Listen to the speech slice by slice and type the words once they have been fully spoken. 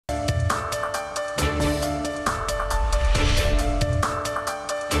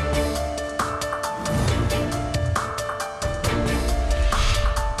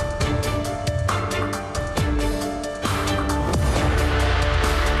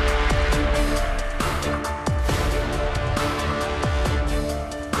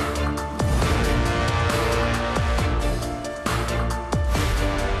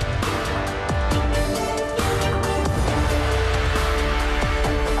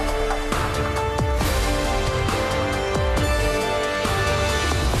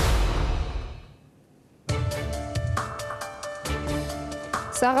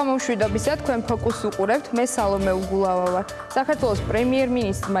საღამომშვიდობისა თქვენ ფოკუსს უყურებთ, მე სალომე უგულავა ვარ. საქართველოს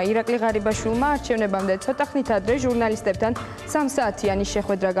პრემიერ-მინისტრმა ირაკლი ღარიბაშვილმა არჩევნებამდე ცოტა ხნით ადრე ჟურნალისტებთან 3 საათიანი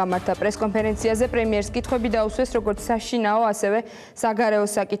შეხვედრა გამართა. პრესკონფერენციაზე პრემიერს კითხვები დაუსვეს როგორც საშინაო, ასევე საგარეო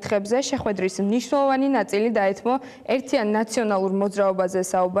საკითხებზე. შეხვედრის მნიშვნელოვანი ნაწილი დაეთმო ერთიან ნაციონალურ მოძრაობაზე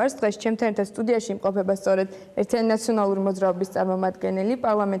საუბარს. დღეს ჩემთან ერთად სტუდიაში იმყოფება სწორედ ერთიანი ნაციონალური მოძრაობის წარმომადგენელი,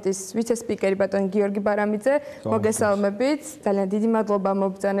 პარლამენტის ვიცე სპიკერი ბატონი გიორგი ბარამიძე. მოგესალმებით. ძალიან დიდი მადლობა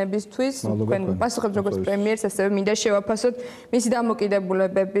მობრძანებისთვის. თქვენ პასუხობთ როგორც პრემიერს, ასევე მინდა შევაფასოთ მისი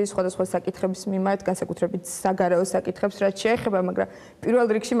დამოკიდებულებები სხვადასხვა საკითხების მიმართ, განსაკუთრებით საგარეო საკითხებს, რაც შეეხება, მაგრამ პირველ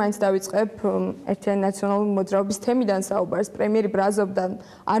რიგში მაინც დავიწყებ ერთიანი ნაციონალური მოძრაობის თემიდან საუბარს. პრემიერი ბრაზობდა,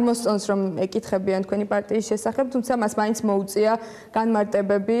 არ მოსწონს რომ ეკითხებიან თქვენი პარტიის შესახებ, თუმცა მას მაინც მოუწია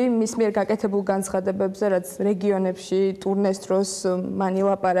განმარტებები მის მიერ გაკეთებულ განცხადებებზე, რაც რეგიონებში ტურნეს დროს მან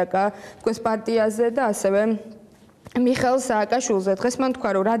ილაპარაკა თქვენს პარტიაზე და ასევე მიხეილ სააკაშვილზე. დღეს მან თქვა,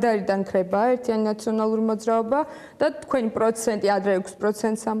 რომ რადარიდან ქრება ერთიანი ნაციონალური მოძრაობა და თქვენი პროცენტი ადრე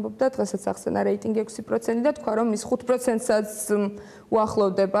 6%-ს ამბობდა, დღესაც ახსენა რეიტინგი 6% და თქვა, რომ ის 5%-საც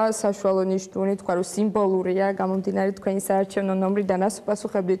უახლოვდება საშუალო ნიშნული, თქვა, რომ სიმბოლურია, გამომდინარე თქვენი საარჩევნო ნომრიდან, რას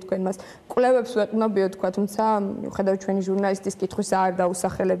უპასუხებდით თქვენ მას. კვლევებს ვეყნობიო, თქვა, თუმცა მიუხედავად ჩვენი ჟურნალისტის კითხვის არ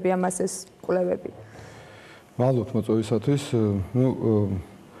დაუსახელებია მას ეს კვლევები. მადლობთ მოწვევისათვის.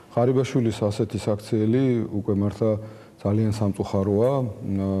 ღარიბაშვილის ასეთი საქციელი უკვე მართლა ძალიან სამწუხაროა.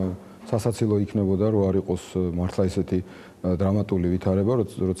 სასაცილო იქნებოდა, რომ არ იყოს მართლა ესეთი დრამატული ვითარება,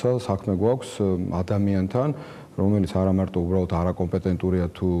 როცა საქმე გვაქვს ადამიანთან, რომელიც არა მარტო უბრალოდ არაკომპეტენტურია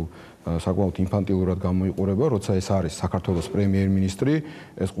თუ საკმაოდ ინფანტილურად გამოიყურება, როცა ეს არის საქართველოს პრემიერ-მინისტრი,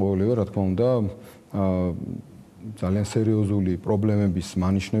 ეს ყოველივე რა თქმა უნდა ძალიან სერიოზული პრობლემების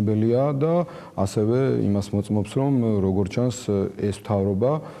მანიშნებელია და ასევე იმას მოწმობს, რომ როგორც ჩანს ეს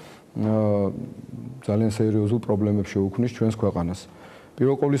მთავრობა ძალიან სერიოზულ პრობლემებს შეუქმნის ჩვენს ქვეყანას.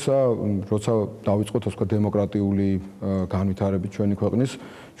 პირველ ყოვლისა, როცა დავიწყოთ ასე დემოკრატიული განვითარებით ჩვენი ქვეყნის,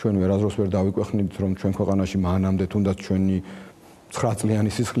 ჩვენ ვერასდროს ვერ დავიკვეხნით, რომ ჩვენ ქვეყანაში მანამდე თუნდაც ჩვენი 9 წლიანი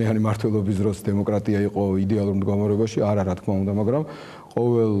სისხლიანი მმართველობის დროს დემოკრატია იყო იდეალურ მდგომარეობაში, არა რა თქმა უნდა, მაგრამ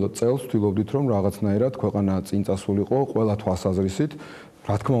ყოველ წელს ვთვლობდით, რომ რაღაცნაირად ქვეყანა წინ წასულიყო ყველა თვალსაზრისით.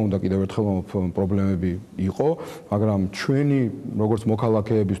 რა თქმა უნდა, კიდევ ერთხელ პრობლემები იყო, მაგრამ ჩვენი როგორც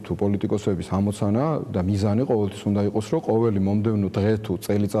მოქალაქეების თუ პოლიტიკოსების ამოცანა და მიზანი ყოველთვის უნდა იყოს, რომ ყოველი მომდევნო დღე თუ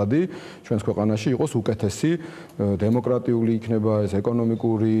წელიწადი ჩვენს ქვეყანაში იყოს უკეთესი, დემოკრატიული იქნება ეს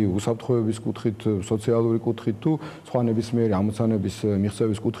ეკონომიკური, უსაფრთხოების კუთხით, სოციალური კუთხით თუ სხვა ნებისმიერი ამოცანების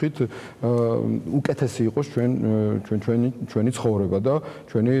მიღწევის კუთხით უკეთესი იყოს ჩვენი ცხოვრება და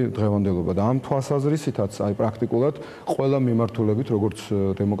ჩვენი დღევანდელობა. და ამ თვალსაზრისითაც აი პრაქტიკულად ყველა მიმართულებით, როგორც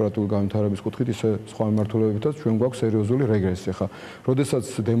დემოკრატიული განვითარების კუთხით, ისე სხვა მიმართულებებითაც ჩვენ გვაქვს სერიოზული რეგრესი. ხა, როდესაც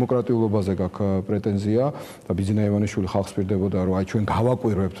დემოკრატიულობაზე გაქვს პრეტენზია და ბიძინა ივანიშვილი ხალხს პირდებოდა, რომ აი ჩვენ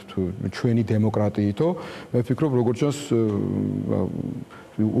გავაკვირვებთ ჩვენი დემოკრატიითო, მე ვფიქრობ, როგორც ჩანს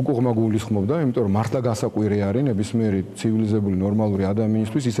უკუღმა გულისხმობდა, იმიტომ რომ მართლა გასაკვირი არის ნებისმიერი ცივილიზებული ნორმალური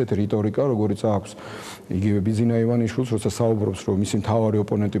ადამიანისთვის ისეთი რიტორიკა, როგორიც აქვს იგივე ბიძინა ივანიშვილს, როცა საუბრობს, რომ მისი მთავარი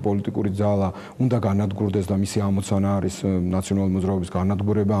ოპონენტი პოლიტიკური ძალა უნდა განადგურდეს და მისი ამოცანა არის ნაციონალური მოძრაობის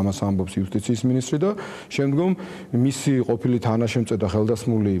განადგურება, ამას ამბობს იუსტიციის მინისტრი და შემდგომ მისი ყოფილი თანაშემწე და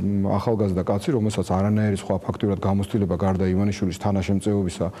ხელდასმული ახალგაზრდა კაცი, რომელსაც არანაირი სხვა ფაქტურად გამოცდილება გარდა ივანიშვილის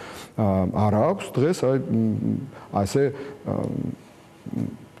თანაშემწეობისა არ აქვს, დღეს აი ასე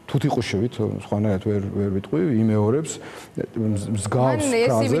თუთი ყუშევით, სხვანაირად ვერ ვიტყვი, იმეორებს მსგავს ფრაზებს.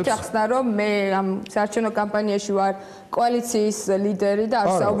 ეს იმით ახსნა, რომ მე ამ საარჩევნო კამპანიაში ვარ კოალიციის ლიდერი და არ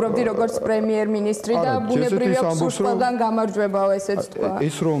საუბრობდი როგორც პრემიერ-მინისტრი და ბუნებრივია სურს ყველგან გამარჯვებაო, ესეც თქვა.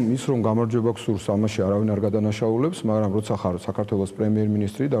 ის რომ გამარჯვება გსურს, ამაში არავინ არ გადანაშაულებს, მაგრამ როცა ხარ საქართველოს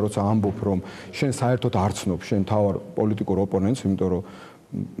პრემიერ-მინისტრი და როცა ამბობ, რომ შენ საერთოდ არ ცნობ შენ თავარ პოლიტიკურ ოპონენტს, იმიტომ რომ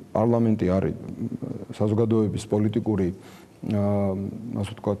პარლამენტი არის საზოგადოების პოლიტიკური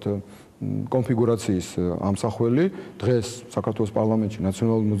ასე ვთქვათ კონფიგურაციის ამსახველი. დღეს საქართველოს პარლამენტში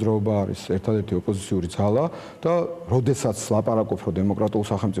ნაციონალური მოძრაობა არის ერთადერთი ოპოზიციური ძალა და როდესაც ლაპარაკობ, რომ დემოკრატიულ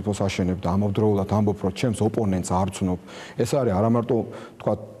სახელმწიფოს აშენებ და ამავდროულად ამბობ, რომ ჩემს ოპონენტს არ ვცნობ, ეს არის არა მარტო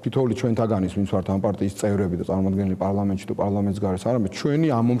თქვა თითოეული ჩვენთაგანის, ვინც ვართ ამ პარტიის წევრები და წარმომადგენლები პარლამენტში თუ პარლამენტს გარეთ, არამედ ჩვენი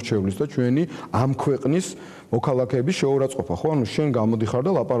ამომრჩევლის და ჩვენი ამ ქვეყნის მოქალაქეების შეურაცხყოფა, ხო? ანუ შენ გამოდიხარ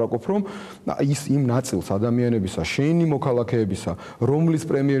და ლაპარაკობ, რომ ის იმ ნაწილს ადამიანებისა, შენი მოქალაქეებისა, რომლის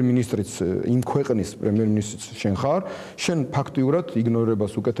პრემიერ-მინისტრიც იმ ქვეყნის პრემიერ-მინისტრიც შენ ხარ, შენ ფაქტიურად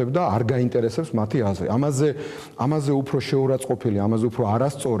იგნორებას უკეთებ და არ გაინტერესებს მათი აზრი. ამაზე უფრო შეურაცხყოფილი, ამაზე უფრო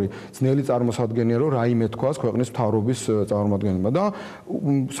არასწორი ძნელი წარმოსადგენია, რომ რაიმე თქვას ქვეყნის მთავრობის წარმომადგენელმა და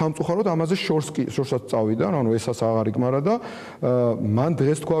სამწუხაროდ ამაზე შორსაც წავიდა, ანუ ესაც აღარ იკმარა და მან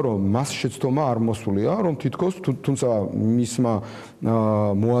დღეს თქვა, რომ მას შეცდომა არ მოსულია, რომ თითქოს თუმცა მისმა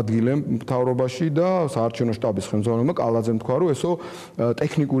მოადგილემ მთავრობაში და საარჩევნო შტაბის ხელმძღვანელმა კალაძემ თქვა, რომ ესო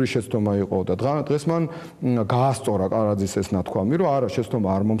ტექნიკური შეცდომა იყო და დღეს მან გაასწორა კალაძის ეს ნათქვამი, რომ არა, შეცდომა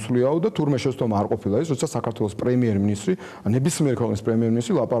არ მომსuliაო და თურმე შეცდომა არ ყოფილა ის, როცა საქართველოს პრემიერ-მინისტრი, ნებისმიერ ქვეყნის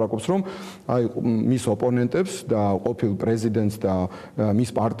პრემიერ-მინისტრი ლაპარაკობს, რომ აი მის ოპონენტებს და ყოფილ პრეზიდენტს და მის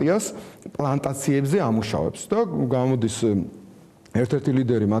პარტიას პლანტაციებზე ამუშავებს და გამოდის ერთ-ერთი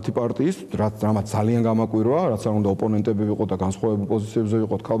ლიდერი მათი პარტიის, რამაც ძალიან გამაკვირვა, რაც არ უნდა ოპონენტები ვიყო და განსხვავებულ პოზიციებზე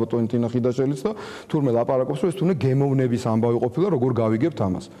ვიყოთ ქალბატონი თინა ხიდაშელიც და თურმე ლაპარაკობს, რომ ეს თუნდაც გემოვნების ამბავი ყოფილა, როგორ გავიგებთ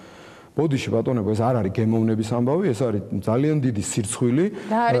ამას. ბოდიში ბატონებო, ეს არ არის გემოვნების ამბავი, ეს არის ძალიან დიდი სირცხვილი.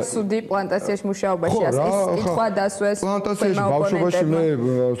 და არის სუდი პლანტაციაში მუშაობაში, ეს კითხვა დასვეს. პლანტაციაში ბავშვობაში მე,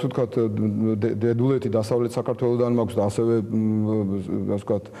 ასე ვთქვათ, დედულეთი დასავლეთ საქართველოსდან მაქვს და ასევე, ასე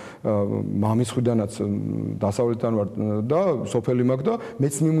ვთქვათ, მამის მხრიდანაც დასავლეთიდან ვარ და სოფელი მაქვს და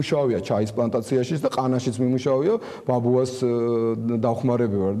მეც მიმუშავია ჩაის პლანტაციაში და ყანაშიც მიმუშავია, ბაბუას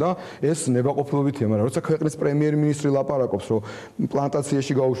დავხმარები ვარ და ეს ნებაყოფლობითია, მაგრამ როცა ქვეყნის პრემიერ-მინისტრი ლაპარაკობს, რომ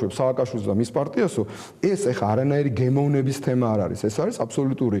პლანტაციაში გაუშვებს კაშუს და მის პარტიასო, ეს ეხა არანაირი გემოვნების თემა არ არის. ეს არის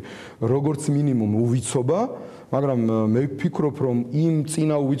აბსოლუტური როგორც მინიმუმ უვიცობა, მაგრამ მე ვფიქრობ, რომ იმ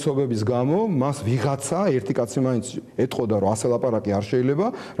წინა უვიცობების გამო მას ვიღაცა ერთი კაცი მაინც ეტყოდა, რომ ასე ლაპარაკი არ შეიძლება,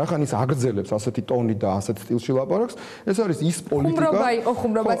 რახან ის აგრძელებს ასეთი ტონით და ასეთ სტილში ლაპარაკს. ეს არის ის პოლიტიკა. ხუმრობა იყო,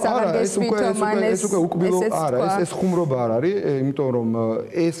 ხუმრობაც აღარ გესმითო მან ეს უკვე უკბილო არა, ეს ხუმრობა არ არის, იმიტომ რომ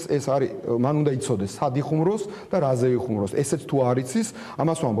ეს არის, მან უნდა იცოდეს, სად იხუმროს და რაზე იხუმროს. ესეც თუ არ იცის,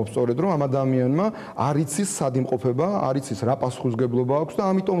 ამას ვამბობ სწორედ, რომ ამ ადამიანმა არ იცის სად იმყოფება, არ იცის რა პასუხისმგებლობა აქვს და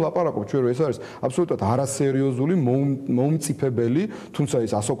ამიტომ ლაპარაკობ ჩვენ, რომ ეს არის აბსოლუტურად არასერიოზული მომწიფებელი, თუმცა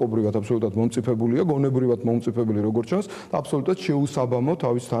ის ასაკობრივად აბსოლუტურად მომწიფებულია, გონებრივად მომწიფებელი როგორც ჩანს და აბსოლუტურად შეუსაბამო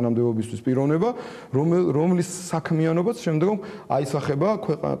თავის თანამდებობისთვის პიროვნება, რომლის საქმიანობაც შემდგომ აისახება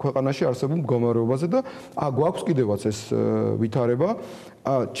ქვეყანაში არსებულ მდგომარეობაზე და გვაქვს კიდევაც ეს ვითარება.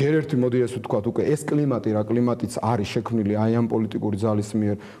 ჯერ ერთი მოდი ეს ვთქვათ, უკვე ეს კლიმატი, რა კლიმატიც არის შექმნილი აი ამ პოლიტიკური ძალის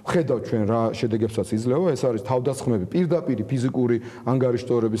მიერ. ვხედავთ ჩვენ რა შედეგებსაც იძლევა, ეს არის თავდასხმები პირდაპირ ფიზიკური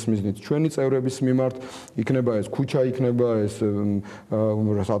ანგარიშტორების მიზნით ჩვენი წევრების მიმართ, იქნება ეს ქუჩა, იქნება ეს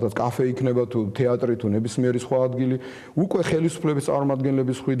სადაც კაფე იქნება თუ თეატრი თუ ნებისმიერი სხვა ადგილი, უკვე ხელისუფლების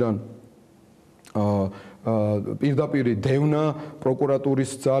წარმომადგენლების მხრიდან პირდაპირ დევნა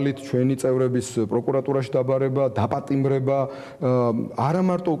პროკურატურის ძალით ჩვენი წევრების პროკურატურაში დაბარება, დაპატიმრება, არა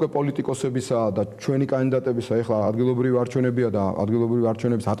მარტო უკვე პოლიტიკოსებისა და ჩვენი კანდიდატებისა, ეხლა ადგილობრივი არჩევნებია და ადგილობრივი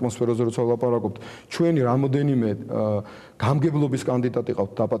არჩევნების ატმოსფეროზე როცა ვლაპარაკობთ, ჩვენი რამოდენიმე გამგებლობის კანდიდატი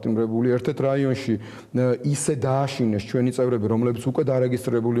ყავთ დაპატიმრებული ერთ-ერთ რაიონში ისე დააშინეს ჩვენი წევრები, რომლებიც უკვე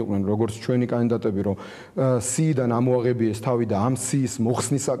დარეგისტრირებული იყვნენ როგორც ჩვენი კანდიდატები, რომ სიიდან ამოაღებიეს თავი და ამ სიის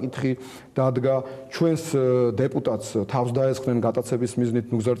მოხსნის საკითხი დადგა ჩვენს დეპუტატს თავს დაესხნენ გადაცემის მიზნით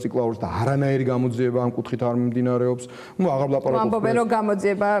მუზარციკლაურს და არანაირი გამოძიება ამ კუთხით არ მიმდინარეობს. ნუ აღარ ვლაპარაკობ. ამბობენ რომ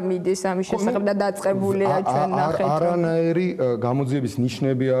გამოძიება მიდის ამის შესახებ და დაწყებულია ჩვენ ნახეთ. არანაირი გამოძიების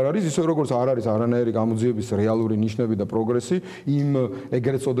ნიშნები არ არის, ისე როგორც არ არის არანაირი გამოძიების რეალური ნიშნები და პროგრესი იმ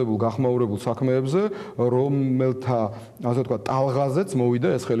ეგრეთ წოდებულ გახმაურებულ საქმეებზე, რომელთა ასე ვთქვათ ტალღაზეც მოვიდა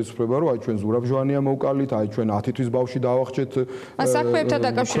ეს ხელისუფლება, რომ აი ჩვენ ზურაბჟვანია მოვკალით, აი ჩვენ 10 თვის ბავშვი დავახჭეთ. საქმეებთან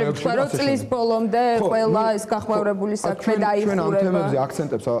დაკავშირებით თქვა რომ წლის ბოლომდე ყველა ეს გახმაურებული საქმე დაიხურება. ჩვენ ამ თემებზე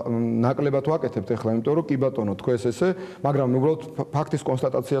აქცენტებს ნაკლებად ვაკეთებთ ახლა, იმიტომ რომ კი ბატონო თქვენს ესე, მაგრამ უბრალოდ ფაქტის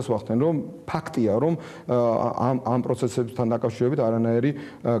კონსტატაციას ვახდენ, რომ ფაქტია, რომ ამ პროცესებთან დაკავშირებით არანაირი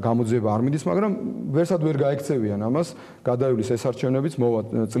გამოძიება არ მიდის, მაგრამ ვერსად ვერ გაექცევიან ამას, გადაივლის ეს არჩევნებიც მოვა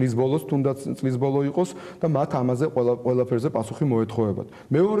წლის ბოლოს, თუნდაც წლის ბოლო იყოს და მათ ამაზე ყველაფერზე პასუხი მოეთხოვებათ.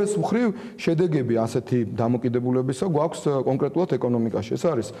 მეორეს მხრივ შედეგები ასეთი დამოკიდებულებისა გვაქვს კონკრეტულად ეკონომიკაში. ეს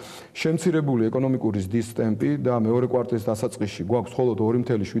არის შემცირებული ეკონომიკური ზრდის ტემპი და მეორე კვარტალის დასაწყისში გვაქვს მხოლოდ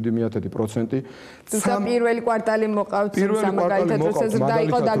 2.7%. თუმცა პირველი კვარტალი მოყავთ სამაგალითად როცა ზრდა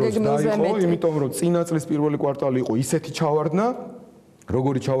იყო დაგეგმილზე მეტი. იმიტომ რომ წინა წლის პირველი კვარტალი იყო ისეთი ჩავარდნა,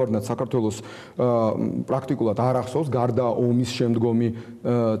 როგორი ჩავარდნა საქართველოს პრაქტიკულად არ ახსოვს გარდა ომის შემდგომი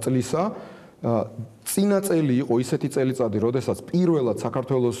წლისა. წინა წელი იყო ისეთი წელიწადი, როდესაც პირველად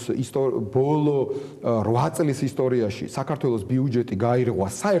საქართველოს ბოლო 8 წლის ისტორიაში საქართველოს ბიუჯეტი გაირღვა,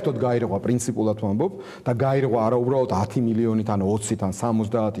 საერთოდ გაირღვა პრინციპულად ვამბობ და გაირღვა არა უბრალოდ 10 მილიონით, ან 20-ით, ან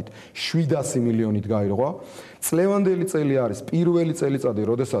 70-ით, 700 მილიონით გაირღვა. წლევანდელი წელი არის პირველი წელიწადი,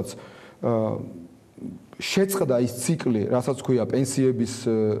 როდესაც შეწყდა ის ციკლი, რასაც ქვია პენსიების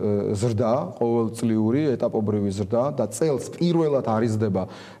ზრდა, ყოველწლიური ეტაპობრივი ზრდა და წელს პირველად არიზდება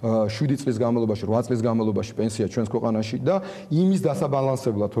 7 წლის განმავლობაში, 8 წლის განმავლობაში პენსია ჩვენს ქვეყანაში და იმის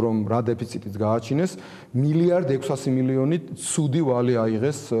დასაბალანსებლად, რომ რა დეფიციტიც გააჩინეს, 1,600,000,000 ცუდი ვალი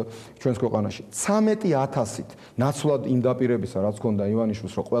აიღეს ჩვენს ქვეყანაში. 13,000-ით ნაცვლად იმ დაპირებისა, რაც ჰქონდა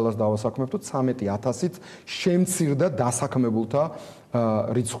ივანიშვილს, რომ ყველას დავასაქმებთ, 13,000-ით შემცირდა დასაქმებულთა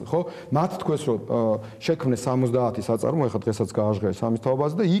რიცხვი, ხო? მათ თქვეს, რომ შექმნეს 70 საწარმო, ეხლა დღესაც გააჟღერეს ამის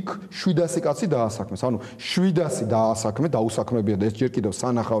თაობაზე და იქ 700 კაცი დაასაქმეს. ანუ 700 დაასაქმე, დაუსაქმებია და ეს ჯერ კიდევ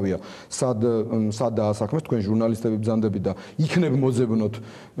სანახავია, სად დაასაქმეს, თქვენ ჟურნალისტები ბრძანდებით და იქნებ მოძებნოთ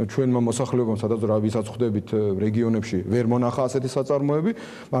ჩვენმა მოსახლეობამ, სადაც ვისაც ხვდებით რეგიონებში, ვერ მონახა ასეთი საწარმოები,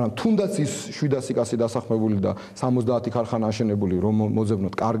 მაგრამ თუნდაც ის 700 კაცი დასაქმებული და 70 ქარხანა აშენებული, რომ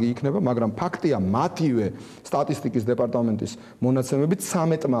მოძებნოთ, კარგი იქნება, მაგრამ ფაქტია, მათივე სტატისტიკის დეპარტამენტის მონაცემებით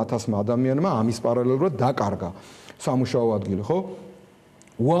 13,000 ადამიანმა ამის პარალელურად დაკარგა სამუშაო ადგილი, ხო?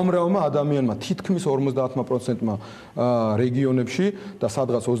 უამრავმა ადამიანმა თითქმის 50%-მა რეგიონებში და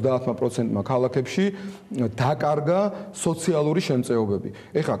სადღაც 30%-მა ქალაქებში დაკარგა სოციალური შემწეობები.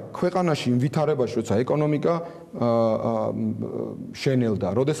 ეხლა ქვეყანაში იმ ვითარებაში, როცა ეკონომიკა შენელდა,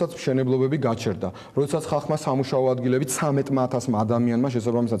 როდესაც მშენებლობები გაჩერდა, როდესაც ხალხმა სამუშაო ადგილები 13,000 ადამიანმა,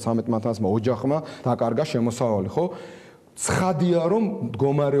 შესაბამისად 13,000 ოჯახმა დაკარგა შემოსავალი, ხო? ცხადია, რომ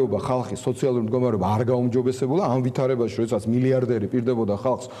მდგომარეობა, ხალხის სოციალური მდგომარეობა არ გაუმჯობესებულა ამ ვითარებაში, როდესაც მილიარდერი პირდებოდა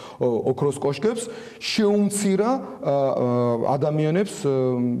ხალხს ოქროს კოშკებს, შეუმცირა ადამიანებს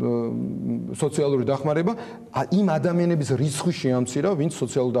სოციალური დახმარება, იმ ადამიანების რიცხვი შეამცირა, ვინც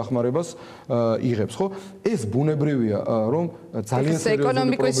სოციალურ დახმარებას იღებს, ხო? ეს ბუნებრივია, რომ ძალიან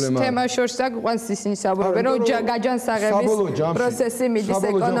სერიოზული პრობლემაა. ეკონომიკის თემა შორს აგვიყვანს ისინი საბოლოო, რომ გაჯანსაღების პროცესი მიდის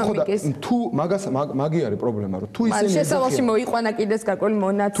ეკონომიკის. თუ მაგი არის პრობლემა, რომ თუ ისინი შესავალში მოიყვანა კიდეს გარკვეული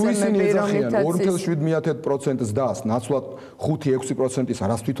მონაცემები, რომლითაც 2,7%-ს დას, ნაცვლად 5-6%-ისა,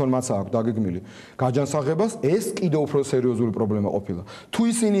 რაც თვითონ მაცა აქვს დაგეგმილი გაჯანსაღებას, ეს კიდევ უფრო სერიოზული პრობლემა ყოფილა. თუ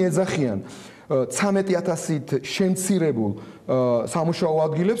ისინი ეძახიან 13,000-ით შემცირებულ სამუშაო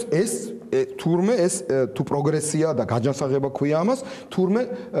ადგილებს, ეს თურმე ეს თუ პროგრესია და გაჯანსაღება ქვია ამას, თურმე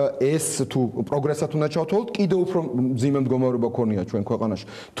ეს თუ პროგრესად უნდა ჩავთვალოთ, კიდევ უფრო მძიმე მდგომარეობა ქონია ჩვენ ქვეყანაში.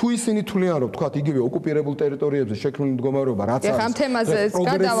 თუ ისინი თვლიან, რომ თქვათ იგივე ოკუპირებულ ტერიტორიებზე შექმნილი მდგომარეობა რაც არის. ამ თემაზე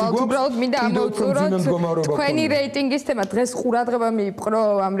გადავალთ, უბრალოდ მინდა ამოვწუროთ თქვენი რეიტინგის თემა. დღეს ყურადღება მიიპყრო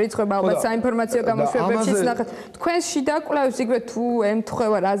ამ რიცხვებმა, ალბათ საინფორმაციო გამოშვებებში ნახეთ. თქვენს შიდა კვლევებს იგივე თუ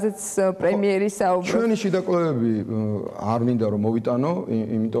ემთხვევა, რაზეც პრემიერი საუბრობს. ჩვენი შიდა კვლევები არ მინდა რომ მოვიტანო,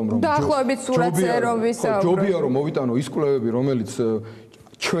 იმიტომ რომ ჯობია რომ მოვიტანო ის კვლევები, რომელიც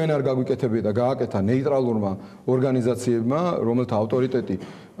ჩვენ არ გაგვიკეთებია და გააკეთა ნეიტრალურმა ორგანიზაციებმა, რომელთა ავტორიტეტი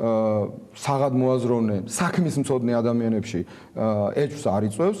საღად მოაზროვნე საქმის მცოდნე ადამიანებში ეჭვს არ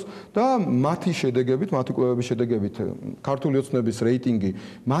იწვევს და მათი შედეგებით, მათი კვლევების შედეგებით ქართული ოცნების რეიტინგი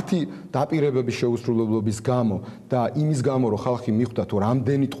მათი დაპირებების შეუსრულებლობის გამო და იმის გამო, რომ ხალხი მიხვდა თუ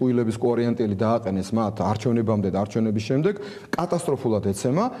რამდენი ტყუილების კოორიენტელი დააყენეს მათ არჩევნებამდე და არჩევნების შემდეგ, კატასტროფულად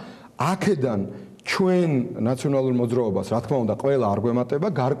ეცემა. აქედან ჩვენ ნაციონალურ მოძრაობას, რა თქმა უნდა, ყველა არ გვემატება,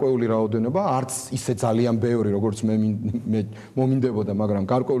 გარკვეული რაოდენობა, არც ისე ძალიან ბევრი, როგორც მე მომინდებოდა, მაგრამ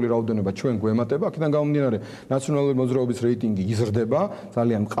გარკვეული რაოდენობა ჩვენ გვემატება. აქედან გამომდინარე, ნაციონალური მოძრაობის რეიტინგი იზრდება,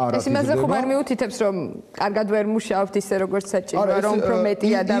 ძალიან მყარად იზრდება. ეს იმაზე ხომ არ მიუთითებს, რომ კარგად ვერ მუშაობთ ისე, როგორც საჭიროა, რომ უფრო მეტი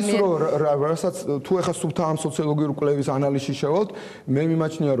ადამიანი. რასაც თუ ეხა სუფთა ამ სოციოლოგიური კვლევის ანალიზში შევალთ, მე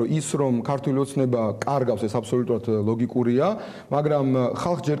მიმაჩნია, რომ ის რომ ქართული ოცნება კარგავს, ეს აბსოლუტურად ლოგიკურია, მაგრამ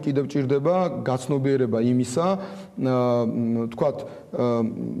ხალხს ჯერ კიდევ ჭირდება გაცნობიერება იმისა, თქვათ,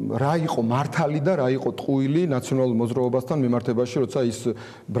 რა იყო მართალი და რა იყო ტყუილი ნაციონალურ მოძრაობასთან მიმართებაში, როცა ის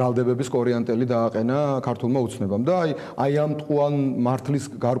ბრალდებების კორიანტელი დააყენა ქართულმა ოცნებამ და აი ამ ტყუან მართლის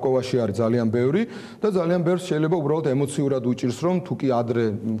გარკვევაში არის ძალიან ბევრი და ძალიან ბევრს შეიძლება უბრალოდ ემოციურად უჭირს, რომ თუ კი ადრე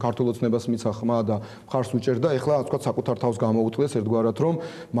ქართულ ოცნებას მიცა ხმა და მხარს უჭერდა, ეხლა თქვათ საკუთარ თავს გამოუწყდეს ერთგვარად, რომ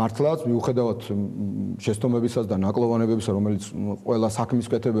მართლაც მიუხედავად შეცდომებისას და ნაკლოვანებებისა, რომელიც ყველა საქმის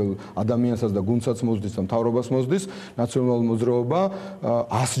კეთებელ ადამიანსაც და გუნდსაც მოსდის და მთავრობას მოსდის, ნაციონალური მოძრაობა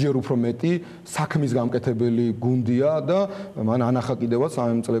 100-ჯერ უფრო მეტი საქმის გამკეთებელი გუნდია და მან ანახა კიდევაც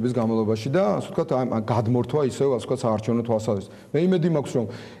 3 წლების განმავლობაში და ასე ვთქვათ, გადმორთვა ისევ ასე ვთქვათ საარჩევნო თვალსაზრისით. მე იმედი მაქვს, რომ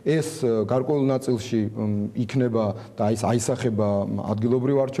ეს გარკვეულ ნაწილში იქნება და ის აისახება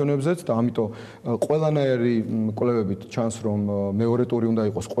ადგილობრივ არჩევნებზეც და ამიტომ ყველანაირი კვლევებით ჩანს, რომ მეორე ტური უნდა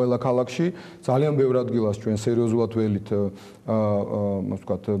იყოს ყველა ქალაქში. ძალიან ბევრ ადგილას ჩვენ სერიოზულად ველით ასე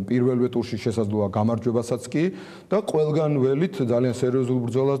ვთქვათ, პირველ ტურში შესაძლოა არასაზრდოა გამარჯვებასაც კი და ყველგან ველით ძალიან სერიოზულ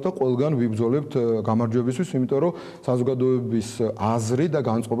ბრძოლას და ყველგან ვიბრძოლებთ გამარჯვებისთვის, იმიტომ რომ საზოგადოების აზრი და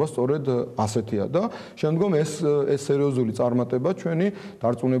განწყობა სწორედ ასეთია და შემდგომ ეს სერიოზული წარმატება ჩვენი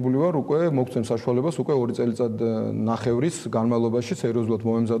დარწმუნებული ვარ უკვე მოგცემ საშუალებას უკვე 2 წელიწადნახევრის განმავლობაში სერიოზულად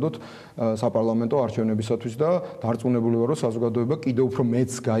მომემზადოთ საპარლამენტო არჩევნებისათვის და დარწმუნებული ვარ რომ საზოგადოება კიდევ უფრო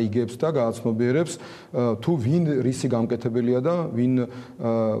მეც გაიგებს და გააცნობიერებს თუ ვინ რისი გამკეთებელია და ვინ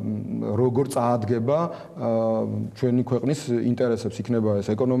როგორ წაადგება ჩვენი ქვეყნის ინტერესებს, იქნება ეს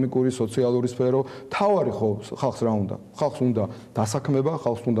ეკონომიკური, სოციალური სფერო, თავარი ხო ხალხს რა უნდა? ხალხს უნდა დასაქმება,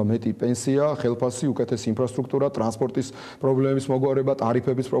 ხალხს უნდა მეტი პენსია, ხელფასი, უკეთესი ინფრასტრუქტურა, ტრანსპორტის პრობლემების მოგვარება,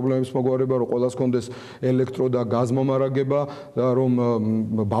 ტარიფების პრობლემების მოგვარება, რომ ყველას კონდეს ელექტრო და გაზმომარაგება და რომ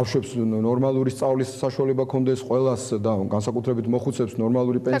ბავშვებს ნორმალური სწავლის საშუალება კონდეს, ყველას და განსაკუთრებით მოხუცებს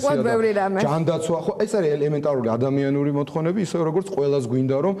ნორმალური პენსია და ჯანდაცვა. ხო, ეს არის ელემენტარული ადამიანური მოთხოვნები, ისე როგორც ყველას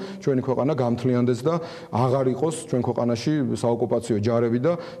გვინდა რომ ჩვენი ქვეყანა გამთლიანდეს და აღარ იყოს ჩვენ ქვეყანაში საოკუპაციო ჯარები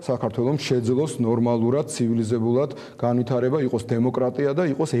და საქართველოს შეძლოს ნორმალურად, ცივილიზებულად განვითარება, იყოს დემოკრატია და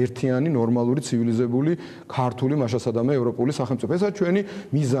იყოს ერთიანი, ნორმალური, ცივილიზებული ქართული, მაშასადამე ევროპული სახელმწიფო. ესაა ჩვენი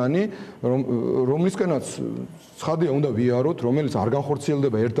მიზანი, რომლისკენაც ცხადია უნდა ვიაროთ, რომელიც არ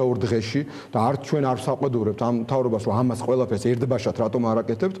განხორციელდება ერთ და ორ დღეში და ჩვენ არ საყვედურებთ ამ მთავრობას, რომ ამას ყველაფერს ერთბაშად რატომ არ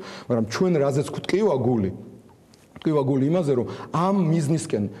აკეთებთ, მაგრამ ჩვენ რაზეც გვტკივა გული იმაზე, რომ ამ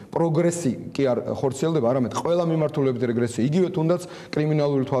მიზნისკენ პროგრესი კი არ ხორციელდება, არამედ ყველა მიმართულებით რეგრესია. იგივე თუნდაც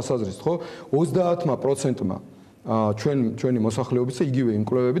კრიმინალური თვალსაზრისით, ხო? 30%-მა ჩვენი მოსახლეობისა იგივე იმ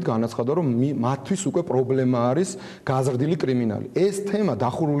კვლევებით განაცხადა, რომ მათთვის უკვე პრობლემა არის გაზრდილი კრიმინალი. ეს თემა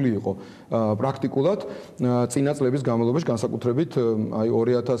დახურული იყო პრაქტიკულად წინა წლების განმავლობაში, განსაკუთრებით აი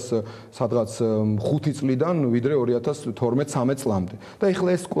 2000 სადღაც 5 წლიდან ვიდრე 2012-13 წლამდე. და ეხლა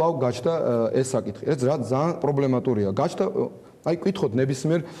ეს კვლავ გაჩნდა ეს საკითხი. ეს ძალიან პრობლემატურია. გაჩნდა აი კითხოთ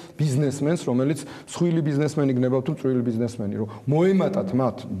ნებისმიერ ბიზნესმენს, რომელიც მსხვილი ბიზნესმენი გნება თუ წვრილი ბიზნესმენი, რომ მოემატათ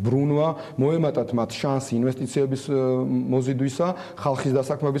მათ ბრუნვა, მოემატათ მათ შანსი ინვესტიციების მოზიდვისა, ხალხის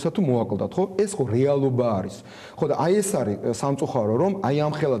დასაქმებისა თუ მოაკლდათ, ხო? ეს ხო რეალობა არის. ხო და აი ეს არის სამწუხარო, რომ აი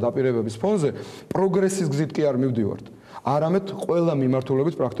ამ ხელა დაპირებების ფონზე პროგრესის გზით კი არ მივდივართ. არამედ ყველა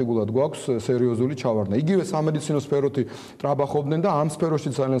მიმართულებით პრაქტიკულად გვაქვს სერიოზული ჩავარდნა. იგივე სამედიცინო სფეროთი ტრაბახობდნენ და ამ სფეროში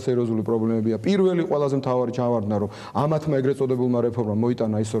ძალიან სერიოზული პრობლემებია. პირველი ყველაზე მთავარი ჩავარდნა, რომ ამათმა ეგრეთ წოდებულმა რეფორმამ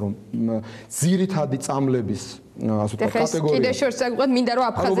მოიტანა ისე, რომ ძირითადი წამლების ასე ვთქვათ კატეგორია. კიდე შორს საერთოდ მინდა რომ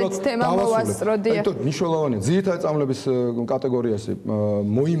აფხაზეთის თემა მოვასწროდი. აიტო მნიშვნელოვანია. ძირითადი წამლების კატეგორიაში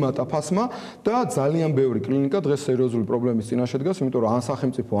მოიმატა ფასმა და ძალიან ბევრი კლინიკა დღეს სერიოზული პრობლემის წინაშე დგას, იმიტომ რომ ან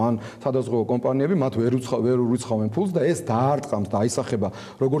სახელმწიფო, ან სადაზღვევო კომპანიები მათ ვერ ურიცხავენ ფულს და ეს დაარტყამს და აისახება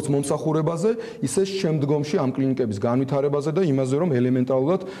როგორც მომსახურებაზე, ისე შემდგომში ამ კლინიკების განვითარებაზე და იმაზე, რომ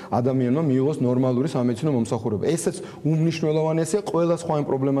ელემენტარულად ადამიანმა მიიღოს ნორმალური სამედიცინო მომსახურება. ესეც უმნიშვნელოვანესია ყველა სხვა იმ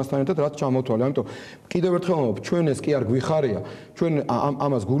პრობლემასთან ერთად, რაც ჩამოთვალე. ამიტომ კიდევ ერთხელ ჩვენ ეს კი არ გვიხარია, ჩვენ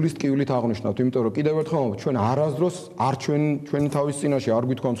ამას გულის ტკივილით აღნიშნავთ, იმიტომ რომ კიდევ ერთხელ ჩვენ არასდროს არ ჩვენი თავის წინაშე არ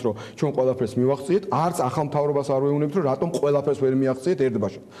გვითქვამს, რომ ჩვენ ყველაფერს მივახციეთ, არც ახალ მთავრობას არ ვეუბნებთ, რომ რატომ ყველაფერს ვერ მიაღწიეთ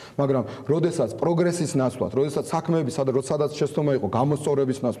ერთბაშად. მაგრამ როდესაც პროგრესის ნაცვლად, როდესაც საქმეების სადაც შეცდომა იყო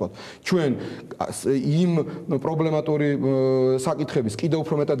გამოსწორების ნაცვლად, ჩვენ იმ პრობლემატური საკითხების კიდევ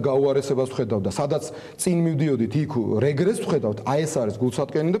უფრო მეტად გაუარესებას ვხედავთ და სადაც წინ მივდიოდით, იქ რეგრესს ვხედავთ, აი ეს არის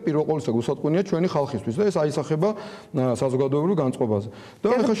გულსატკენი და პირველ ყოვლისა გულსატკენია ჩვენი ხალხისთვის და ეს აისახება საზოგადოებრივ განწყობაზე. და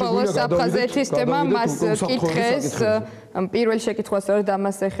ახლა შეგვიძლია გადავიდეთ თემა მას კითხეს პირველ შეკითხვას სწორედ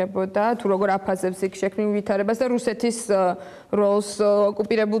ამას ეხებოდა, თუ როგორ აფასებს იქ შექმნილ ვითარებას და რუსეთის როლს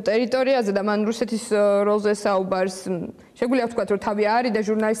ოკუპირებულ ტერიტორიაზე და მან რუსეთის როლზე საუბარს. შეგვიძლია ვთქვათ, რომ თავი არის და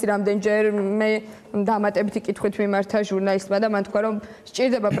ჟურნალისტი რამდენჯერ მე დამატებითი კითხვით მიმართა ჟურნალისტმა და მან თქვა, რომ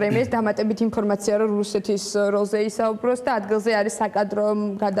სჭირდება პრემიერს დამატებით ინფორმაცია, რომ რუსეთის როლზე ისაუბროს და ადგილზე არის საკადრო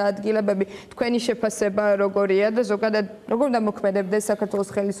გადაადგილებები. თქვენი შეფასება როგორია და ზოგადად როგორ უნდა მოქმედებდეს საქართველოს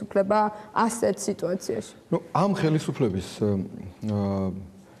ხელისუფლება ასეთ სიტუაციაში? ამ ხელისუფლების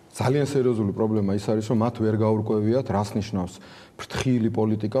ძალიან სერიოზული პრობლემა ის არის, რომ მათ ვერ გაურკვევიათ, რას ნიშნავს ფრთხილი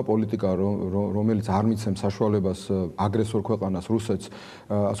პოლიტიკა, რომელიც არ მიცემს საშუალებას აგრესორ ქვეყანას რუსეთს,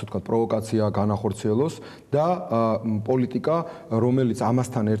 ასე ვთქვათ, პროვოკაცია განახორციელოს და პოლიტიკა, რომელიც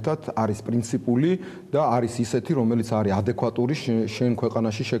ამასთან ერთად არის პრინციპული და არის ისეთი, რომელიც არის ადეკვატური შენ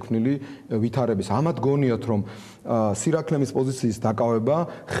ქვეყანაში შექმნილი ვითარების. ამათ გონიათ, რომ სირაქლემის პოზიციის დაკავება,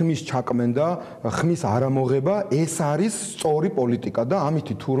 ხმის ჩაკმენდა, ხმის არამოღება, ეს არის სწორი პოლიტიკა და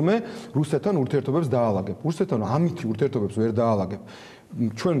ამითი თურმე რუსეთთან ურთიერთობებს დაალაგებ. რუსეთთან ამითი ურთიერთობებს ვერ დაალაგებ.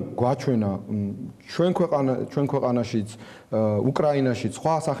 ჩვენ გვაჩვენა ჩვენ ქვეყანაშიც, უკრაინაშიც,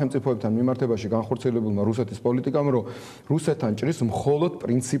 სხვა სახელმწიფოებთან მიმართებაში განხორციელებულმა რუსეთის პოლიტიკამ, რომ რუსეთთან ჭრის მხოლოდ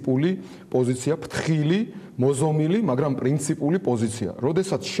პრინციპული პოზიცია, ფრთხილი, მოზომილი, მაგრამ პრინციპული პოზიცია.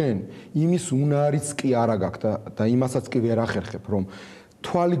 როდესაც შენ იმის უნარიც კი არ აგაქვს და იმასაც კი ვერ ახერხებ, რომ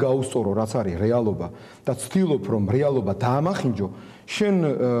თვალი გაუსწორო, რაც არის რეალობა და ცდილობ, რომ რეალობა დაამახინჯო, შენ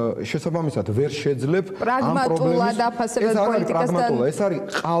შესაბამისად ვერ შეძლებ ამ პრობლემის დაფასებას პოლიტიკასთან. ეს არის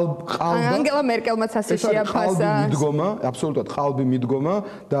ყალბი. ანგელა მერკელმაც ასე შეაფასა. მიდგომა, აბსოლუტურად ყალბი მიდგომა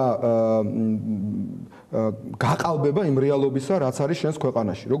და გაყალბება იმ რეალობისა, რაც არის შენს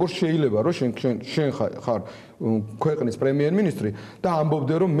ქვეყანაში. როგორ შეიძლება, რომ შენ ხარ ქვეყნის პრემიერ-მინისტრი და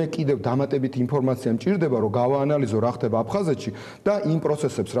ამბობდე, რომ მე კიდევ დამატებით ინფორმაცია მჭირდება, რომ გავაანალიზო რა ხდება აფხაზეთში და იმ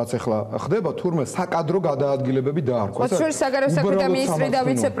პროცესებს, რაც ახლა ხდება, თურმე საკადრო გადაადგილებები დაარქვა. ოთხშორის საგარეო საქმეთა მინისტრი და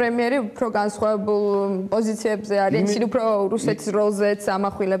ვიცე-პრემიერი უფრო განსხვავებულ პოზიციებზე არიან, ისინი უფრო რუსეთის როლზეც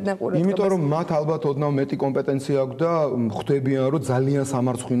ამახვილებდნენ ყურადღებას. იმიტომ რომ მათ ალბათ ოდნავ მეტი კომპეტენცია აქვს და ხვდებიან, რომ ძალიან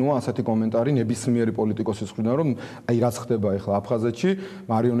სამარცხვინოა ასეთი კომენტარი ნებისმიერი პოლიტიკოსის მხრიდან, რომ აი რაც ხდება ახლა აფხაზეთში,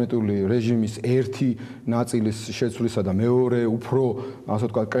 მარიონეტული რეჟიმის ერთი ნაწილის შეცვლისა და მეორე უფრო, ასე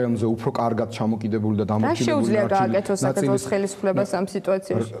ვთქვათ, კრემლზე უფრო კარგად ჩამოკიდებული და დამოკიდებული. რა შეუძლია გააკეთოს საქართველოს ხელისუფლებას ამ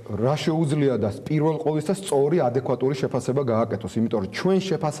სიტუაციაში? რა შეუძლია და პირველ ყოვლისა სწორი ადეკვატური შეფასება გააკეთოს, იმიტომ რომ ჩვენ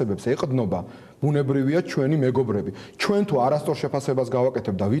შეფასებებს ეყრდნობა ბუნებრივია ჩვენი მეგობრები. ჩვენ თუ არასწორ შეფასებას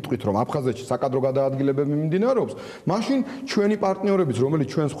გავაკეთებ და ვიტყვით, რომ აფხაზეთში საკადრო გადაადგილებები მიმდინარეობს, მაშინ ჩვენი პარტნიორებიც, რომელიც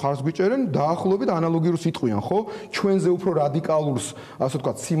ჩვენს მხარს გვიჭერენ, დაახლოებით ანალოგიურს იტყვიან, ხო? ჩვენზე უფრო რადიკალურს, ასე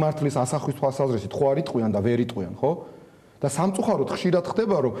ვთქვათ, სიმართლის ასახვის თვალსაზრისით ხო არ იტყვიან და ვერ იტყვიან, ხო? და სამწუხაროდ ხშირად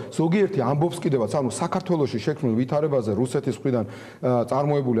ხდება, რომ ზოგიერთი ამბობს კიდევაც, ანუ საქართველოში შექმნილ ვითარებაზე, რუსეთის მხრიდან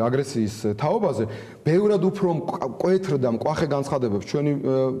წარმოებული აგრესიის თაობაზე, ბევრად უფრო მკვეთრ და მკვახე განცხადებებს ჩვენი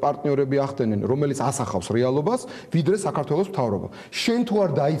პარტნიორები ახდენენ, რომელიც ასახავს რეალობას, ვიდრე საქართველოს მთავრობა. შენ თუ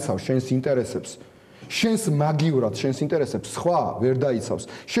არ დაიცავ შენს ინტერესებს, შენს მაგივრად, შენს ინტერესებს სხვა ვერ დაიცავს.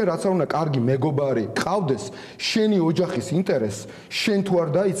 შენ რაც არ უნდა კარგი მეგობარი ყავდეს, შენი ოჯახის ინტერესს, შენ თუ არ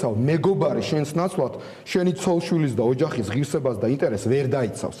დაიცავ მეგობარი შენს ნაცვლად, შენი ცოლშვილის და ოჯახის ღირსებას და ინტერესს ვერ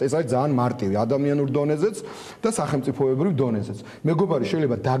დაიცავს. ეს არის ძალიან მარტივი ადამიანურ დონეზეც და სახელმწიფოებრივ დონეზეც. მეგობარი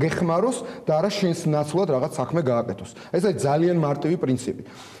შეიძლება დაგეხმაროს და არა შენს ნაცვლად რაღაც საქმე გააკეთოს. ეს არის ძალიან მარტივი პრინციპი.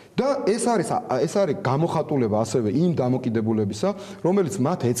 და ეს არის გამოხატულება ასევე იმ დამოკიდებულებისა, რომელიც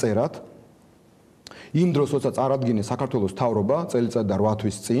მათ ეწერათ იმ დროს, როცა წარადგინეს საქართველოს მთავრობა წელიწად და 8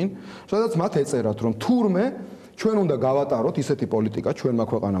 თვის წინ, სადაც მათ ეწერათ, რომ თურმე ჩვენ უნდა გავატაროთ ისეთი პოლიტიკა ჩვენმა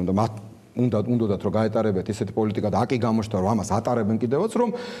ქვეყანამ და მათ უნდათ რომ გაეტარებათ ისეთი პოლიტიკა და აკი გამოჩნდა რომ ამას ატარებენ კიდევაც, რომ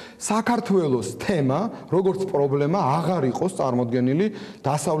საქართველოს თემა, როგორც პრობლემა აღარ იყოს წარმოდგენილი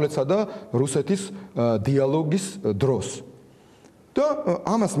დასავლეთსა და რუსეთის დიალოგის დროს. და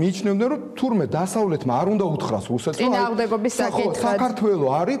ამას მიიჩნევდნენ, რომ თურმე დასავლეთმა არ უნდა უთხრას რუსეთს, რომ წინააღმდეგობის საკითხად საქართველო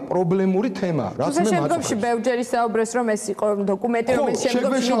არის პრობლემური თემა, რაც მე შემდგომში ბევრჯერ ისაუბრეს, რომ ეს იყო დოკუმენტი, რომელიც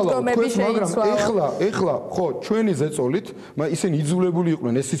შემდგომში მიდგომები შეიცვალა. ეხლა ხო, ჩვენი ზეწოლით, ისინი იძულებული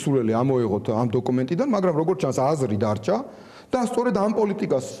იყვნენ ეს სისულელი ამოეღოთ ამ დოკუმენტიდან, მაგრამ როგორც ჩანს აზრი დარჩა. და სწორედ ამ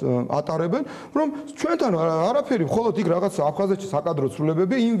პოლიტიკას ატარებენ, რომ ჩვენთან არაფერი, მხოლოდ იქ რაღაც აფხაზეთში საკადრო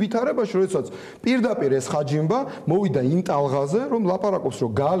ცვლილებები იმ ვითარებაში, როდესაც პირდაპირ ეს ხაჯიმბა მოვიდა იმ ტალღაზე, რომ ლაპარაკობს,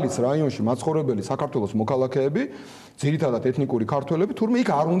 რომ გალის რაიონში მაცხოვრებელი საქართველოს მოქალაქეები, ძირითადად ეთნიკური ქართველები, თურმე იქ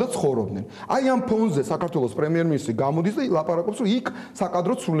არ უნდა ცხოვრობდნენ. აი ამ ფონზე საქართველოს პრემიერ-მინისტრი გამოდის და ლაპარაკობს, რომ იქ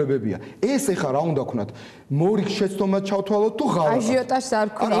საკადრო ცვლილებებია. ეს ეხა რა უნდა ქნათ? მორიგ შეცდომად ჩავთვალოთ თუ ღალატად? აჟიოტაჟს არ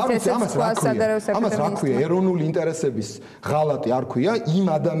ქვია ესეც სხვა საგარეო საქმეთა ამას რა ქვია? ეროვნული ინტერესების ღალატი არ ქვია იმ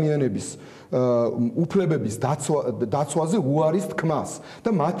ადამიანების უფლებების დაცვაზე უარის თქმას და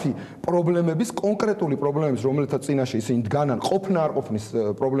მათი პრობლემების, კონკრეტული პრობლემების, რომელთაც წინაშე ისინი დგანან, ყოფნა არ ყოფნის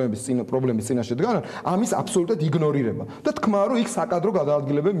პრობლემის წინაშე დგანან, ამის აბსოლუტურად იგნორირება. და თქმაა, რომ იქ საკადრო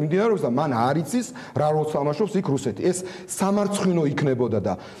გადაადგილებები მიმდინარეობს და მან არ იცის რა როლს თამაშობს იქ რუსეთი. ეს სამარცხვინო იქნებოდა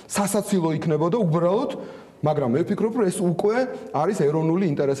და სასაცილო იქნებოდა უბრალოდ, მაგრამ მე ვფიქრობ, რომ ეს უკვე არის ეროვნული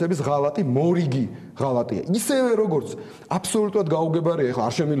ინტერესების ღალატი, მორიგი ღალატია. ისევე როგორც აბსოლუტურად გაუგებარია, ეხლა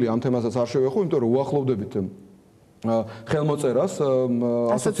არ შემიძლია ამ თემასაც არ შევეხო, იმიტომ რომ უახლოვდებით ხელმოწერას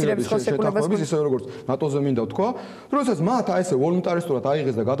ასოციაციების შეთანხმების, ისევე როგორც ნატოზე მინდა ვთქვა, როდესაც მათ ესე ვოლუნტარისტულად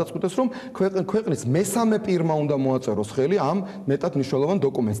აიღეს და გადაწყვიტეს, რომ ქვეყნის მესამე პირმა უნდა მოაწეროს ხელი ამ მეტად მნიშვნელოვან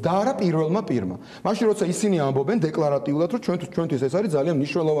დოკუმენტს და არა პირველმა პირმა. მაშინ როცა ისინი ამბობენ დეკლარატიულად, რომ ჩვენთვის ეს არის ძალიან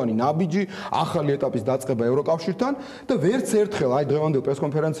მნიშვნელოვანი ნაბიჯი, ახალი ეტაპის დაწყება ევროკავშირთან და ვერც ერთხელ აი დღევანდელ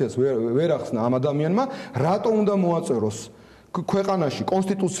პრესკონფერენციას ვერ ახსნა ამ ადამიანმა, რატო უნდა მოაწეროს ქვეყანაში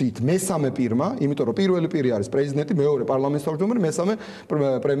კონსტიტუციით მესამე პირმა, იმიტომ რომ პირველი პირი არის პრეზიდენტი, მეორე პარლამენტის თავმჯდომარე, მესამე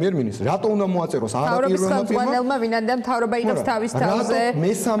პრემიერ-მინისტრი. რატო უნდა მოაწეროს არა პირველმა პირმა? ვინაიდან მთავრობა იღებს თავის თავზე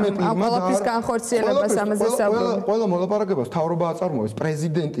მესამე პირმა ყველაფრის განხორციელებას ამაზე საუბრობთ. ყველა მოლაპარაკებას მთავრობა აწარმოებს,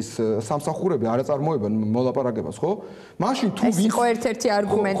 პრეზიდენტის სამსახურები არ აწარმოებენ მოლაპარაკებას, ხო? მაშინ თუ ეს იყო ერთ-ერთი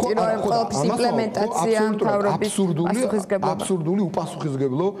არგუმენტი, რომ ყველაფრის იმპლემენტაცია მთავრობის აბსურდული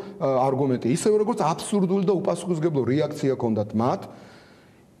უპასუხისმგებლო არგუმენტი. ისევე როგორც აბსურდული და უპასუხისმგებლო რეაქცია ჰქონდათ მათ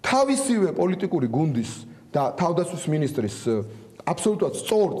თავისივე პოლიტიკური გუნდის და თავდაცვის მინისტრის აბსოლუტურად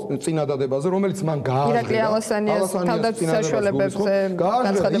სწორ წინადადებაზე, რომელიც მან გააჟღერა ირაკლი ალასანიას თავდაცვის საშუალებებზე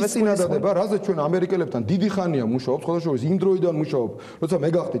განცხადებას წინადადება, რაზეც ჩვენ ამერიკელებთან დიდი ხანია მუშაობთ, ხოლმე იმ დროიდან ვმუშაობ, როცა მე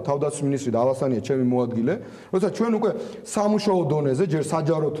გავხდით თავდაცვის მინისტრი და ალასანია ჩემი მოადგილე, როცა ჩვენ უკვე სამუშაო დონეზე ჯერ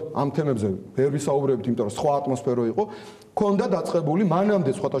საჯაროდ ამ თემებზე ვერ ვისაუბრებთ, იმიტომ რომ სხვა ატმოსფერო იყო, ქონდა დაწყებული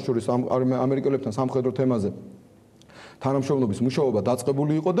მანამდე სხვათა შორის ამერიკელებთან სამხედრო თემაზე თანამშრომლობის მუშაობა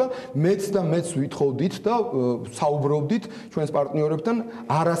დაწყებული იყო და მეც ვითხოვდით და საუბრობდით ჩვენს პარტნიორებთან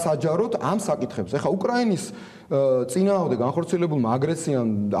არასაჯაროდ ამ საკითხებზე. ეხლა უკრაინის წინააღმდეგ განხორციელებულმა აგრესიამ,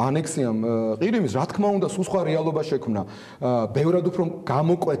 ანექსიამ ყირიმის, რა თქმა უნდა, სულ სხვა რეალობა შექმნა. ბევრად უფრო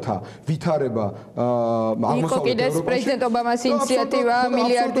გამოკვეთა ვითარება აღმოსავლეთ ევროპაში. იყო კიდეც პრეზიდენტ ობამას ინიციატივა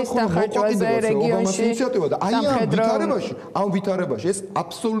მილიარდის დახარჯვაზე რეგიონში. და აი ამ ვითარებაში ეს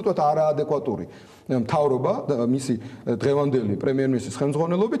აბსოლუტურად არაადეკვატური მთავრობა და მისი დღევანდელი პრემიერ-მინისტრის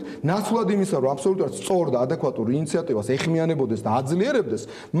ხელმძღვანელობით ნაცვლად იმისა, რომ აბსოლუტურად სწორ და ადეკვატურ ინიციატივას ეხმიანებოდეს და აძლიერებდეს,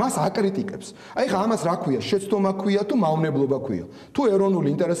 მას აკრიტიკებს. აი ხა ამას რა ქვია? შეცდომა ქვია თუ მავნებლობა ქვია? თუ ეროვნული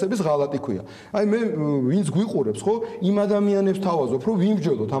ინტერესების ღალატი ქვია? აი მე ვინც გვიყურებს, ხო, იმ ადამიანებს თავაზობ, რომ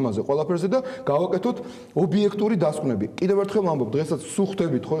ვიმსჯელოთ ამაზე ყველაფერზე და გავაკეთოთ ობიექტური დასკვნები. კიდევ ერთხელ ვამბობ, დღესაც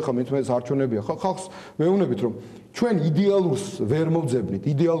სუხდებით, ხო, ხა მეთმე არჩევნებია, ხალხს ვეუბნებით, რომ ჩვენ იდეალურს ვერ მოვძებნით,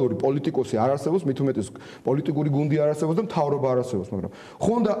 იდეალური პოლიტიკოსი არ არსებობს, მით უმეტეს პოლიტიკური გუნდი არ არსებობს და მთავრობა არ არსებობს, მაგრამ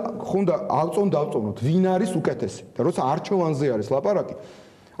ხონდა დავწოვნოთ, ვინ არის უკეთესი და როცა არჩევანზე არის ლაპარაკი,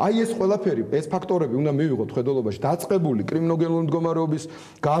 აი ეს ყველაფერი, ეს ფაქტორები უნდა მივიღოთ ხედველობაში, დაწყებული კრიმინოგენური მდგომარეობის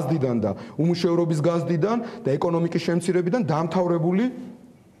გაზრდიდან და უმუშევრობის გაზრდიდან და ეკონომიკის შემცირებიდან დამთავრებული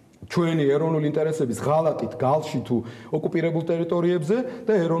ჩვენი ეროვნული ინტერესების ღალატით გალში თუ ოკუპირებულ ტერიტორიებზე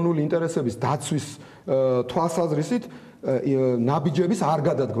და ეროვნული ინტერესების დაცვის თვალსაზრისით ნაბიჯების არ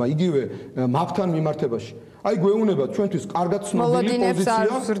გადადგმა იგივე მაფთან მიმართებაში. აი გვეუბნება ჩვენთვის კარგად ცნობილი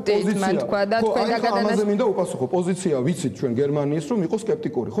ამაზე მინდა უპასუხო პოზიცია ვიცით ჩვენ გერმანიის რომ იყო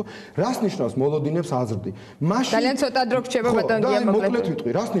სკეპტიკური, ხო? რას ნიშნავს მოლოდინებს აზრდი? მაშინ ძალიან ცოტა დრო გრჩება ბატონ გია მოკლედ ვიტყვი,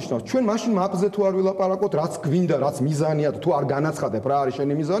 რას ნიშნავს? ჩვენ მაშინ მაპზე თუ არ ვილაპარაკოთ, რაც გვინდა, რაც მიზანია თუ არ განაცხადებ რა არის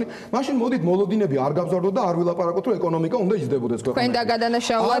შენი მიზანი, მაშინ მოდით მოლოდინები არ გავზარდოთ და არ ვილაპარაკოთ რომ ეკონომიკა უნდა იზრდებოდეს ქვეყანაში. თქვენ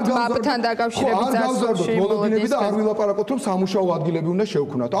დაგადანაშაულად მაპთან დაკავშირებით წარსულში მოლოდინები და არ ვილაპარაკოთ რომ სამუშაო ადგილები უნდა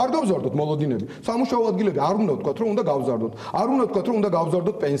შევქმნათ. არ გავზარდოთ მოლოდინები. სამუშაო ადგილები არ უნდა ვთქვათ რომ უნდა გავზარდოთ. არ უნდა ვთქვათ რომ უნდა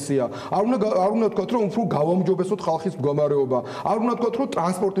გავზარდოთ პენსია. არ უნდა ვთქვათ რომ უფრო გავამჯობესოთ ხალხის მდგომარეობა. არ უნდა ვთქვათ რომ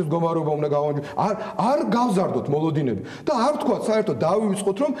ტრანსპორტის მდგომარეობა უნდა გავამჯობესოთ. არ გავზარდოთ მოლოდინები. და არ ვთქვათ საერთოდ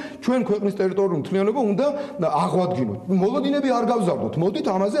დავივიწყოთ რომ ჩვენ ქვეყნის ტერიტორიული მთლიანობა უნდა აღვადგინოთ. მოლოდინები არ გავზარდოთ. მოდით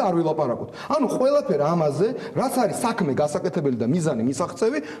ამაზე არ ვილაპარაკოთ. ანუ ყველაფერ ამაზე, რაც არის საქმე გასაკეთებელი და მიზანი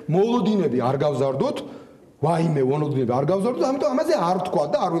მისაღწევი, მოლოდინები არ გავზარდოთ. ვაიმე მონოდინები არ გავზარდოთ, ამიტომ ამაზე არ თქვა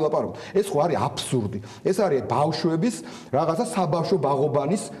და არ ვილაპარაკოთ. ეს ხო არის აბსურდი. ეს არის ბავშვების რაღაცა საბავშვო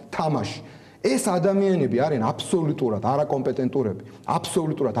ბაღობანის თამაში. ეს ადამიანები არიან აბსოლუტურად არაკომპეტენტურები,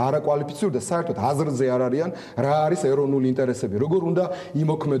 აბსოლუტურად არაკვალიფიციური და საერთოდ აზრზე არ არიან რა არის ეროვნული ინტერესები. როგორ უნდა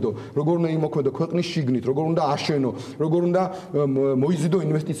იმოქმედო ქვეყნის შიგნით, როგორ უნდა აშენო, როგორ უნდა მოიზიდო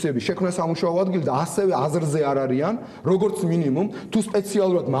ინვესტიციები, შექმნა სამუშაო ადგილი და ასევე აზრზე არ არიან, როგორც მინიმუმ, თუ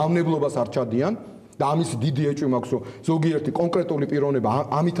სპეციალურად მავნებლობას არ ჩადიან. და ამის დიდი ეჭვი მაქვს, რომ ზოგიერთი კონკრეტული პიროვნება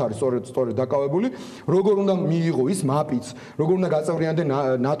ამით არის სწორედ დაკავებული, როგორ უნდა მიიღო ის მაპიც, როგორ უნდა გაწევრიანდეს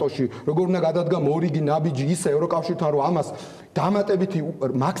ნატოში, როგორ უნდა გადადგა მორიგი ნაბიჯი ისე ევროკავშირთან, რომ ამას დამატებითი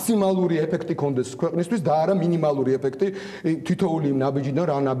მაქსიმალური ეფექტი კონდეს ქვეყნისთვის და არა მინიმალური ეფექტი თითოეული ნაბიჯიდან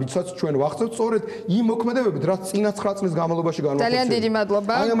რა ნაბიჯსაც ჩვენ ვახცევთ სწორედ იმ მოქმედებებით, რაც წინა 9 წლის განმავლობაში განვახორციელებთ. ძალიან დიდი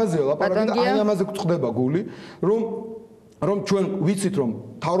მადლობა. აი ამაზეა ლაპარაკი და აი ამაზე გვწდება გული, რომ ჩვენ ვიცით რომ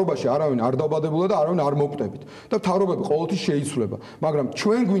მთავრობაში არავინ არ დავბადებულა და არავინ არ მოვკვდებით და მთავრობები ყოველთვის შეიცვლება, მაგრამ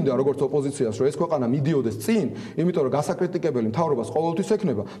ჩვენ გვინდა როგორც ოპოზიციას რომ ეს ქვეყანა მიდიოდეს წინ, იმიტომ რომ გასაკრიტიკებელი მთავრობას ყოველთვის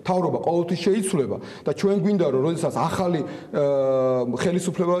ექნება, მთავრობა ყოველთვის შეიცვლება და ჩვენ გვინდა რომ როდესაც ახალი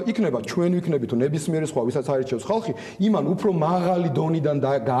ხელისუფლება იქნება, ჩვენ ვიქნებით თუ ნებისმიერი სხვა ვისაც არიჩევს ხალხი, იმან უფრო მაღალი დონიდან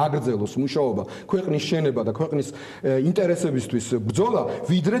გააგრძელოს მუშაობა, ქვეყნის შენება და ქვეყნის ინტერესებისთვის ბრძოლა,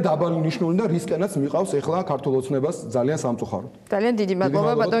 ვიდრე დაბალი ნიშნული და რისკენაც მიყავს ეხლა ქართულ ოცნებას ძალიან სამწუხაროდ. ძალიან დიდი მადლობა.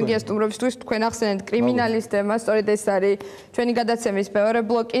 მადლობა ბატონ გიასტუმრობისთვის. თქვენ ახსენეთ კრიმინალის თემას, სწორედ ეს არის ჩვენი გადაცემის მეორე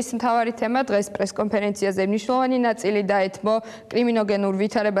ბლოკის მთავარი თემა. დღეს პრესკონფერენციაზე მნიშვნელოვანი ნაწილი დაეთმო კრიმინოგენურ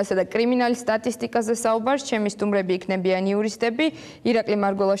ვითარებასა და კრიმინალის სტატისტიკაზე საუბარს. ჩემი სტუმრები იქნებიან იურისტები, ირაკლი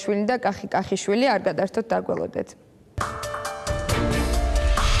მარგველაშვილი და კახიშვილი. არ გადართოთ, დაგველოდეთ.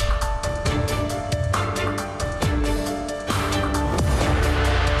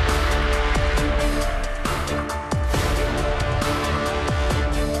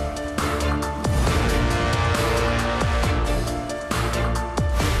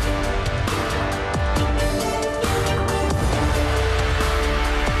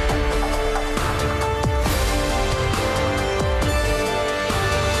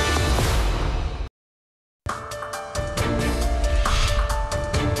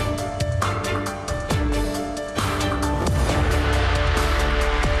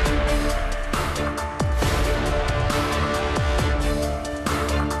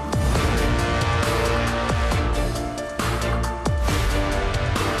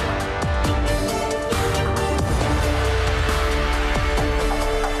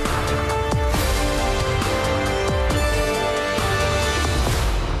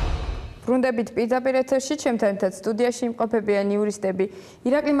 ბრუნდებით პირდაპირ ეთერში, ჩემთან ერთად სტუდიაში იმყოფებიან იურისტები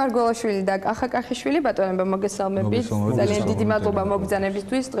ირაკლი მარგველაშვილი და კახიშვილი. ბატონებო, მოგესალმებით. ძალიან დიდი მადლობა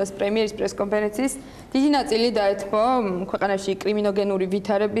მოგბრძანებისთვის. დღეს პრემიერის პრესკონფერენციის დიდი ნაწილი დაეთმო ქვეყანაში კრიმინოგენური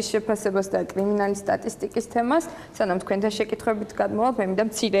ვითარების შეფასებას და კრიმინალის სტატისტიკის თემას. სანამ თქვენთან შეკითხვებით გადმოვალთ, მე მინდა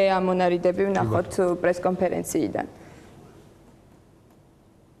მცირე ამონარიდები ვნახოთ პრესკონფერენციიდან.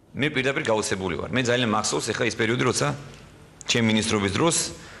 მე პირდაპირ გაოცებული ვარ. მე ძალიან მახსოვს ახლა ის პერიოდი, როცა ჩემი მინისტრობის დროს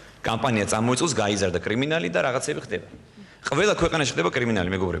კამპანია წამოიწყოს, გაიზარდა კრიმინალი და რაღაცები ხდება. ყველა ქვეყანაში ხდება კრიმინალი,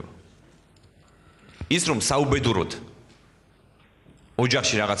 მეგობრებო. ის რომ საუბედუროდ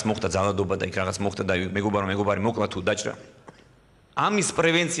ოჯახში რაღაც მოხდა ძალადობა და იქ რაღაც მოხდა და მეგობარი მოკლა თუ დაჭრა. ამის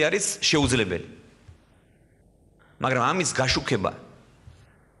პრევენცია არის შეუძლებელი. მაგრამ ამის გაშუქება,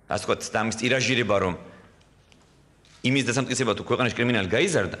 ასე ვთქვათ, და ამის ტირაჟირება, რომ იმის დასამტკიცება თუ ქვეყანაში კრიმინალი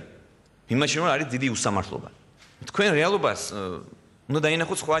გაიზარდა, იმაშინ არის დიდი უსამართლობა. თქვენ რეალობას უნდა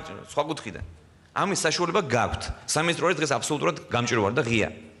დაინახოთ სხვა კუთხიდან. ამის საშუალება გაქვთ. სამინისტრო არის დღეს აბსოლუტურად გამჭვირო ვარ და ღია.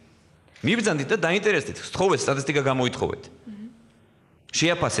 მიბრძანდით და დაინტერესდით, სთხოვეთ სტატისტიკა გამოითხოვეთ.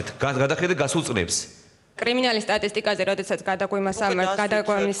 შეაფასეთ, გადახედეთ გასულ წლებს. კრიმინალის სტატისტიკაზე, როდესაც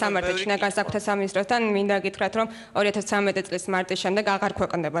გადაგვიმის სამართლე ჩინა განსაკუთრებულ სამინისტროსთან, მინდა გითხრათ, რომ 2013 წლის მარტის შემდეგ აღარ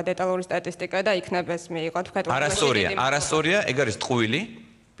ქვეყნდება დეტალური სტატისტიკა და იქნებ ეს მიიღოთ თქვენ. არასწორია, ეგ არის ტყუილი.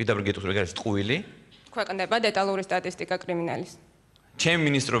 პირდაპირ გეტყვით, ეგ არის ტყუილი. ქვეყნდება დეტალური სტატისტიკა კრიმინალის. ჩემი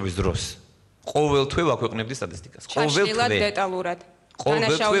მინისტრობის დროს ყოველთვე ვაქვეყნებდი სტატისტიკას. ყოველთვე დეტალურად.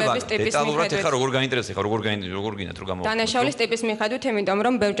 დეტალურად ეხლა როგორ გაინტერესებს, როგორ გინდათ რომ გამოვაყენოთ. დანაშაულის ტიპის მიხედვით, იმიტომ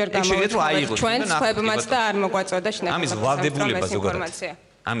რომ ბევრჯერ გამოვაყენოთ ჩვენს ხებმაც და არ მოგვაწოდა შნაირად. ამის ვალდებულება ზოგადად.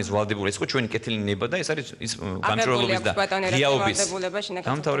 ამის ვალდებულება ის ხო ჩვენი კეთილი ნება და ეს არის ის გამჭვირვალობის და ღიაობის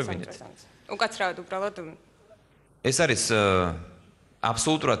დამთავრებინეთ. უკაცრავად უბრალოდ ეს არის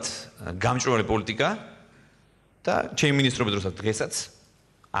აბსოლუტურად გამჭვირვალე პოლიტიკა და ჩემი მინისტრობის დროსაც დღესაც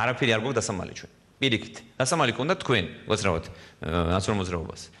არაფერი არ გვაქვს დასამალი ჩვენ. პირიქით, დასამალი ქონდა თქვენ, უაცრავად, ნაციონალურ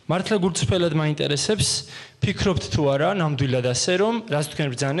მოძრაობას. მართლა გულწრფელად მაინტერესებს, ფიქრობთ თუ არა, ნამდვილად ასე, რომ რაც თქვენ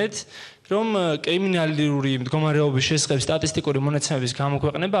ბრძანეთ, რომ კრიმინალური მდგომარეობის შესახებ სტატისტიკური მონაცემების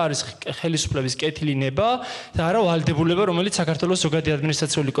გამოქვეყნება არის ხელისუფლების კეთილი ნება და არა ვალდებულება, რომელიც საქართველოს ზოგადი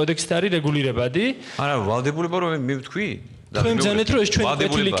ადმინისტრაციული კოდექსით არის რეგულირებადი. არა, ვალდებულება რომ მე ვთქვი? თქვენ ბრძანეთ, რომ ეს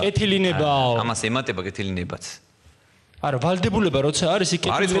ჩვენი კეთილი ნება. ამას ემატება კეთილი nebats. არა, ვალდებულება როცა არის, იქ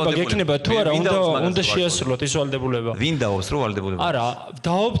კეთილება გექნება თუ არა, უნდა შეასრულოთ ის ვალდებულება. ვინ დაობს რომ ვალდებულება? არა,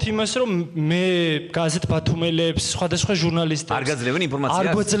 დაობთ იმას, რომ მე გაზეთ ბათუმელებს, სხვადასხვა ჟურნალისტებს არ გაძლევენ ინფორმაციას. არ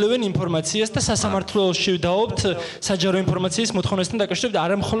გვაძლევენ ინფორმაციას და სასამართლოში დაობთ საჯარო ინფორმაციის მოთხოვნასთან დაკავშირებით,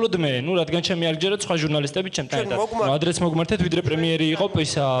 არა მხოლოდ მე, ну, რადგან ჩემი არ გჯერათ სხვა ჟურნალისტები ჩემთან ერთად. ადრეც მოგმართეთ, ვიდრე პრემიერი იყო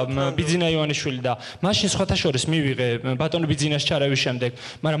ისა ბიძინა ივანიშვილი და მაშინ სხვათა შორის მივიღე ბატონო ბიძინას ჩარევის შემდეგ,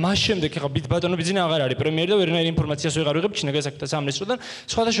 მაგრამ მას შემდეგ ეხა ბატონო ბიძინა აღარ არის პრემიერი და ვერანაირ ინფორმაციას ვიღებ შინაგან საქმეთა სამინისტროდან.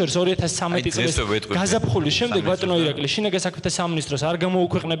 სხვათა შორის 2013 წლის გაზაფხულის შემდეგ ბატონო ირაკლი შინაგან საქმეთა სამინისტროს არ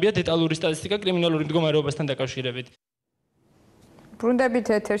გამოუქვეყნებია დეტალური სტატისტიკა კრიმინალური მდგომარეობასთან დაკავშირებით. ბრუნდებით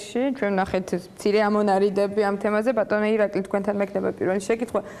ეთერში, ჩვენ ნახეთ მცირე ამონარიდები ამ თემაზე. ბატონო ირაკლი, თქვენთან მექნება პირველი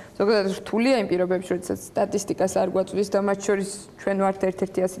შეკითხვა. ზოგადად რთულია იმ პირობებში, როდესაც სტატისტიკას არ გვაწვდის და მათ შორის ჩვენ ვართ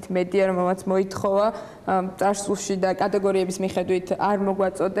ერთ-ერთი ასეთი მედია, რომელმაც მოითხოვა წარსულში და კატეგორიების მიხედვით არ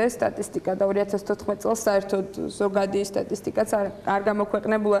მოგვაწოდეს სტატისტიკა და 2014 წელს საერთოდ ზოგადი სტატისტიკაც არ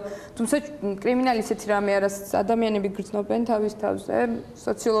გამოქვეყნებულა. თუმცა კრიმინალი ისეთი რამე არის, ადამიანები გრძნობენ თავის თავზე.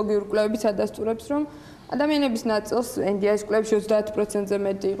 სოციოლოგიური კვლევებიც ადასტურებს, რომ ადამიანების ნაწილს NDI-ის კვლევებში 30%-ზე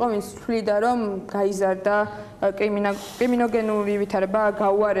მეტი იყო, ვინც თვლიდა, რომ გაიზარდა კრიმინოგენური ვითარება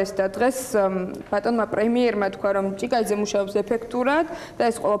გაუარეს და დღეს ბატონმა პრემიერმა თქვა, რომ ჭიკაიძე მუშაობს ეფექტურად და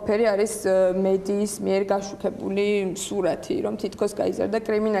ეს ყველაფერი არის მედიის მიერ გაშუქებული სურათი, რომ თითქოს გაიზარდა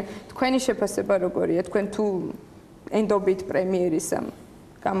კრიმინალი. თქვენი შეფასება როგორია? თქვენ თუ ენდობით პრემიერის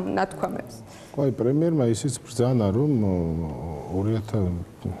ნათქვამებს? აი პრემიერმა ისიც ბრძანა, რომ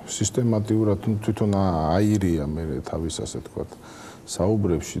 2000 სისტემატიურად თვითონ აირია მე თავის ასე თქვათ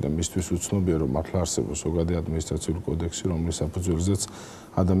საუბრებში და მისთვის უცნობია, რომ მართლა არსებობს ზოგადი ადმინისტრაციული კოდექსი, რომლის საფუძველზეც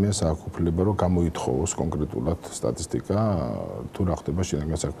ადამიანს აქვს უფლება, რომ გამოითხოვოს კონკრეტულად სტატისტიკა თუ რა ხდება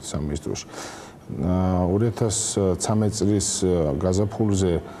შინაგან საქმეთა სამინისტროში. 2013 წლის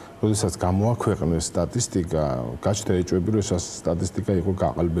გაზაფხულზე როდესაც გამოაქვეყნეს სტატისტიკა, გაჩნდა ეჭვები, რომ ეს სტატისტიკა იყო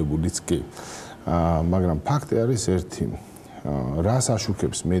გაყალბებულიც კი. მაგრამ ფაქტი არის ერთი, რას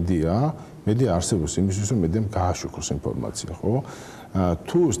აშუქებს მედია? მედია არსებობს იმისთვის, რომ მედიამ გააშუქოს ინფორმაცია, ხო?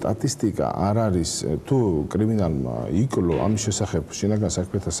 თუ სტატისტიკა არ არის, თუ კრიმინალმა იკლო ამის შესახებ შინაგან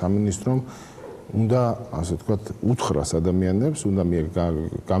საქმეთა სამინისტრომ უნდა ასე ვთქვათ უთხრას ადამიანებს, უნდა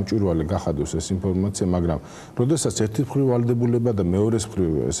გამჭვირვალე გახადოს ეს ინფორმაცია, მაგრამ როდესაც ერთი მხრივ ვალდებულება და მეორეს მხრივ,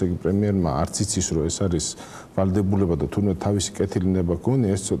 ესე იგი პრემიერმა არც იცის, რომ ეს არის ვალდებულება და თუნდაც თავისი კეთილინება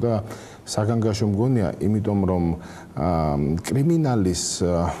გონია, ეს ცოტა საგანგაშო მგონია, იმიტომ რომ კრიმინალის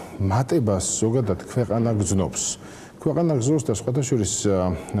მატებას ზოგადად ქვეყანა გრძნობს. ქვეყანა გრძნობს და სხვათა შორის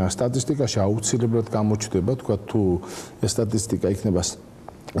სტატისტიკაში აუცილებლად გამოჩნდება, თქვა თუ ეს სტატისტიკა იქნება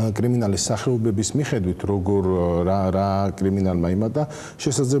კრიმინალის სახეობების მიხედვით, როგორ რა კრიმინალმა იმატა,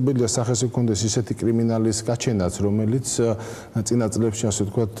 შესაძლებელია სახეს ჰქონდეს ისეთი კრიმინალის გაჩენაც, რომელიც წინა წლებში, ასე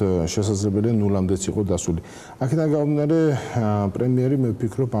ვთქვათ, შესაძლებელია ნულამდეც იყო დასული. აქედან გამომდინარე, პრემიერი მე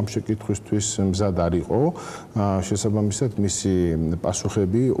ვფიქრობ ამ შეკითხვისთვის მზად არ იყო, შესაბამისად მისი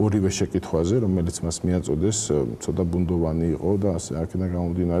პასუხები ორივე შეკითხვაზე, რომელიც მას მიაწოდეს, ცოტა ბუნდოვანი იყო და აქედან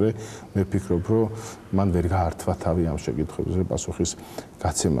გამომდინარე, მე ვფიქრობ, რომ მან ვერ გაართვა თავი ამ შეკითხვებზე პასუხის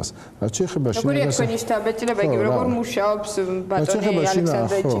გაცემას. რაც შეეხება შინაგან როგორ მუშაობს ბატონი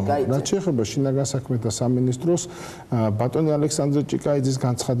ალექსანდრე ჭიკაიძე? რაც შეეხება შინაგან საქმეთა სამინისტროს, ბატონი ალექსანდრე ჭიკაიძის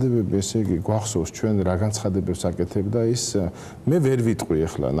განცხადებები, ესე იგი, გვახსოვს ჩვენ რა განცხადებებს აკეთებდა ის, მე ვერ ვიტყვი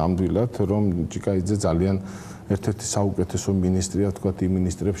ახლა ნამდვილად, რომ ჭიკაიძე ძალიან ერთ-ერთი საუკეთესო მინისტრია, თქვათ, იმ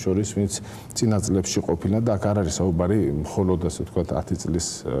მინისტრებს შორის, ვინც წინა წლებში ყოფილა და აქ არ არის საუბარი მხოლოდ, ასე ვთქვათ, 10 წლის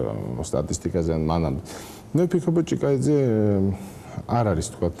სტატისტიკაზე ან მანამდე. მე ვფიქრობ, ჭიკაიძე არ არის,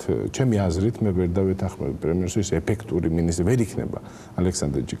 თქვათ, ჩემი აზრით, მე ვერ დავეთანხმები პრემიერს, ის ეფექტური მინისტრი ვერ იქნება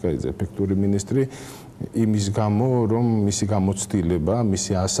ალექსანდრე ჭიკაიძე ეფექტური მინისტრი იმის გამო, რომ მისი გამოცდილება,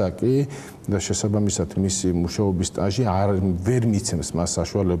 მისი ასაკი და შესაბამისად მისი მუშაობის სტაჟი ვერ მიცემს მას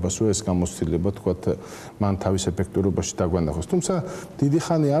საშუალებას, რომ ეს გამოცდილება, თქვათ, მან თავის ეფექტურობაში დაგვანახოს. თუმცა დიდი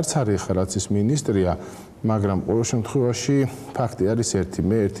ხანი არც არის რაც ის მინისტრია, მაგრამ ყოველ შემთხვევაში ფაქტი არის ერთი,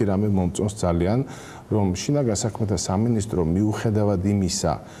 მე ერთი რამე მომწონს ძალიან, რომ შინაგან საქმეთა სამინისტრო მიუხედავად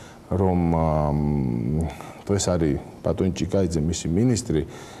იმისა, რომ დღეს არის ბატონი ჭიკაიძე მისი მინისტრი,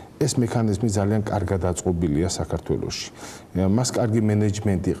 ეს მექანიზმი ძალიან კარგად აწყობილია საქართველოში. მას კარგი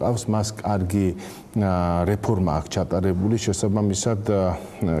მენეჯმენტი ყავს, მას კარგი რეფორმა აქვს ჩატარებული, შესაბამისად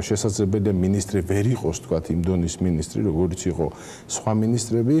შესაძლებელია მინისტრი ვერ იყოს, თქვათ, იმ დონის მინისტრი, როგორც იყო სხვა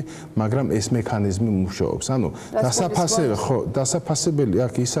მინისტრები, მაგრამ ეს მექანიზმი მუშაობს. ანუ დასაფასებელი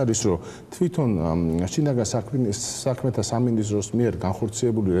აქ ის არის, რომ თვითონ შინაგან საქმეთა სამინისტროს მიერ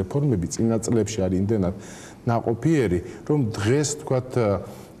განხორციელებული რეფორმები წინა წლებში არის იმდენად ნაყოფიერი, რომ დღეს, თქვათ,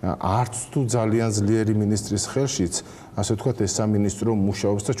 არც თუ ძალიან ძლიერი მინისტრის ხელშიც, ასე ვთქვათ, ეს სამინისტრო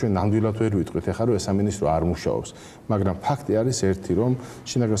მუშაობს და ჩვენ ნამდვილად ვერ ვიტყვით, ეხლა რომ ეს სამინისტრო არ მუშაობს. მაგრამ ფაქტი არის ერთი, რომ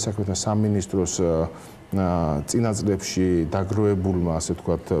შინაგან საქმეთა სამინისტროს წინა წლებში დაგროვებულმა, ასე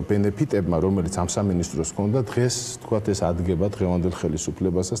ვთქვათ, ბენეფიტებმა, რომელიც ამ სამინისტროს ჰქონდა, დღეს, ვთქვათ, ეს ადგება დღევანდელ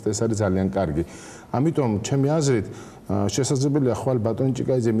ხელისუფლებასაც და ეს არის ძალიან კარგი. ამიტომ, ჩემი აზრით, შესაძლებელია ხვალ ბატონი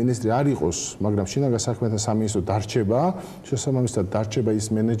ჭიკაიძე მინისტრი არ იყოს, მაგრამ შინაგან საქმეთა სამინისტრო დარჩება, შესაბამისად დარჩება ის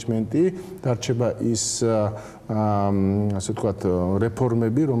მენეჯმენტი, დარჩება ის ასე ვთქვათ,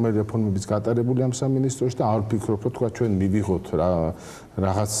 რეფორმები, რომელი რეფორმებიც გატარებული ამ სამინისტროში და არ ვფიქრობ, რომ თქვა ჩვენ მივიღოთ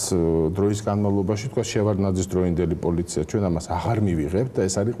რაღაც დროის განმავლობაში, თქვა შევარდნაძის დროინდელი პოლიცია, ჩვენ ამას აღარ მივიღებთ და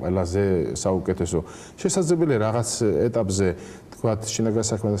ეს არის ყველაზე საუკეთესო. შესაძლებელია რაღაც ეტაპზე, თქვა შინაგან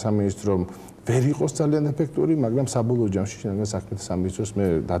საქმეთა სამინისტრომ ვერ იყოს ძალიან ეფექტური, მაგრამ საბოლოო ჯამში შინაგან საქმეთა სამინისტროს მე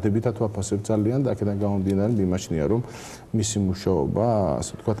დადებითად ვაფასებ ძალიან და აქედან გამომდინარე მიმაჩნია, რომ მისი მუშაობა,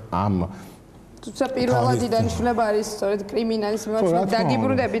 ასე ვთქვათ, ამ თუმცა პირველადი დანიშნულება არის სწორედ კრიმინალის მიმართულებით.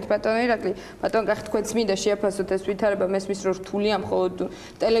 დაგიბრუნდებით ბატონო ირაკლი, ბატონ კახი, თქვენც მინდა შეაფასოთ ეს ვითარება, მესმის რომ რთულია მხოლოდ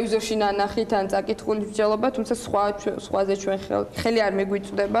ტელევიზორში ნანახით ან წაკითხული მსჯელობა, თუმცა სხვაზე ჩვენ ხელი არ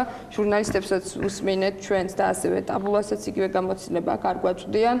მიგვიწვდება, ჟურნალისტებსაც უსმინეთ ჩვენც და ასევე ტაბულასაც იგივე გამოცდილება აქ არ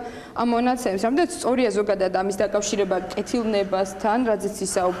გვაწვდიან ამ მონაცემს. რამდენად სწორია ზოგადად ამის დაკავშირება კეთილნებასთან, რაზეც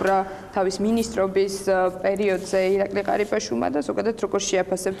ისაუბრა თავის მინისტრობის პერიოდზე ირაკლი ყარიბაშვილმა და ზოგადად როგორ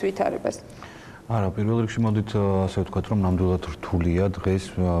შეაფასებთ ვითარებას? არა, პირველ რიგში მოდით ასე ვთქვათ, რომ ნამდვილად რთულია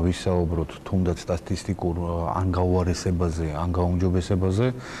დღეს ვისაუბროთ თუნდაც სტატისტიკურ ანგაუარესებაზე, ანგაუმჯობესებაზე,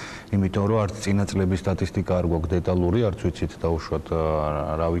 იმიტომ რომ არც წინა წლების სტატისტიკა არ გვაქვს დეტალური, არც ვიცით დაუშვათ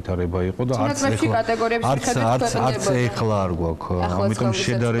რა ვითარება იყო და არც ეხლა არ გვაქვს. ამიტომ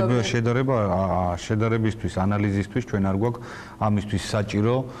შედარებისთვის, ანალიზისთვის ჩვენ არ გვაქვს ამისთვის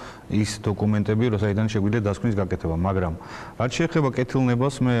საჭირო ის დოკუმენტები, როდესაც შეგვიძლია დასკვნის გაკეთება, მაგრამ რაც შეეხება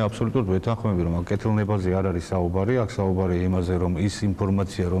კეთილნებას, მე აბსოლუტურად ვეთანხმები, რომ კეთილნებაზე არ არის საუბარი, აქ საუბარი იმაზე, რომ ის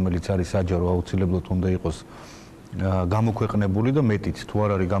ინფორმაცია, რომელიც არის საჯარო, აუცილებლად უნდა იყოს გამოქვეყნებული და მეტიც თუ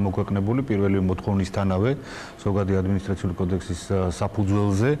არ არის გამოქვეყნებული პირველი მოთხოვნისთანავე ზოგადი ადმინისტრაციული კოდექსის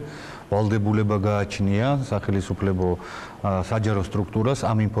საფუძველზე ვალდებულება გააჩნია სახელმწიფო საჯარო სტრუქტურას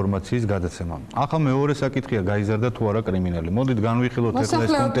ამ ინფორმაციის გადაცემა. ახლა მეორე საკითხია გაიზარდა თუ არა კრიმინალი. მოდით განვიხილოთ ახლა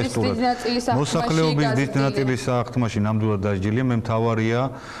ეს კონტექსტურად. მოსახლეობის დიდი ნაწილის აღთქმაში ნამდვილად დასჯელია, მე მთავარია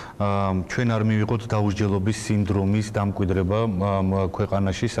ჩვენ არ მივიღოთ დაუსჯელობის სინდრომის დამკვიდრება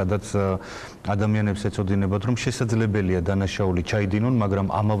ქვეყანაში, სადაც ადამიანებს ეცოდინებათ, რომ შესაძლებელია დანაშაული ჩაიდინონ, მაგრამ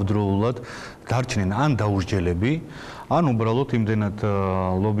ამავდროულად დარჩნენ ან დაუსჯელები, ან უბრალოდ იმდენად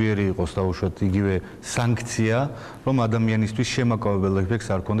ლობიერი იყოს დაუშვათ იგივე სანქცია, რომ ადამიანისთვის შემაკავებელ ეფექტს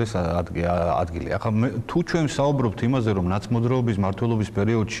არ კონდეს ადგილი. ახლა თუ ჩვენ საუბრობთ იმაზე, რომ ნაცმოძრაობის მმართველობის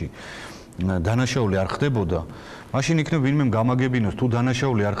პერიოდში დანაშაული არ ხდებოდა, მაშინ იქნებ ვინმე გამაგებინოს თუ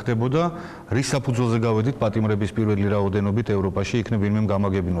დანაშაული არ ხდებოდა, რის საფუძველზე გავედით პატიმრების პირველი რაოდენობით ევროპაში იქნებ ვინმე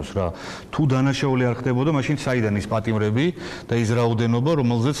გამაგებინოს რა. თუ დანაშაული არ ხდებოდა, მაშინ საიდან ის პატიმრები და ის რაოდენობა,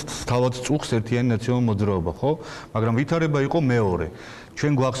 რომელზეც თავად წუხს ერთიანი ნაციონალური მოძრაობა, ხო? მაგრამ ვითარება იყო მეორე.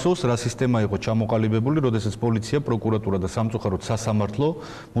 ჩვენ გვახსოვს რა სისტემა იყო ჩამოყალიბებული, როდესაც პოლიცია, პროკურატურა და სამწუხაროდ სასამართლო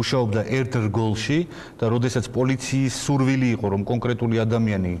მუშაობდა ერთ რგოლში და როდესაც პოლიციის სურვილი იყო, რომ კონკრეტული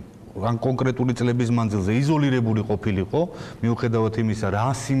ადამიანი ან კონკრეტული წლების მანძილზე იზოლირებული ყოფილიყო, მიუხედავად იმისა,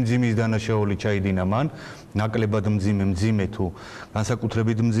 რა სიმძიმის დანაშაული ჩაიდინა მან, ნაკლებად მძიმე თუ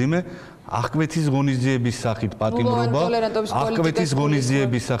განსაკუთრებით მძიმე, აღკვეთის ღონისძიების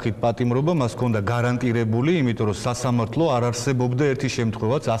სახით პატიმრობა მას ჰქონდა გარანტირებული, იმიტომ რომ სასამართლო არ არსებობდა ერთი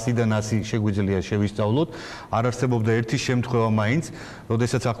შემთხვევაც 100-დან 100 შეგვიძლია შევისწავლოთ, არ არსებობდა ერთი შემთხვევა მაინც,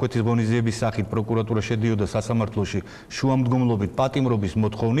 როდესაც აღკვეთის ღონისძიების სახით პროკურატურა შედიოდა სასამართლოში შუამდგომლობით პატიმრობის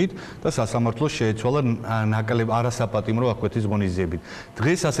მოთხოვნით და სასამართლო შეეცვალა არასაპატიმრო აღკვეთის ღონისძიებით.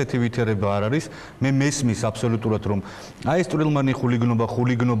 დღეს ასეთი ვითარება არ არის, მე მესმის აბსოლუტურად რომ აი ეს წვრილმანი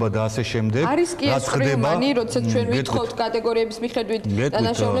ხულიგნობა და ასე შემდეგ არის კი ეს წვრილმანი, როდესაც ჩვენ ვითხოვთ კატეგორიების მიხედვით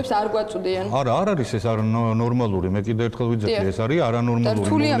დანაშაულებს არ გვაწვდიან. არა, არ არის ეს ნორმალური, მე კიდევ ერთხელ ვიძახი, ეს არის არანორმალური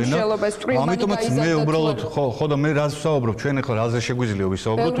მოვლენა. ამიტომაც მე უბრალოდ ხო და მე რას ვსაუბრობ, ჩვენ ახლა რაზე შეგვიძლია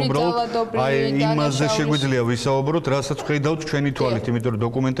ვისაუბროთ, უბრალოდ აი იმაზე შეგვიძლია ვისაუბროთ, რასაც ხედავთ ჩვენი თვალით, იმიტომ რომ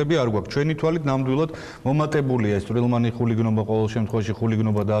დოკუმენტები არ გვაქვს. ჩვენი თვალით ნამდვილად მომატებულია ეს წვრილმანი ხულიგნობა, ყოველ შემთხვევაში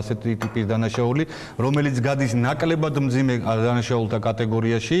ხულიგნობა და ასეთი ტიპის დანაშაული, რომელიც გადის ნაკლებად მძიმე დანაშაულთა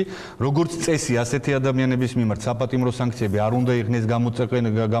კატეგორიაში, როგორც წესი ასეთი ადამიანების მიმართ საპატიმრო სანქციები არ უნდა იქნეს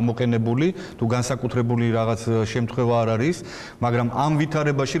გამოყენებული, თუ განსაკუთრებული რაღაც შემთხვევა არ არის, მაგრამ ამ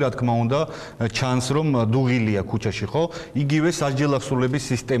ვითარებაში რა თქმა უნდა ჩანს რომ დუღილია ქუჩაში, ხო? იგივე სასჯელახსოვრების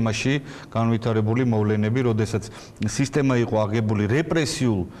სისტემაში განვითარებული მოვლენები, როდესაც სისტემა იყო აღებული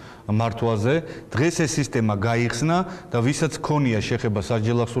რეპრესიულ მართვაზე, დღეს ეს სისტემა გაიხსნა და ვისაც ქონია შეხება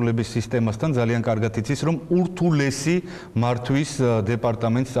სასჯელახსოვრების სისტემასთან, ძალიან კარგად იცის, რომ ურთულესი მართვის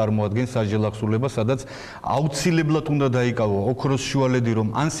დეპარტამენტს წარმოადგენს სასჯელახსოვრება, სადაც აუცილებლად უნდა დაიკავო ოქროს შუალედი, რომ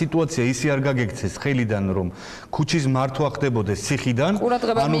ან სიტუაცია ისე არ გაგექცეს ხელიდან, რომ ქუჩის მართვა ხდებოდეს ციხიდან,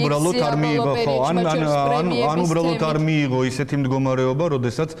 ან უბრალოდ არ მიიღო, ან უბრალოდ არ მიიღო ისეთი მდგომარეობა,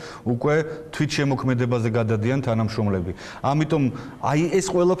 როდესაც უკვე თვითშემოქმედებაზე გადადიან თანამშრომლები. ამიტომ აი ეს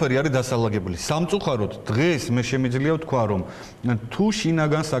ყველაფერი არის დასალაგებული. სამწუხაროდ დღეს მე შემიძლია ვთქვა, რომ თუ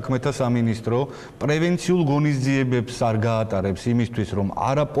შინაგან საქმეთა სამინისტრო პრევენციულ ღონისძიებებს არ გაატარებს იმისთვის, რომ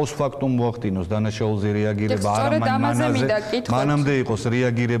არა პოსტფაქტუმ მოახდინოს დანაშაულზე რეაგირება, არა მანამდე იყოს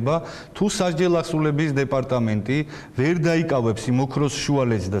რეაგირება, თუ სასჯელ ახსულების დეპარტამენტი ვერ დაიკავებს იმ ოქროს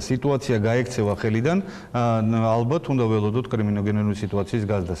შუალედს და სიტუაცია გაექცევა ხელიდან, ალბათ უნდა ველოდოთ კრიმინოგენური სიტუაციის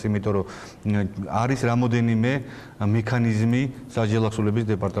გაზრდას, იმიტომ რომ არის რამოდენიმე მექანიზმი სასჯელ ახსულების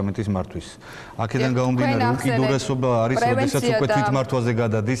დეპარტამენტის მართვის. აქედან გამომდინარე, უკიდურესობა არის, როდესაც უკვე თვითმართვაზე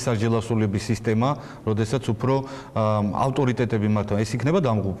გადადის სასჯელ ახსულების სისტემა, როდესაც უფრო ავტორიტეტები მართავენ, ეს იქნება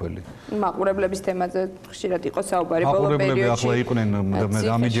დამღუპველი. მაყურებლების თემაზე ხშირად იყო საუბარი ბოლო პერიოდში. მაყურებლები ახლა იყვნენ,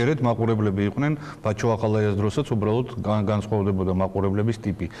 ამიჯერეთ მაყურებლები იყვნენ, ბაჩო ახალაიას დროსაც უბრალოდ განსხვავდებოდა მაყურებლების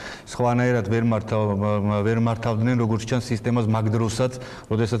ტიპი. სხვანაირად ვერ მართავდნენ როგორც ჩანს სისტემას მაგ დროსაც,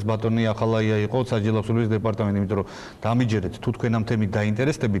 როდესაც ბატონი ახალაია იყო სასჯელ ახსულების დეპარტამენტი, იმიტომ რომ დამიჯერეთ თუ თქვენ ამ თემით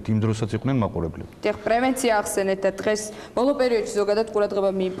დაინტერესდებით, იმ დროსაც იყვნენ მაყურებლები. დიახ, პრევენცია ახსენეთ და დღეს ბოლო პერიოდში ზოგადად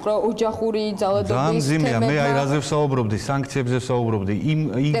ყურადღება მიიპყრო ოჯახური ძალადობის თემებმა. მე აი რაზე ვსაუბრობდი, სანქციებზე ვსაუბრობდი.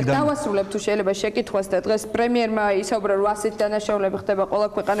 დავასრულებ თუ შეიძლება შეკითხვას და დღეს პრემიერმა ისაუბრა, რომ ასეთი დანაშაულები ხდება ყველა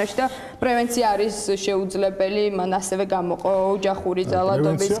ქვეყანაში და პრევენცია არის შეუძლებელი, მან ასევე გამოყო ოჯახური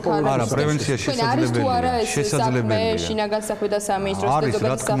ძალადობის ქარები. არა, პრევენცია შესაძლებელია. შინაგან საქმე და სამინისტროს და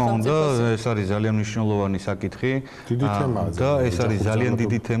ზოგადად სახელმწიფოს. ეს არის ძალიან მნიშვნელოვანი საკითხი. დიდი თემაა და ეს არის ძალიან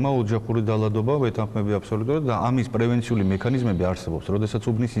დიდი თემა, ოჯახური ძალადობა, ვეთანხმები აბსოლუტურად და ამის პრევენციული მექანიზმები არსებობს, როდესაც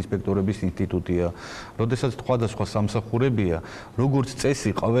უბნის ინსპექტორების ინსტიტუტია, როდესაც სხვადასხვა სამსახურებია, როგორც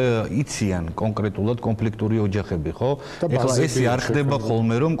წესი, იციან კონკრეტულად კონფლიქტური ოჯახები, ხო? ეხლა ესე არ ხდება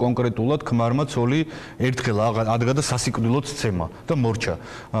ხოლმე, რომ კონკრეტულად ქმარმა ცოლი ერთხელ ადგა და სასიკვდილოდ სცემა და მორჩა.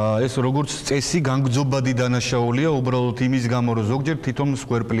 ეს როგორც წესი განგრძობადი დანაშაულია, უბრალოდ იმის გამო, რომ ზოგჯერ თვითონ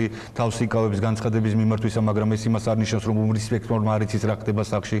მსხვერპლი თავს იკავებს განცხადების მიმართვისა, მაგრამ ეს იმას არ ნიშნავს, რომ უბნის ინსპექტორმა არ იცის რა ხდება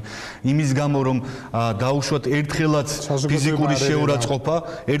სახში. იმის გამო, რომ დაუშვათ ერთხელაც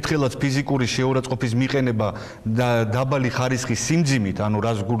ფიზიკური შეურაცხყოფის მიყენება და დაბალი ხარისხის სიმძიმით, ანუ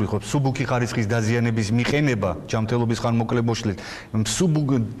რას გულიხობ, მსუბუქი ხარისხის დაზიანების მიყენება ჯანმრთელობის ხანმოკლებაშლით,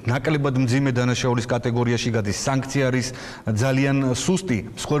 ნაკლებად მძიმე დანაშაულის კატეგორიაში გადის, სანქცია არის ძალიან სუსტი,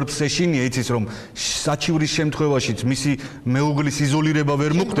 მსხვერპლს ეშინია, იცის რომ საჩივრის შემთხვევაშიც მისი მეუღლის იზოლირება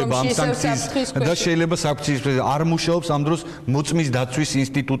ვერ მოხდება ამ სანქციის და შეიძლება საქციის არ მუშაობს ამ დროს მოწმის დაცვის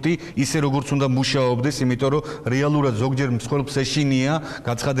ინსტიტუტი ისე როგორც უნდა მუშაობდეს, იმიტომ რომ რეალურად ზოგჯერ მსხვერპლს ეშინია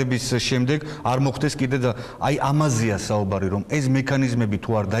გაცხადების შემდეგ არ მოხდეს კიდე და აი ამაზეა საუბარი, რომ ეს მექანიზმები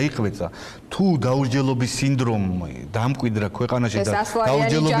თუ არ დაიხვეწა, თუ დაუსჯელობის სინდრომი დამკვიდრა ქვეყანაში და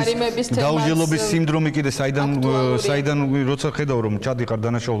დაუსჯელობის სინდრომი კიდე საიდან როცა ხედავ რომ ჩადიხარ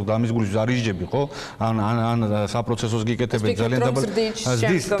დანაშაულს და ამის გულში არ ისჯები, ხო? ან საპროცესოს გიკეთებენ ძალიან დაბალ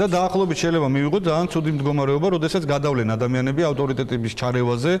და დაახლოებით შეიძლება მივიღოთ ძალიან ცუდი მდგომარეობა, როდესაც გადავლენ ადამიანები ავტორიტეტების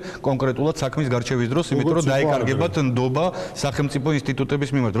ჩარევაზე კონკრეტულად საქმის გარჩევის დროს, იმიტომ რომ დაეკარგებათ ნდობა სახელმწიფო ინსტიტუტების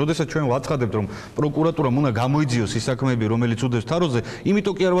მიმართ. როდესაც ჩვენ ვაცხადებთ, რომ პროკურატურამ უნდა გამოიძიოს ის საქმეები, რომელიც უდევს თაროზე,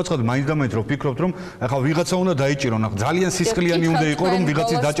 იმიტომ კი არ ვაცხადებთ, მაინც-დამაინც რომ ვფიქრობთ, რომ ახლა ვიღაცა უნდა დაიჭირონ, ახლა ძალიან სისხლიანი უნდა იყოს, რომ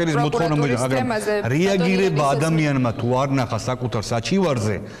ვიღაცის დაჭერის მოთხოვნა მოიძახა, მაგრამ რეაგირება ადამიანმა თუ არ ნახა საკუთარ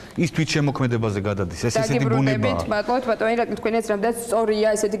საჩივარზე, ის თვითშემოქმედებაზე გადადის. ეს ისეთი ბუნებაა. ბატონო ირაკლი, თქვენ ეს რამდენად სწორია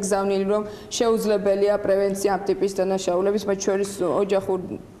ესეთი გზავნილი, რომ შეუძლებელია პრევენცია ამ ტიპის დანაშაულების, მათ შორის ოჯახური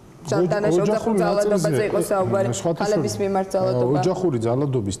ძალადობაზე იყო საუბარი, ხალების მიმართ ძალადობა. ოჯახური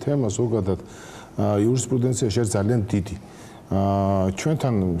ძალადობის თემა ზოგადად იურისპრუდენციაში არის ძალიან დიდი.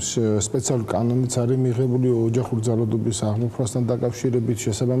 ჩვენთან სპეციალური კანონიც არის მიღებული ოჯახური ძალადობის აღმოფხვრასთან დაკავშირებით,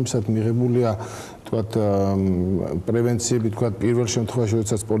 შესაბამისად მიღებულია თქვათ პრევენციები, თქვათ პირველ შემთხვევაში,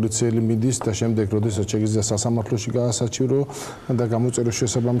 როდესაც პოლიციელი მიდის და შემდეგ, როდესაც შეგიძლია სასამართლოში გაასაჩირო და გამოწეროს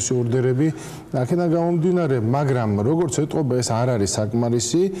შესაბამისი ორდერები. აქედან გამომდინარე, მაგრამ როგორც ეტყობა, ეს არ არის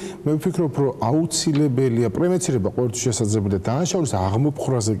საკმარისი. მე ვფიქრობ, რომ აუცილებელია პრევენცირება ყოველთვის შესაძლებელია. დანაშაულის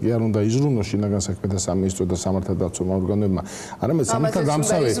აღმოფხვრაზე კი არ უნდა იზრუნოს შინაგან საქმეთა სამინისტრო და სამართალდამცავი ორგანოებმა. არამედ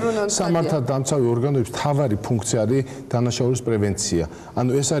სამართალდამცავი ორგანოების მთავარი ფუნქცია არის დანაშაულის პრევენცია.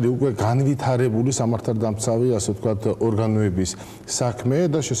 ანუ ეს არის უკვე განვითარებული სამართალდამცავი, ასე ვთქვათ, ორგანოების საქმე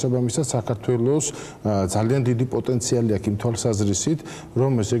და შესაბამისად საქართველოს ძალიან დიდი პოტენციალი აქვს იმ თვალსაზრისით,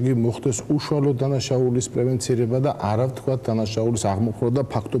 რომ ესე იგი მოხდეს უშუალო დანაშაულის პრევენცირება და არა ვთქვათ დანაშაულის აღმოფხვრა და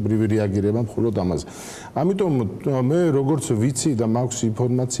ფაქტობრივი რეაგირება მხოლოდ ამაზე. ამიტომ მე როგორც ვიცი და მაქვს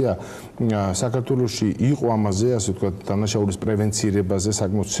ინფორმაცია საქართველოში იყო ამაზე, ასე ვთქვათ, დანაშაულის პრევენცირებაზე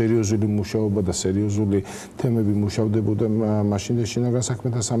საკმაოდ სერიოზული მუშაობა და სერიოზული თემები მუშავდებოდა მაშინ შინაგან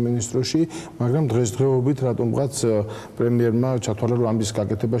საქმეთა სამინისტროში, მაგრამ დღესდღეობით რატომღაც პრემიერმა ჩათვალა, რომ ამის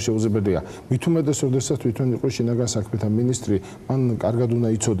გაკეთება შეუძლებელია. მით უმეტეს, როდესაც თვითონ იყო შინაგან საქმეთა მინისტრი, მან კარგად უნდა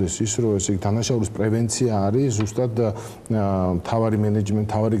იცოდეს ის, რომ ესე დანაშაულის პრევენცია არის ზუსტად მთავარი მენეჯმენტი,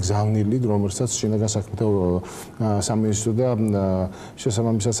 მთავარი გზავნილი, რომელსაც შინაგან საქმეთა სამინისტრო და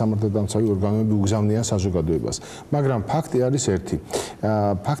შესაბამისად სამართალდამცავი ორგანოები უგზავნიან საზოგადოებას. მაგრამ ფაქტი ფაქტი არის ერთი.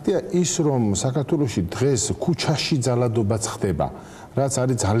 ფაქტია ის, რომ საქართველოში დღეს ქუჩაში ძალადობაც ხდება. რაც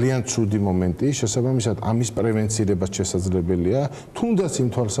არის ძალიან ცუდი მომენტი, შესაბამისად ამის პრევენცირებაც შესაძლებელია, თუნდაც იმ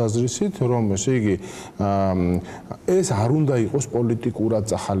თვალსაზრისით, რომ ესე იგი ეს არ უნდა იყოს პოლიტიკურად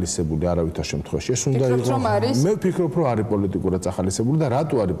წახალისებული არავითარ შემთხვევაში. ეს უნდა იყოს. მე ვფიქრობ, რომ არის პოლიტიკურად წახალისებული და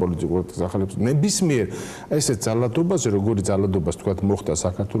რატო არის პოლიტიკურად წახალისებული? ნებისმიერ ესეთ ძალადობაზე, როგორი ძალადობას თქვა მოხდა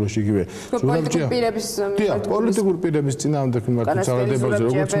საქართველოში იგივე პოლიტიკური პირების წინააღმდეგ მიმართულ ძალადობაზე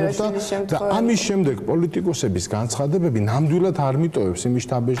როგორც მოხდა და ამის შემდეგ პოლიტიკოსების განცხადებები ნამდვილად არ იმის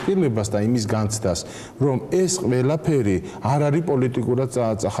დაბეჭდილებას და იმის განცდას, რომ ეს ყველაფერი არ არის პოლიტიკურად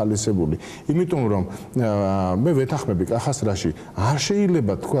წახალისებული. იმიტომ რომ მე ვეთანხმები კახასრაში არ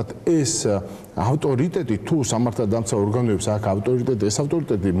შეიძლება თქვა ეს ავტორიტეტი თუ სამართალდამცავ ორგანოებს აქ ავტორიტეტი, ეს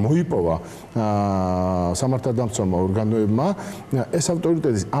ავტორიტეტი მოიპოვა სამართალდამცავ ორგანოებმა, ეს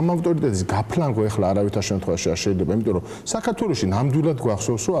ამ ავტორიტეტის გაფლანგვა ეხლა არავითარ შემთხვევაში არ შეიძლება, იმიტომ რომ საქართველოში ნამდვილად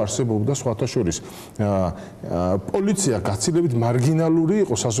გვახსოვს, რომ არსებობდა სხვათა შორის პოლიცია გაცილებით მარგინალური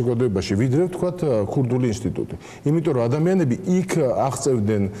იყო საზოგადოებაში, ვიდრე ვთქვათ ქურდული ინსტიტუტი. იმიტომ რომ ადამიანები იქ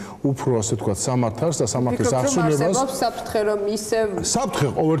აღწევდნენ უფრო ასე ვთქვათ სამართალს და სამართლის აღსრულებას. საფრთხე რომ ისევ საფრთხე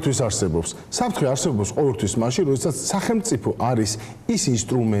ყოველთვის არსებობს. საფრთხე არსებობს ყოველთვის მაშინ, როდესაც სახელმწიფო არის ის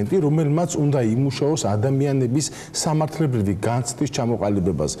ინსტრუმენტი, რომელმაც უნდა იმუშაოს ადამიანების სამართლებრივი განცდის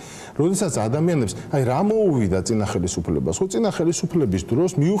ჩამოყალიბებაზე. როდესაც ადამიანებს აი რა მოუვიდა წინა ხელისუფლებას, ხო წინა ხელისუფლების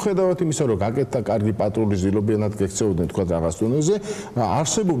დროს მიუხედავად იმისა, რომ გაკეთდა კარგი პატრულიზირებიანად გექცეოდნენ თქვა რაღაც დონეზე,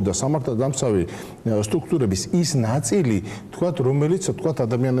 არსებობდა სამართალდამცავი სტრუქტურების ის ნაწილი, თქვათ, რომელიც თქვათ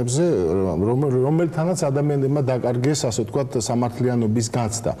ადამიანებზე, რომელთანაც ადამიანებმა დაკარგეს, ასე თქვათ, სამართლიანობის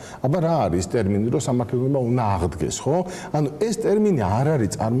განცდა. აბა რა არის ტერმინი, რომ სამართლიანობა უნდა აღდგეს, ხო? ანუ ეს ტერმინი არ არის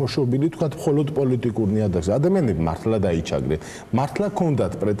წარმოშობილი, თქვათ, მხოლოდ პოლიტიკურ ნიადაგზე. ადამიანები მართლა დაიჩაგრე, მართლა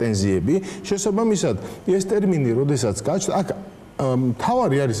ჰქონდათ პრეტენზიები, შესაბამისად, ეს ტერმინი, როდესაც გაჩნდა, აქ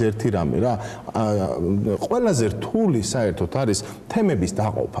თავარი არის ერთი რამე რა, ყველაზე რთული საერთოდ არის თემების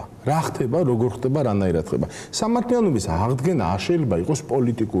დაყოფა. რა ხდება, როგორ ხდება, რანაირად ხდება. სამართლიანობის აღდგენა არ შეიძლება იყოს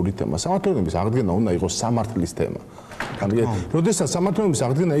პოლიტიკური თემა. სამართლიანობის აღდგენა უნდა იყოს სამართლის თემა. როდესაც სამართლიანობის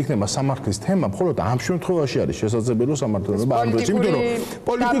აღდგენა იქნება სამართლის თემა, მხოლოდ ამ შემთხვევაში არის შესაძლებელი სამართლიანობა აღდგეს, იმიტომ რომ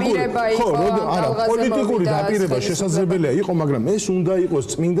პოლიტიკური დაპირება შესაძლებელია იყო, მაგრამ ეს უნდა იყოს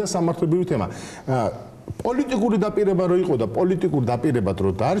წმინდა სამართლებრივი თემა. პოლიტიკური დაპირება რო იყო და პოლიტიკურ დაპირებად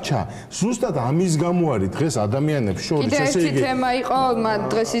რო დარჩა, ზუსტად ამის გამო არის დღეს ადამიანებს შორის ესე იგი. ერთი თემა იყო,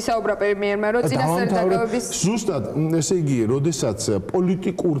 დღეს ისაუბრა პრემიერმა, რომ წინასწარ ზუსტად ესე იგი, როდესაც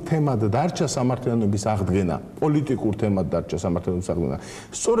პოლიტიკურ თემად დარჩა სამართლიანობის აღდგენა, პოლიტიკურ თემად დარჩა სამართლიანობის აღდგენა.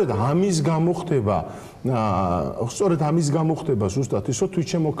 სწორედ ამის გამო ხდება ზუსტად ისო თუ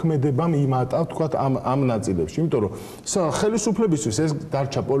შემოქმედებამ იმატა თქვათ ამ ნაწილებში, იმიტომ რომ ხელისუფლებისთვის ეს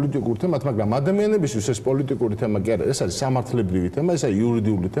დარჩა პოლიტიკურ თემად, მაგრამ ადამიანებისთვის ეს პოლიტიკური თემა კი არა, ეს არის სამართლებრივი თემა, ეს არის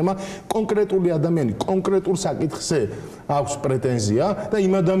იურიდიული თემა, კონკრეტული ადამიანი კონკრეტულ საკითხზე აქვს პრეტენზია და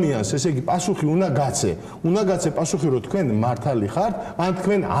იმ ადამიანს ესე იგი პასუხი უნდა გაცე პასუხი რომ თქვენ მართალი ხართ, ან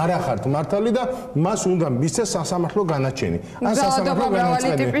თქვენ არა ხართ მართალი და მას უნდა მისცეს სასამართლო განაჩენი. ან სასამართლო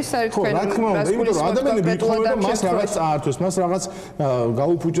განაჩენი. ხო, რა თქმა უნდა, იმიტომ რომ ადამიანები ითხოვენ რომ მას რაღაც წაართვეს, მას რაღაც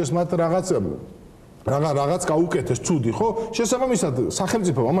გაუფუჭეს, მათ რაღაც გაუკეთეს ცუდი, ხო? შესაბამისად,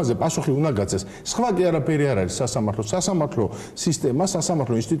 სახელმწიფო ამაზე პასუხი უნდა გაცეს. სხვა კი არაფერი არ არის სასამართლო სისტემა,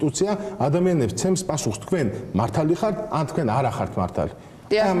 სასამართლო ინსტიტუცია ადამიანებს ცემს პასუხს, თქვენ მართალი ხართ, ან თქვენ არა ხართ მართალი.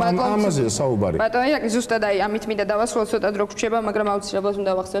 ამაზე საუბარი. ბატონო ირაკლი, ზუსტად აი ამით მინდა დავასრულოთ, ცოტა დრო გრჩება, მაგრამ აუცილებლად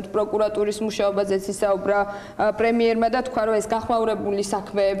უნდა ვახსენოთ პროკურატურის მუშაობაზეც ისაუბრა პრემიერმა და თქვა, რომ ეს გახმაურებული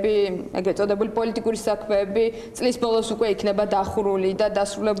საქმეები, ეგრეთ წოდებული პოლიტიკური საქმეები წლის ბოლოს უკვე იქნება დახურული და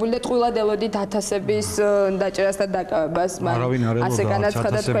დასრულებული და ტყუილად ელოდით ათასების დაჭერას და დაკავებას. არავინ არ ასე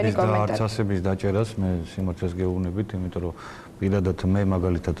განაცხადა თქვენი კომენტარი. ათასების დაჭერას მე სიმართლეს გეუბნებით, იმიტომ რომ პირადად მე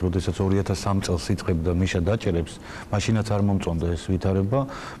მაგალითად, როდესაც 2003 წელს იწყებდა მიშა დაჭერებს, მაშინაც არ მომწონდა ეს ვითარება.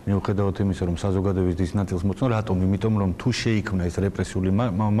 მიუხედავად იმისა, რომ საზოგადოების ის ნაწილს მოწონდა, რატომ? იმიტომ რომ თუ შეიქმნა ეს რეპრესიული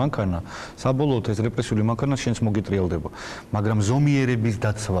მანქანა, საბოლოოდ ეს რეპრესიული მანქანა შენს მოგიტრიალდება. მაგრამ ზომიერების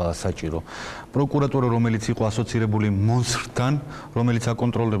დაცვა საჭირო. პროკურატურა, რომელიც იყო ასოცირებული მონსტრთან, რომელიც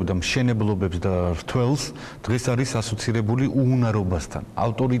აკონტროლებდა მშენებლობებს და რთველს, დღეს არის ასოცირებული უუნარობასთან.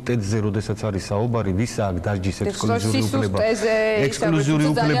 ავტორიტეტზე, როდესაც არის საუბარი, ვისა აქვს დასჯის ექსკლუზიური უფლება? ექსკლუზიური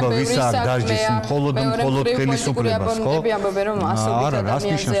უფლება ვისა აქვს დასჯის? მხოლოდ ხელისუფლებას, ხო? არა, რას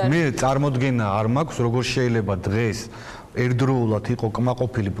ნიშნავს? მე წარმოდგენა არ მაქვს, როგორ შეიძლება დღეს ერთდროულად იყო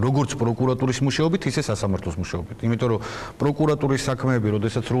კმაყოფილი როგორც პროკურატურის მუშაობით, ისე სასამართლოს მუშაობით. იმიტომ რომ პროკურატურის საქმეები,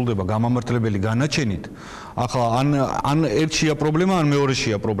 როდესაც სრულდება გამამართლებელი განაჩენით, ახლა ან ერთშია პრობლემა, ან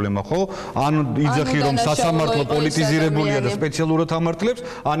მეორეშია პრობლემა, ხო? ან იძახი რომ სასამართლო პოლიტიზირებულია და სპეციალურად ამართლებს,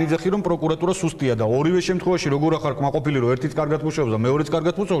 ან იძახი რომ პროკურატურა სუსტია და ორივე შემთხვევაში როგორ ახარ კმაყოფილი რომ ერთიც კარგად მუშაობს და მეორეც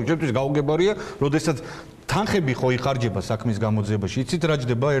კარგად მუშაობს, ჩემთვის გაუგებარია, როდესაც თანხები ხო იხარჯება საქმის გამოძიებაში. იცით რა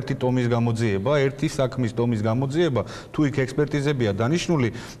ჯდება ერთი ტომის გამოძიება, ერთი საქმის ტომის გამოძიება, თუ იქ ექსპერტიზებია დანიშნული,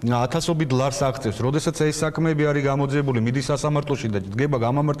 ათასობით ლარს აღწევს. როდესაც ეს საქმეები არის გამოძიებული, მიდის სასამართლოში და დგება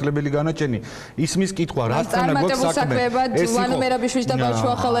გამამართლებელი განაჩენი, ისმის კითხვა, რასთანა გვაქვს საქმე.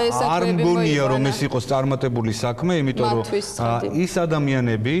 ეს არ მგონია რომ ეს იყოს წარმატებული საქმე, იმიტომ რომ ის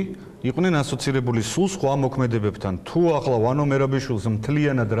ადამიანები იყვნენ ასოცირებული სულ სხვა მოქმედებებთან. თუ ახლა ვანო მერაბიშვილს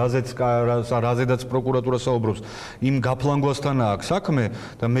მთლიანად რაზედაც პროკურატურა საუბრობს, იმ გაფლანგვასთან აქვს საქმე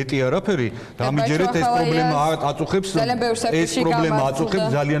და მეტი არაფერი, დამიჯერეთ ეს პრობლემა აწუხებს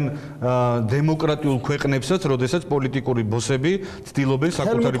ძალიან დემოკრატიულ ქვეყნებსაც, როდესაც პოლიტიკური ბოსები ცდილობენ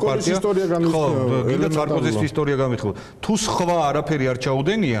საკუთარი პარტია კიდე სარკოზის ისტორია გამიხილოთ. თუ სხვა არაფერი არ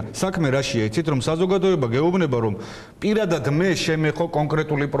ჩაუდენია, საქმე რაშია, იცით რომ საზოგადოება გეუბნება რომ პირადად მე შემეხო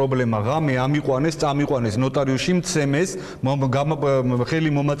კონკრეტული პრობლემა ღამე ამიყვანეს, წამიყვანეს ნოტარიუსში, მცემეს,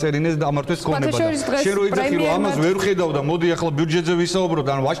 ხელი მომაწერინეს და ამართვეს ხონება. შენ რო იძახი რომ ამას ვერ ხედავ და მოდი ახლა ბიუჯეტზე ვისაუბროთ,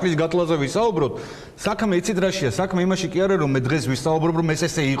 ან ვაშლის გათლაზე ვისაუბროთ, საქმე იცით რაშია? საქმე იმაში კი არა რომ მე დღეს ვისაუბრობ რომ ეს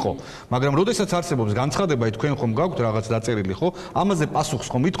ესე იყო. მაგრამ როდესაც არსებობს განცხადება, თქვენ ხომ გაქვთ რაღაც დაწერილი, ხო? ამაზე პასუხს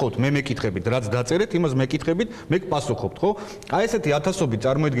ხომ ითხოვთ, მე მეკითხებით, რაც დაწერეთ, იმას მეკითხებით, მე პასუხობთ, ხო? აი ესეთი ათასობით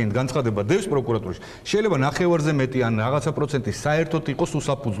წარმოედგინეთ განცხადება დევს პროკურატურაში. შეიძლება ნახევარზე მეტი ან რაღაცა პროცენტი საერთოდ იყოს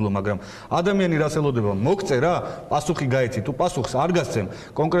უსაფუძვლო, მაგრამ ადამიანი რას ელოდება? მოგწე რა, პასუხი გაეცი, თუ პასუხს არ გასცემ,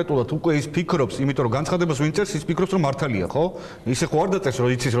 კონკრეტულად უკვე ის ფიქრობს, იმიტომ რომ განცხადებას ვინ წერს, ის ფიქრობს რომ მართალია, ხო? ისე ხო არ დაწერს, რომ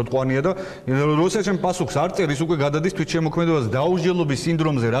იცის რომ ტყვანია და როდესაც პასუხს არ წერის, უკვე გადადის თვითშემოქმედებას დაუსჯელობის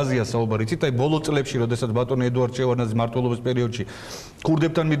სინდრომზე, რაზეა საუბარი, იცით, აი ბოლო წლებში, როდესაც ბატონი ედუარდ შევარდნაძის მმართველობის პერიოდში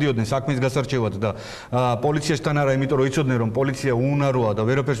ქურდებთან მიდიოდნენ საქმის გასარჩევად და პოლიციასთან არა, იმიტომ რომ იცოდნენ რომ პოლიცია უუნაროა და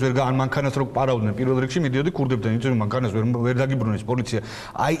ვერაფერს ვერ მანქანას რო პარავდნენ, პირველ რიგში მიდიოდი ქურდებთან, იცოდნენ მანქანას ვერ დაგიბრუნეს პოლიცია.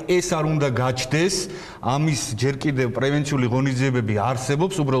 აი ეს არ უნდა გაჩნდეს, ამის ჯერ კიდევ პრევენციული ღონისძიებები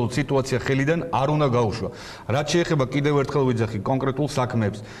არსებობს, უბრალოდ სიტუაცია ხელიდან არ უნდა გაუშვა. რაც შეეხება კიდევ ერთხელ ვიძახი კონკრეტულ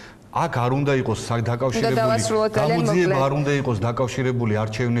საქმეებს, აქ არ უნდა იყოს დაკავშირებული გამოძიება, არ უნდა იყოს დაკავშირებული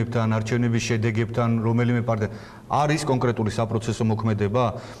არჩევნებთან, არჩევნების შედეგებთან, რომელიმე პარტია. არის კონკრეტული საპროცესო მოქმედება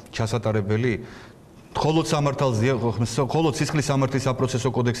ჩასატარებელი? მხოლოდ სისხლის სამართლის საპროცესო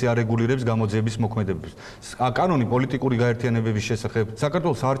კოდექსი არეგულირებს გამოძიების მოქმედებებს. კანონი პოლიტიკური გაერთიანებების შესახებ,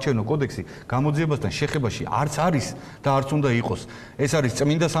 საქართველოს საარჩევნო კოდექსი გამოძიებასთან შეხებაში არც არის და არც უნდა იყოს. ეს არის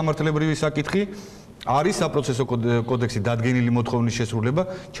წმინდა სამართლებრივი საკითხი. არის საპროცესო კოდექსი დადგენილი მოთხოვნის შესრულება,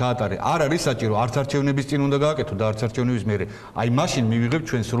 ჩაატარე. არ არის საჭირო, არც არჩევნების წინ უნდა გააკეთო და არც არჩევნების მერე. აი მაშინ მივიღებ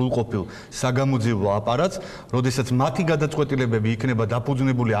ჩვენ სრულყოფილ საგამოძიებო აპარატს, როდესაც მათი გადაწყვეტილებები იქნება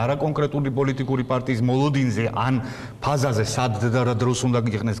დაფუძნებული არაკონკრეტული პოლიტიკური პარტიის მოლოდინზე ან ფაზაზე, სად და რა დროს უნდა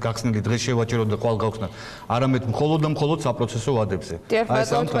გიხსნეს გახსნილი, დღეს შევაჩეროთ და ხვალ გავხსნათ. არამედ მხოლოდ და მხოლოდ საპროცესო ვადებზე.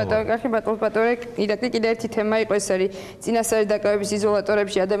 აი ბატონო, ირაკლი კიდე ერთი თემა იყო, ეს არის წინასწარი დაკავების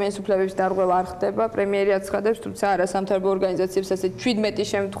იზოლატორებში ადამიანის უფლებების დარღვევა არ ხდება. პრემიერი აცხადებს, თუმცა არა სამთავრობო ორგანიზაციებს ასე 17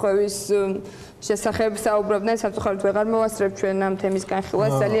 შემთხვევის შესახებ საუბრობდნენ, სამწუხაროდ ვეღარ მოვასწრებ ჩვენ ამ თემის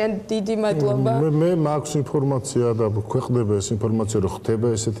განხილვას. ძალიან დიდი მადლობა. მე მაქვს ინფორმაცია და ქვეყნდება ეს ინფორმაცია, რომ ხდება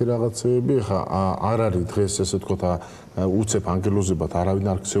ესეთი რაღაცეები, ხა არ არის დღეს ესე ვთქვათ უცებ ანგელოზებად არავინ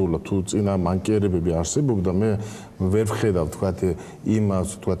არ ქცეულა თუ წინა მანკიერებები არსებობდა, მე ვერ ვხედავ ვთქვათ იმას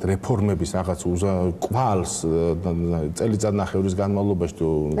ვთქვათ რეფორმების რაღაც კვალს წელიწადნახევრის განმავლობაში თუ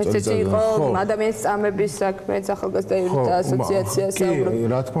წელიწადნახევრის ადამიანის წამების საქმეც ახალგაზრდა იურისტთა ასოციაცია საუბრობს.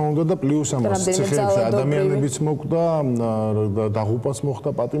 რა თქმა უნდა და პლუს ამას ციხეებში ადამიანებიც მოკვდა, დაღუპვაც მოხდა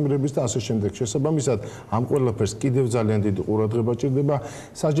პატიმრების და ასე შემდეგ. შესაბამისად ამ ყველაფერს კიდევ ძალიან დიდი ყურადღება ჭირდება.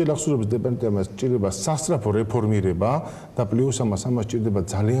 სასჯელი ახსოვების დეპარტამენტს ჭირდება სასწრაფო რეფორმირება და პლუს ამას ჭირდება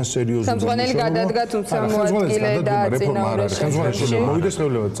ძალიან სერიოზული ხელმძღვანელი გადადგა, თუმცა მოადგილე და წინააღმდეგობა მოვიდეს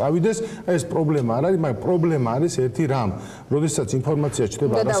ხელობა, წავიდეს, ეს პრობლემა არ არის, მაგრამ პრობლემა არის ერთი რამ. როდესაც ინფორმაცია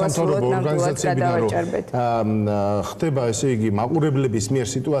ჩდება არასამთავრობო ორგანიზაციებიდან, რომ ხდება ესე იგი მაყურებლების მიერ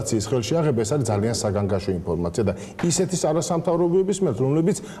სიტუაციის ხელში აღება, ეს არის ძალიან საგანგაშო ინფორმაცია და ისეთი არასამთავრობოების მიერ,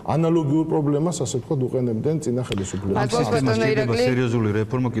 რომლებიც ანალოგიურ პრობლემას ასე ვთქვათ უყენებდნენ წინა ხელისუფლებას. სისტემას ჭირდება სერიოზული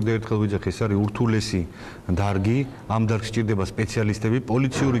რეფორმა, კიდევ ერთხელ ვიძახი, ეს არის ურთულესი დარგი ამ დარგს სჭირდება სპეციალისტები,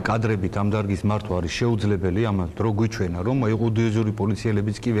 პოლიციური კადრებით ამ დარგის მართვა არის შეუძლებელი, ამათ რო გვიჩვენა, რომ აუდიოზიური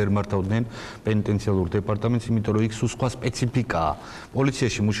პოლიციელებიც კი ვერ მართავდნენ პენიტენციალურ დეპარტამენტს, იმიტომ რომ იქ სხვა სპეციფიკაა.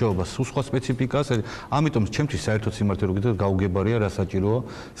 პოლიციაში მუშაობა სხვა სპეციფიკაა, ამიტომ ჩემთვის საერთოდ სიმართლე რო გითხრათ, გაუგებარია რა საჭიროა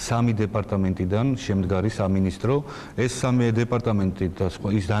 3 დეპარტამენტიდან შემდგარი სამინისტრო. ეს 3 დეპარტამენტი და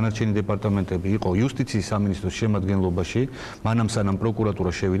ის დანარჩენი დეპარტამენტები იყო იუსტიციის სამინისტროს შემადგენლობაში, მანამ სანამ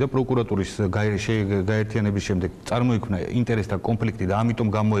პროკურატურა შევიდა, პროკურატურის გაერთიანების შემდეგ წარმოიქმნა ინტერესთა კონფლიქტი და ამიტომ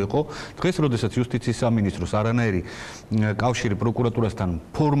გამოიყო დღეს, როდესაც იუსტიციის სამინისტროს არანაირი კავშირი პროკურატურასთან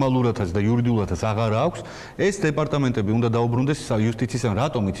ფორმალურადაც და იურიდიულადაც აღარ აქვს, ეს დეპარტამენტები უნდა დაუბრუნდეს იუსტიციისგან.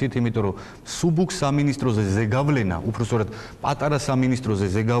 რატომ იცით? იმიტომ რომ სუბუქ სამინისტროზე ზეგავლენა, უბრალოდ პატარა სამინისტროზე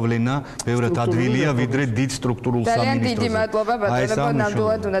ზეგავლენა ბევრად ადვილია ვიდრე დიდ სტრუქტურულ სამინისტროზე. ძალიან დიდი მადლობა ბატონო,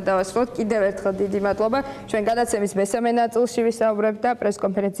 ნამდვილად უნდა დავასრულოთ. კიდევ ერთხელ დიდი მადლობა. ჩვენ გადაცემის მესამე ნაწილში ვისაუბრებთ და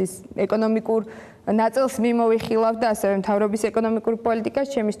პრესკონფერენციის ეკონომიკურ ნაწილს მიმოვიხილავთ და ასევე მთავრობის ეკონომიკურ პოლიტიკას.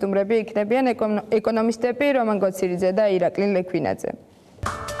 ჩემი სტუმრები იქნებიან ეკონომისტები რომან გოცირიძე და ირაკლი ლექვინაძე.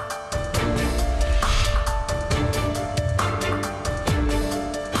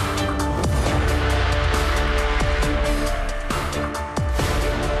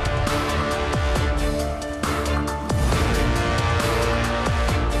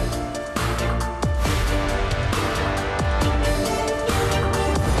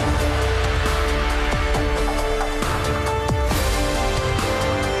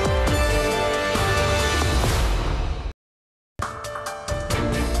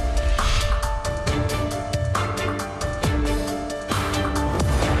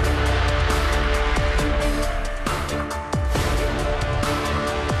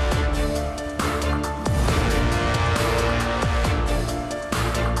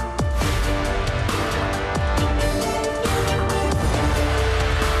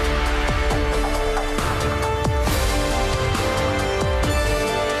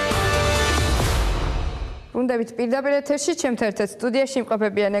 პირდაპირ ეთერში ჩემთან ერთად სტუდიაში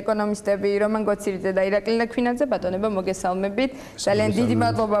იმყოფებიან ეკონომისტები რომან გოცირიძე და ირაკლი ლექვინაძე. ბატონებო, მოგესალმებით. ძალიან დიდი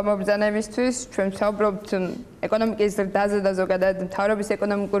მადლობა მობრძანებისთვის. ჩვენ ვსაუბრობთ ეკონომიკის ზრდაზე და ზოგადად მთავრობის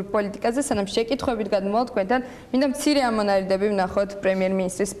ეკონომიკურ პოლიტიკაზე. სანამ შეკითხვებით გადმოვალთ თქვენთან, მინდა მცირე ამონარიდები ვნახოთ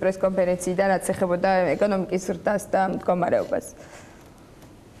პრემიერ-მინისტრის პრესკონფერენციიდან, რაც ეხებოდა ეკონომიკის ზრდას და მდგომარეობას.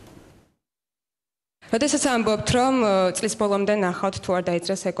 როდესაც ამბობთ, რომ წლის ბოლომდე ნახავთ თუ არ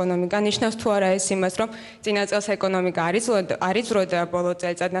დაიწყეს ეკონომიკა, ნიშნავს თუ არა ეს იმას, რომ წინა წელს ეკონომიკა არის ძრო და ბოლო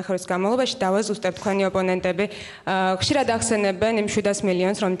წელიწადნახევრის განმავლობაში დავაზუსტებთ თქვენი ოპონენტები. ხშირად ახსენებენ იმ 700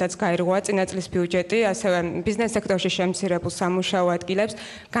 მილიონს, რომლითაც გაირღვა წინა წლის ბიუჯეტი, ასევე ბიზნეს სექტორში შემცირებულ სამუშაო ადგილებს,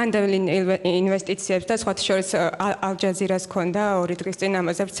 განდევნილ ინვესტიციებს და სხვათა შორის ალ-ჯაზირას ჰქონდა 2 დღის წინ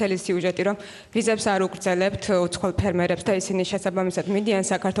ამაზე ვრცელი სიუჟეტი, რომ ვიზებს არ უგრძელებთ უცხოელ ფერმერებს და ისინი შესაბამისად მიდიან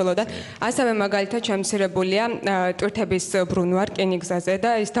საქართველოდან. ასევე მაგალითად შემცირებულია ტვირთების ბრუნვა რკინიგზაზე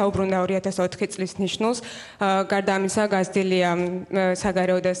და ის დაუბრუნდა 2004 წლის ნიშნულს. გარდა ამისა, გაზრდილია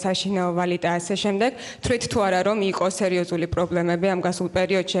საგარეო და საშინაო ვალუტა ასე შემდეგ. თვლით თუ არა, რომ იყო სერიოზული პრობლემები ამ გასულ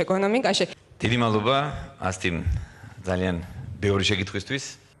პერიოდში ეკონომიკაში? დიდი მადლობა ასეთი ძალიან ბევრი შეკითხვისთვის.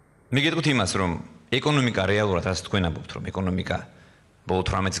 მე გეტყვით იმას, რომ ეკონომიკა რეალურად ასე თქვენ ამბობთ, რომ ეკონომიკა ბოლო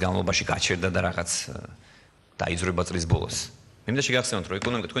 18 წლის განმავლობაში გაჩერდა და რაღაც დაიზრება წლის ბოლოს. მე მინდა შეგახსენოთ, რომ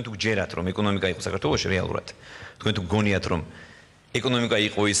ეკონომიკა თქვენ თუ გჯერათ, რომ ეკონომიკა იყო საქართველოში რეალურად, თქვენ თუ გგონიათ, რომ ეკონომიკა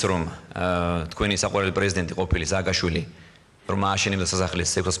იყო ის, რომ თქვენი საყვარელი პრეზიდენტი ყოფილი სააკაშვილი, რომ ააშენებდა სასახლეს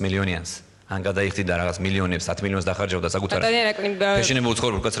 600 მილიონიანს, ან გადაიხდიდა რაღაც მილიონებს, 10 მილიონს დახარჯავდა საკუთარ შეშინებულ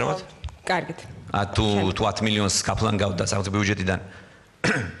ცხოვრებულ გაცრებად? კარგით. თუ 10 მილიონს კაფლანგავდა სახელმწიფო ბიუჯეტიდან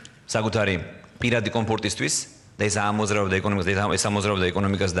საკუთარი პირადი კომფორტისთვის და ეს ამოზრაობდა ეკონომიკას და ეს ამოზრაობდა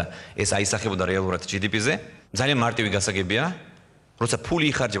ეკონომიკას და ეს აისახებოდა რეალურად GDP-ზე, ძალიან მარტივი გასაგებია, როცა ფული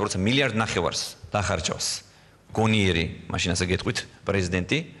იხარჯება, როცა მილიარდ ნახევარს დახარჯავს გონიერი, მაშინ ასე გეტყვით,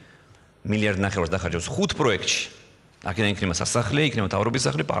 პრეზიდენტი მილიარდ ნახევარს დახარჯავს 5 პროექტში. აქედან იქნება სასახლე, იქნება მთავრობის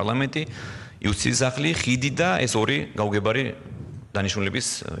სახლი, პარლამენტი, იუსტიციის სახლი, ხიდი და ეს 2 გაუგებარი დანიშნულების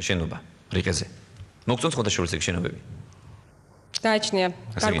შენობა რიყეზე. მოგწონთ სხვათა შორის ეგ შენობები? დააჩნია.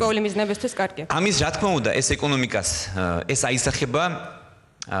 გარკვეული მიზნებისთვის კარგია. ამის რა თქმა უნდა, ეს ეკონომიკას ეს აისახება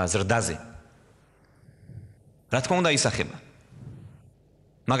ზრდაზე. რა თქმა უნდა აისახება.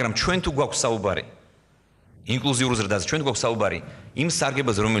 მაგრამ ჩვენ თუ გვაქვს საუბარი ინკლუზიურ ზრდაზე, ჩვენ გვაქვს საუბარი იმ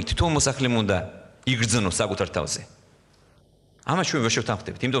სარგებაზე, რომელიც თითოეულ მოსახლემ უნდა იგრძნოს საკუთარ თავზე. ამას ჩვენ ვერ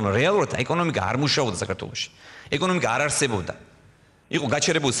შევთანხმდებით, იმიტომ რომ რეალურად ეკონომიკა არ მუშაობდა საქართველოში. ეკონომიკა არ არსებობდა. იყო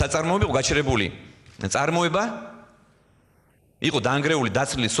გაჩერებული საწარმოები, იყო გაჩერებული წარმოება, იყო დაანგრეული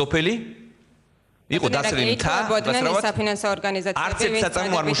დაცლილი სოფელი, იყო დაცლილი მთა, გასწრავად. საფინანსო ორგანიზაციები არც ერთ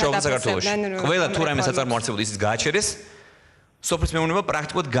საწარმო არ მუშაობდა საქართველოში. ყველა თუ რაიმე საწარმო არსებობდა, ისიც გააჩერეს. სოფლის მეურნეობა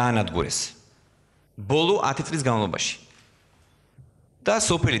პრაქტიკულად გაანადგურეს. ბოლო 10 წლის განმავლობაში. და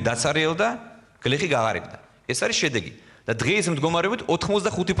სოფელი დაცარიელდა, გლეხი გაღარიბდა. ეს არის შედეგი. და დღეს მდგომარეობით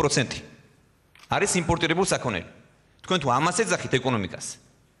 85% არის იმპორტირებული საქონელი. თქვენ თუ ამას ეძახით ეკონომიკას,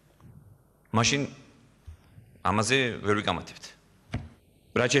 მაშინ ამაზე ვერ ვიკამათებთ.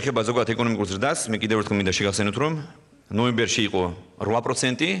 რაც შეეხება ზოგადად ეკონომიკურ ზრდას, მე კიდევ ერთხელ მინდა შეგახსენოთ, რომ ნოემბერში იყო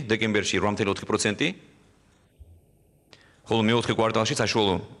 8%, დეკემბერში 8.4%, ხოლო მეოთხე კვარტალში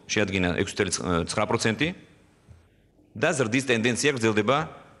საშუალო შეადგინა 6.9% და ზრდის ტენდენცია გრძელდება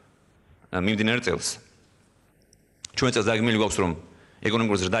მიმდინარე წელს. ჩვენ წელს დაგმილი გვაქვს, რომ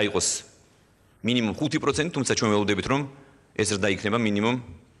ეკონომიკური ზრდა იყოს მინიმუმ 5%, თუმცა ჩვენ ველოდებით, რომ ეს ზრდა იქნება მინიმუმ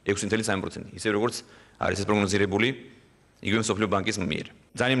 6.3%. ისე როგორც არის ეს პროგნოზირებული იგივე მსოფლიო ბანკის მიერ.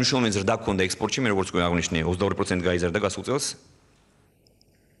 ძალიან მნიშვნელოვანი ზრდა გქონდა ექსპორტში, მე როგორც თქვი აღნიშნე, 22% გაიზარდა გასულ წელს.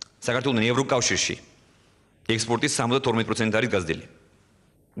 საქართველოს ევროკავშირში ექსპორტი 72% არის გაზრდილი.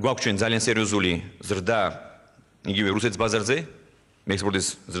 გვაქვს ჩვენ ძალიან სერიოზული ზრდა იგივე რუსეთის ბაზარზე, ექსპორტის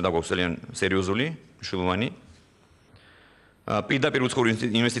ზრდა გვაქვს ძალიან სერიოზული, მნიშვნელოვანი. პირდაპირ უცხოური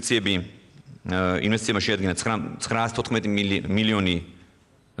ინვესტიციებმა შეადგინა 914 მილიონი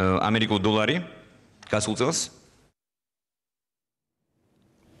ამერიკული დოლარი გასულ წელს.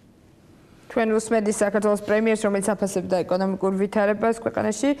 ჩვენ უსმენთ საქართველოს პრემიერს, რომელიც აფასებდა ეკონომიკურ ვითარებას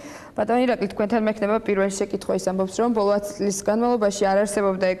ქვეყანაში. ბატონო ირაკლი, თქვენთან მექნება პირველი შეკითხვა ის ამბობს, რომ ბოლო 10 წლის განმავლობაში არ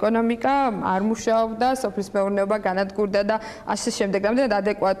არსებობდა ეკონომიკა, არ მუშაობდა, სოფლის მეურნეობა განადგურდა და ასე შემდეგ. რამდენად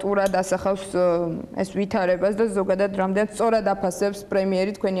ადეკვატურად ასახავს ეს ვითარებას და ზოგადად რამდენად სწორად აფასებს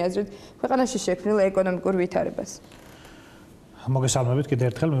პრემიერი თქვენი აზრით ქვეყანაში შექმნილ ეკონომიკურ ვითარებას? მოგესალმებით კიდევ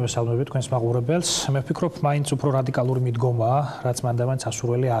ერთხელ, მივესალმებით თქვენს მაყურებელს. მე ვფიქრობ, მაინც უფრო რადიკალური მიდგომაა, რაც მანდ-ამან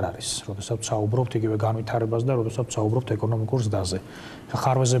სასურველი არ არის, როდესაც საუბრობთ იგივე განვითარებას და როდესაც საუბრობთ ეკონომიკურ ზრდაზე.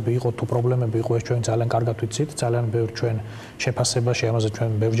 ხარვეზები იყო თუ პრობლემები იყო, ეს ჩვენ ძალიან კარგად ვიცით, ძალიან ბევრ ჩვენ შეფასებაში ამაზე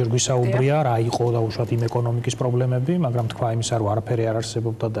ჩვენ ბევრჯერ გვისაუბრია, რა იყო და უშუალოდ იმ ეკონომიკის პრობლემები, მაგრამ თქვა იმისა, რომ არაფერი არ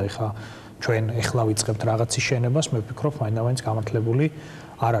არსებობდა და ჩვენ ეხლა ვიწყებთ რაღაცის შენებას, მე ვფიქრობ, მაინც გამართლებული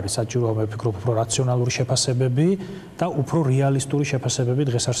არ არის საჭიროა, მე ვფიქრობ, უფრო რაციონალური შეფასებები და უფრო რეალისტური შეფასებები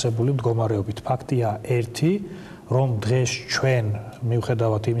დღეს არსებული მდგომარეობით. ფაქტია ერთი, რომ დღეს ჩვენ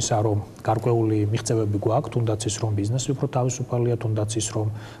მიუხედავად იმისა, რომ გარკვეული მიღწევები გვაქვს, თუნდაც ის რომ ბიზნესი უფრო თავისუფალია, თუნდაც ის რომ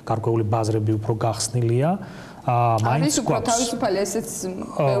გარკვეული ბაზრები უფრო გახსნილია, მაინც გვაქვს თავისუფალი ესეც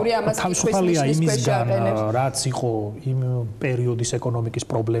ბევრი ამას თავისუფალია იმისგან, რაც იყო იმ პერიოდის ეკონომიკის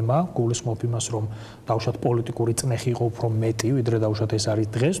პრობლემა, გულისხმობ იმას, რომ დაუშვათ პოლიტიკური წნეხი იყო უფრო მეტი, ვიდრე დაუშვათ ეს არის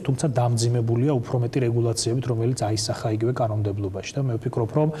დღეს, თუმცა დამძიმებულია უფრო მეტი რეგულაციებით, რომელიც აისახა იგივე კანონმდებლობაში და მე ვფიქრობ,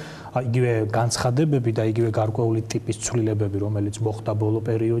 რომ იგივე განცხადებები და იგივე გარკვეული ტიპის ცვლილებები, რომელიც მოხდა ბოლო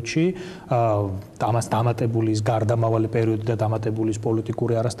პერიოდში, ამას დამატებული ის გარდამავალი პერიოდი და დამატებული ის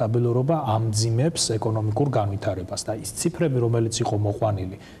პოლიტიკური არასტაბილურობა ამძიმებს ეკონომიკურ განვითარებას და ის ციფრები, რომელიც იყო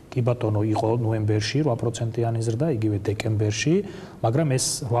მოყვანილი, კი ბატონო, იყო ნოემბერში 8%-იანი ზრდა, იგივე დეკემბერში, მაგრამ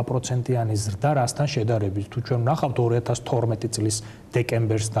ეს 8%-იანი ზრდა რასთან შედარებით? თუ ჩვენ ვნახავთ 2012 წლის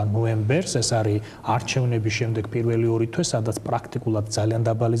დეკემბერს და ნოემბერს, ეს არის არჩევნების შემდეგ პირველი 2 თვე, სადაც პრაქტიკულად ძალიან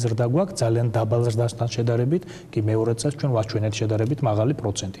დაბალი ზრდა გვაქვს, ძალიან დაბალ ზრდასთან შედარებით, კი მეორე წელს ჩვენ ვაჩვენეთ შედარებით მაღალი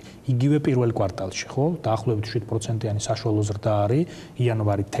პროცენტი. იგივე პირველ კვარტალში, ხო? დაახლოებით 7%-იანი საშუალო ზრდა არის,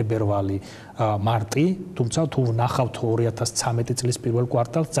 იანვარი, თებერვალი, მარტი, თუმცა თუ ვნახავთ 2013 წლის პირველ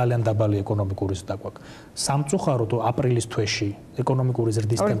კვარტალს, ძალიან დაბალი ეკონომიკური ზრდა გვაქვს. სამწუხაროდ აპრილის თვეში ეკონომიკური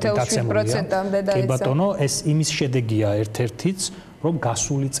ზრდის ტემპი დაცემულია. კი ბატონო, ეს იმის შედეგია ერთ-ერთიც, რომ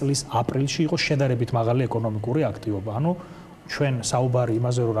გასული წლის აპრილში იყო შედარებით მაღალი ეკონომიკური აქტივობა. ანუ ჩვენ საუბარი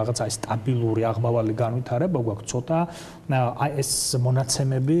იმაზე, რომ რაღაცა სტაბილური აღმავალი განვითარება გვაქვს, ცოტა ეს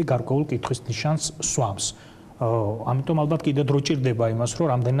მონაცემები გარკვეულ კითხვის ნიშანს სვამს. ამიტომ ალბათ კიდე დრო ჭირდება იმას, რომ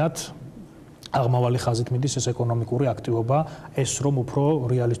რამდენად აღმავალი ხაზით მიდის ეს ეკონომიკური აქტივობა, ეს რომ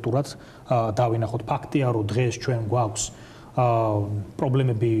უფრო რეალისტურად დავინახოთ. ფაქტია, რომ დღეს ჩვენ გვაქვს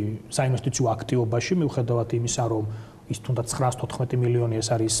პრობლემები საინვესტიციო აქტივობაში, მიუხედავად იმისა, რომ ის თუნდაც 914 მილიონი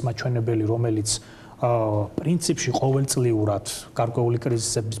ეს არის მაჩვენებელი, რომელიც პრინციპში ყოველწლიურად გარკვეული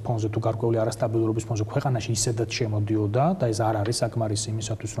კრიზისების ფონზე თუ გარკვეული არასტაბილურობის ფონზე ქვეყანაში ისედაც შემოდიოდა და ეს არ არის საკმარისი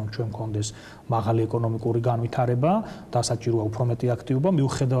იმისათვის, რომ ჩვენ გქონდეს მაღალი ეკონომიკური განვითარება და საჭიროა უფრო მეტი აქტივობა,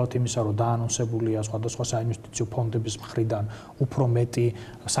 მიუხედავად იმისა, რომ დაანონსებულია სხვადასხვა საინვესტიციო ფონდების მხრიდან უფრო მეტი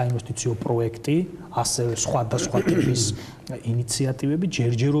საინვესტიციო პროექტი, ასევე სხვადასხვა ტიპის ინიციატივები,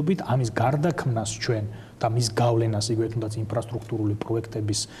 ჯერჯერობით ამის გარდაქმნას ჩვენ და მის გავლენას იგივე თუნდაც ინფრასტრუქტურული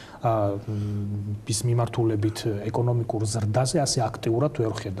პროექტების მიმართულებით ეკონომიკურ ზრდაზე ასე აქტიურად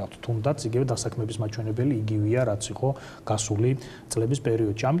ვერ ხედავთ. თუნდაც იგივე დასაქმების მაჩვენებელი იგივეა, რაც იყო გასული წლების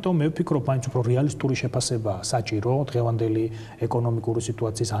პერიოდში. ამიტომ მე ვფიქრობ, მაინც უფრო რეალისტური შეფასებაა საჭირო დღევანდელი ეკონომიკური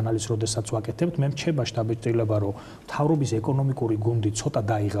სიტუაციის ანალიზს, როდესაც ვაკეთებთ. მე მრჩება შტაბ-ბიჭდილება, რომ მთავრობის ეკონომიკური გუნდი ცოტა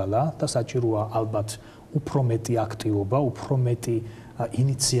დაიღალა და საჭიროა ალბათ უფრო მეტი აქტივობა, უფრო მეტი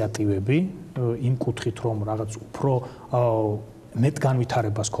ინიციატივები იმ კუთხით, რომ რაღაც უფრო მეტ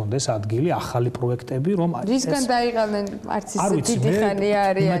განვითარებას კონდეს ადგილი, ახალი პროექტები, რომ რისგან დაიღალნენ არც ისე დიდი ხანია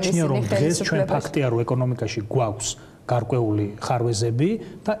არიან ისინი ხელისუფლებაში. დღეს ჩვენ ფაქტია, რომ ეკონომიკაში გვაქვს გარკვეული ხარვეზები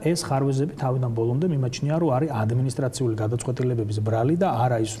და ეს ხარვეზები თავიდან ბოლომდე მიმაჩნია, რომ არის ადმინისტრაციული გადაწყვეტილებების ბრალი და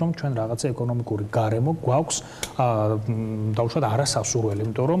არა ის, რომ ჩვენ რაღაცა ეკონომიკური გარემო გვაქვს დაუშვათ არასასურველი,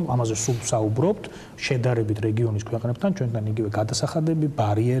 იმიტომ რომ ამაზე სულ საუბრობთ შედარებით რეგიონის ქვეყნებთან, ჩვენთან იგივე გადასახადები,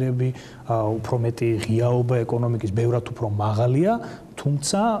 ბარიერები, უფრო მეტი ღიაობა ეკონომიკის ბევრად უფრო მაღალია,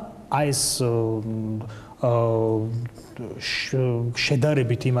 თუმცა აი ეს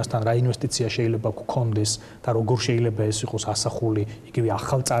შედარებით იმასთან რა ინვესტიცია შეიძლება გქონდეს და როგორ შეიძლება ეს იყოს ასახული იგივე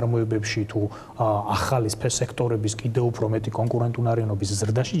ახალ წარმოებებში თუ ახალი სექტორების კიდევ უფრო მეტი კონკურენტუნარიანობის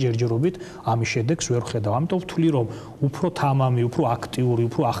ზრდაში ჯერჯერობით ამის შედეგს ვერ ხედავ. ამიტომ ვთვლი, რომ უფრო თამამი, უფრო აქტიური,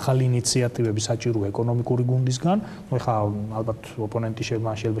 უფრო ახალი ინიციატივები საჭიროა ეკონომიკური გუნდისგან. ეხლა ალბათ ოპონენტი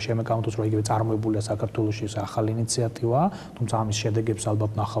შეიძლება შემეკავთოს, რომ იგივე წარმოებულია საქართველოში ეს ახალი ინიციატივაა, თუმცა ამის შედეგებს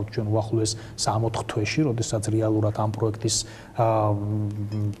ალბათ ნახავთ ჩვენ უახლოეს 3-4 თვეში, როდესაც რეალურად ამ პროექტის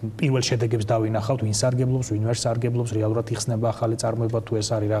პირველ შედეგებს დავინახავთ, ვინ სარგებლობს, ვინ ვერ სარგებლობს, რეალურად იხსნება ახალი წარმოება თუ ეს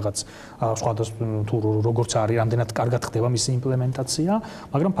არის რაღაც სხვადასხვა თუ როგორც არის, რამდენად კარგად ხდება მისი იმპლემენტაცია,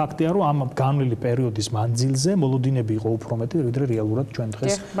 მაგრამ ფაქტია, რომ ამ განვლილი პერიოდის მანძილზე მოლოდინები იყო უფრო მეტი, ვიდრე რეალურად ჩვენ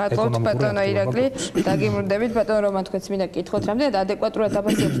დღეს ეკონომიკური ბატონო ირაკლი, დაგიმრდებით ბატონო რომან, თქვენც მინდა გკითხოთ, რამდენად ადეკვატურად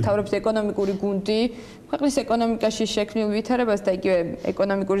აფასებს მთავრობის ეკონომიკური გუნდი ქვეყნის ეკონომიკაში შექმნილ ვითარებას და იგივე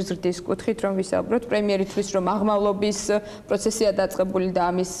ეკონომიკური ზრდის კუთხით რომ ვისაუბროთ, პრემიერი თვის რომ აღმავლობის პროცესია დაწყებული და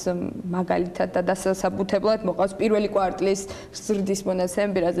ამის მაგალითად და დასაბუთებლად მოყავს პირველი კვარტლის ზრდის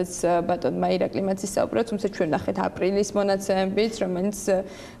მონაცემები, რაზეც ბატონმა ირაკლიმ ისაუბრა, თუმცა ჩვენ ნახეთ აპრილის მონაცემებიც, რომელიც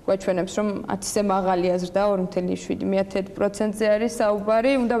გვაჩვენებს, რომ 10-ზე მაღალია ზრდა 2.7%-ზე არის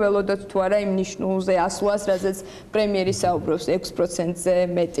საუბარი, უნდა ველოდოთ თუ არა იმ ნიშნულზე ასვლას, რაზეც პრემიერი საუბრობს 6%-ზე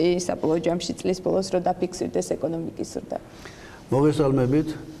მეტი საბოლოო ჯამში წლის ბოლოს რო დაფიქსირდეს ეკონომიკის ზრდა. მოგესალმებით.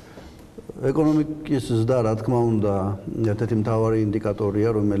 ეკონომიკის ზრდა, რა თქმა უნდა, ერთ-ერთი მთავარი ინდიკატორია,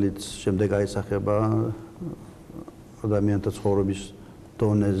 რომელიც შემდეგ აისახება ადამიანთა ცხოვრების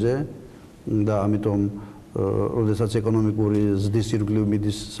დონეზე და ამიტომ როდესაც ეკონომიკური ზრდის ირგვლივ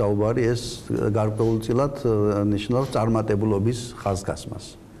მიდის საუბარი, ეს გარკვეულწილად ნიშნავს წარმატებულობის ხაზგასმას.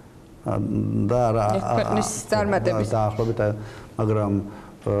 და რა ქვეყნის წარმატების დაახლოებით, მაგრამ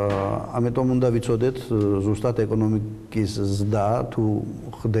ამიტომ უნდა ვიცოდეთ ზუსტად ეკონომიკის ზრდა თუ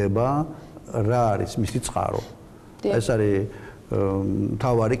ხდება რა არის მისი წყარო. ეს არის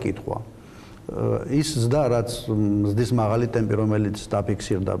მთავარი კითხვა. ის ზრდა, რაც ზრდის მაღალი ტემპი, რომელიც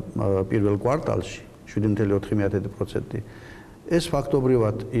დაფიქსირდა პირველ კვარტალში 7.4%, ეს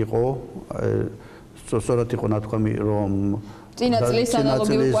ფაქტობრივად იყო, სწორად იყო ნათქვამი, რომ წინა წლის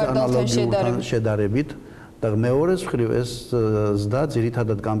ანალოგიურ კვარტალთან შედარებით და მეორეს მხრივ ეს ზრდა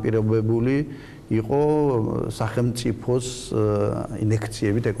ძირითადად განპირობებული იყო სახელმწიფოს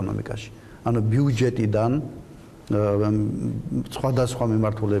ინექციებით ეკონომიკაში. ანუ ბიუჯეტიდან სხვადასხვა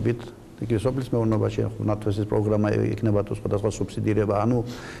მიმართულებით, იგივე სოფლის მეურნეობაში ნათვესის პროგრამა იქნება თუ სხვადასხვა სუბსიდირება, ანუ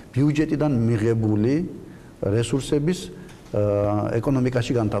ბიუჯეტიდან მიღებული რესურსების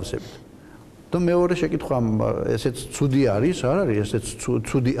ეკონომიკაში განთავსებით. და მეორე შეკითხვა, ესეც ცუდი არის, არ არის, ესეც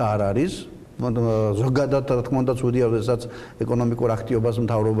ცუდი არ არის. ზოგადად, რა თქმა უნდა, ცუდია, როდესაც ეკონომიკურ აქტივობას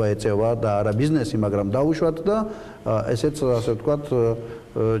მთავრობა ეწევა და არა ბიზნესი, მაგრამ დაუშვათ და ესეც, ასე ვთქვათ,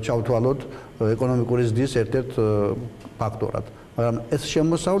 ჩავთვალოთ ეკონომიკური ზრდის ერთ-ერთ ფაქტორად. მაგრამ ეს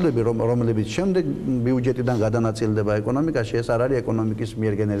შემოსავლები, რომლებიც შემდეგ ბიუჯეტიდან გადანაწილდება ეკონომიკაში, ეს არ არის ეკონომიკის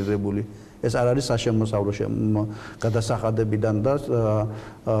მიერ გენერირებული. ეს არ არის საშემოსავლო გადასახადებიდან და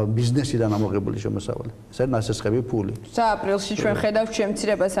ბიზნესიდან ამოღებული შემოსავალი. ეს არის ნასესხები ფული. სააპრილში ჩვენ ხედავთ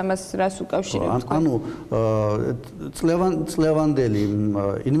შემცირებას, ამას რას უკავშირებთ? ანუ წლევანდელი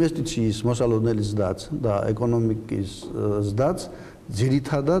ინვესტიციის მოსალოდნელი ზრდაც და ეკონომიკის ზრდაც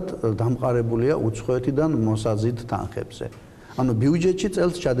ძირითადად დამყარებულია უცხოეთიდან მოსაზიდ თანხებზე. ანუ ბიუჯეტში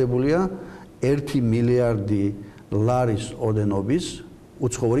წელს ჩადებულია 1 მილიარდი ლარის ოდენობის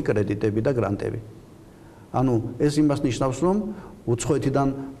უცხოური კრედიტები და გრანტები. ანუ ეს იმას ნიშნავს, რომ უცხოეთიდან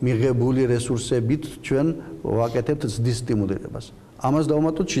მიღებული რესურსებით ჩვენ ვაკეთებთ ზრდის სტიმულირებას. ამას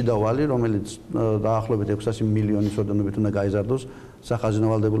დავუმატოთ შიდავალი, რომელიც დაახლოებით 600 მილიონის ოდენობით უნდა გაიზარდოს სახაზინო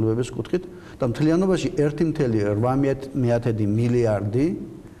ვალდებულებების კუთხით და მთლიანობაში 1.8 მილიარდი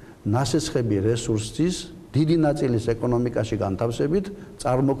ნასესხები რესურსის დიდი ნაწილის ეკონომიკაში განთავსებით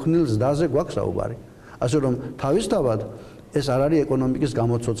წარმოქმნილ ზრდაზე გვაქვს საუბარი. ასე რომ თავისთავად ეს არ არის ეკონომიკის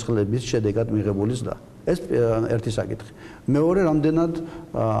გამოცოცხლების შედეგად მიღებული ზრდა. ეს ერთი საკითხი. მეორე, რამდენად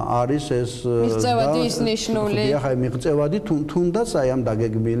არის ეს მიღწევადი ის ნიშნული. ახლა მიღწევადი თუნდაც აი ამ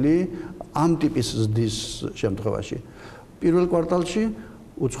დაგეგმილი ამ ტიპის ზრდის შემთხვევაში. პირველ კვარტალში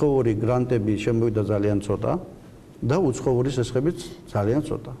უცხოური გრანტები შემოვიდა ძალიან ცოტა და უცხოური სესხებიც ძალიან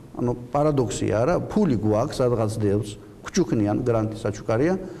ცოტა. ანუ პარადოქსია რა, ფული გვაქვს, სადღაც დევს, ქჩუქნიან გრანტი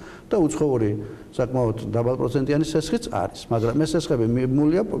საჩუქარია და უცხოური საკმაოდ დაბალპროცენტიანი სესხიც არის, მაგრამ ეს სესხები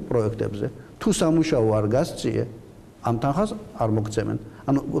მიღებულია პროექტებზე. თუ სამუშაო არ გასწიე, ამ თანხას არ მოგცემენ.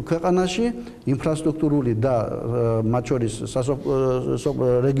 ანუ ქვეყანაში ინფრასტრუქტურული და მათ შორის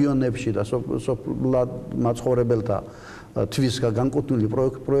რეგიონებში და სოფლად მაცხოვრებელთა თვის განკუთვნილი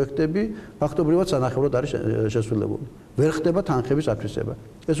პროექტები ფაქტობრივად სანახევროდ არის შესრულებული. ვერ ხდება თანხების ათვისება.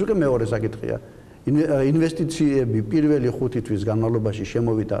 ეს უკვე მეორე საკითხია. ინვესტიციები პირველი 5 თვის განმავლობაში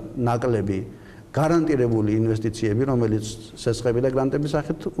შემოვიდა ნაკლები გარანტირებული ინვესტიციები, რომელიც სესხები და გრანტების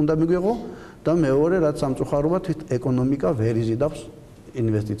სახით უნდა მიგვეღო და მეორე, რაც სამწუხაროა, ეკონომიკა ვერ იზიდავს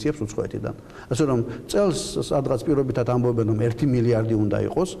ინვესტიციებს უცხოეთიდან. ასე რომ წელს სადღაც პირობითად ამბობენ, რომ 1 მილიარდი უნდა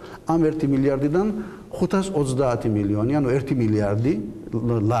იყოს, ამ 1 მილიარდიდან 530 მილიონი, ანუ 1 მილიარდი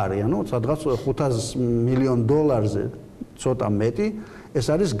ლარი, ანუ სადღაც 500 მილიონ დოლარზე ცოტა მეტი, ეს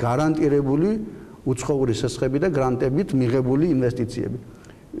არის გარანტირებული უცხოური სესხები და გრანტებით მიღებული ინვესტიციები.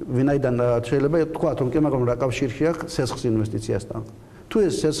 ვინაიდან შეიძლება თქვა, რომ კი, მაგრამ რა კავშირი აქვს სესხის ინვესტიციასთან. თუ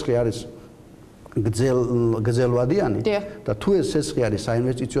ეს სესხი არის გრძელვადიანი და თუ ეს სესხი არის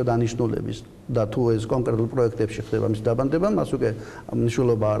საინვესტიციო დანიშნულების და თუ ეს კონკრეტულ პროექტებში ხდება მის დაბანდება, მას უკვე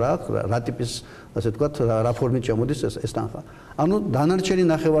მნიშვნელობა არ აქვს რა ტიპის, ასე ვთქვათ, რა ფორმით შემოდის ეს თანხა. ანუ დანარჩენი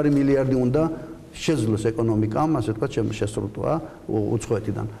 9 მილიარდი უნდა შეძლოს ეკონომიკამ, ასე ვთქვათ, შესრულება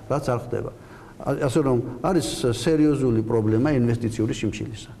უცხოეთიდან, რაც არ ხდება. ასე რომ არის სერიოზული პრობლემა ინვესტიციური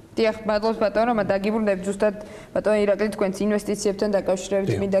შიმშილისა. დიახ, მადლობს ბატონო, დაგიბრუნდებით ზუსტად ბატონო ირაკლი, თქვენს ინვესტიციებთან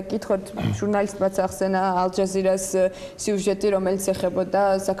დაკავშირებით მინდა გითხოთ, ჟურნალისტებმაც ახსენა ალ-ჯაზირას სიუჟეტი, რომელიც ეხებოდა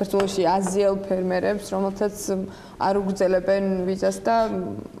საქართველოში აზიელ ფერმერებს, რომელთაც არ უგრძელებენ ვიზას და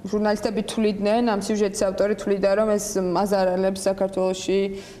ჟურნალისტები თვლიდნენ, ამ სიუჟეტის ავტორი თვლიდა, რომ ეს აზარალებს საქართველოში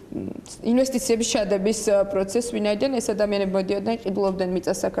ინვესტიციების შადების პროცესს, ვინაიდან ეს ადამიანები მოდიოდნენ, ყიდულობდნენ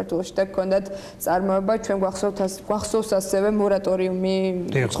მიწას საქართველოში და ჰქონდათ წარმოება, ჩვენ გვახსოვს ასევე მორატორიუმი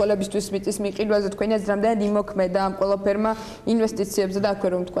უცხოელებისთვის მიწის მიყიდვაზე, თქვენი აზრით რამდენად იმოქმედა ამ ყველაფერმა ინვესტიციებზე და აქვე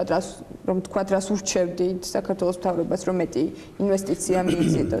რომ თქვათ რას ურჩევდით საქართველოს მთავრობას, რომ მეტი ინვესტიცია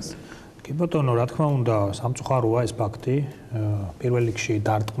მიიზიდოს. კი ბატონო, რა თქმა უნდა, სამწუხაროა ეს ფაქტი. პირველ რიგში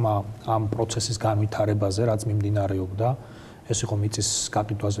დარტყმა ამ პროცესის განვითარებაზე, რაც მიმდინარეობდა, ეს იყო მიწის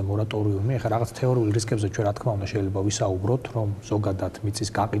გაყიდვაზე მორატორიუმი. ეხლა რაღაც თეორიული რისკებზე ჩვენ რა თქმა უნდა შეიძლება ვისაუბროთ, რომ ზოგადად მიწის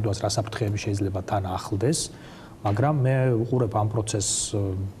გაყიდვას რა საფრთხეები შეიძლება თან ახლდეს, მაგრამ მე ვუყურებ ამ პროცესს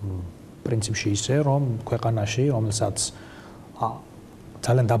პრინციპში ისე, რომ ქვეყანაში, რომელსაც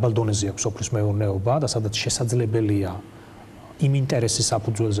ძალიან დაბალ დონეზე აქვს სოფლის მეურნეობა და სადაც შესაძლებელია იმ ინტერესის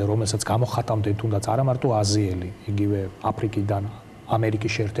საფუძველზე, რომელსაც გამოხატავდნენ თუნდაც არა მარტო აზიელი, იგივე აფრიკიდან,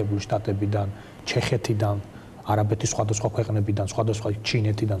 ამერიკის შეერთებული შტატებიდან, ჩეხეთიდან, არაბეთის სხვადასხვა ქვეყნებიდან, სხვადასხვა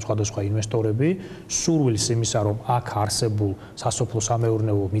ჩინეთიდან, სხვადასხვა ინვესტორები, სურვილს იმისა, რომ აქ არსებულ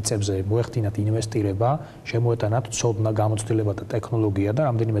სასოფლო-სამეურნეო მიწებზე მოეხდინათ ინვესტირება, შემოეტანათ ცოდნა, გამოცდილება და ტექნოლოგია და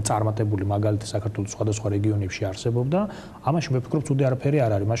რამდენიმე წარმატებული მაგალითი საქართველოს სხვადასხვა რეგიონებში არსებობდა. ამაში მე ვფიქრობ, ცუდი არაფერი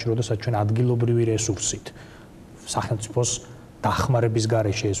არ არის, მაშინ როდესაც ჩვენ ადგილობრივი რესურსით სახელმწიფოს დახმარების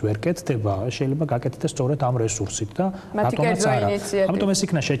გარეშე ეს ვერ კეთდება, შეიძლება გაკეთდეს სწორედ ამ რესურსით და რატომაც არა. ამიტომ ეს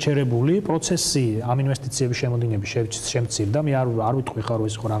იქნა შეჩერებული პროცესი, ამ ინვესტიციების შემოდინების შემცირდა. მე არ ვიტყვი ხარ, რომ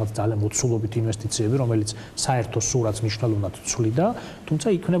ეს იყო რაღაც ძალიან მოცულობით ინვესტიციები, რომელიც საერთო სურათს მნიშვნელოვნად ცვლიდა, თუმცა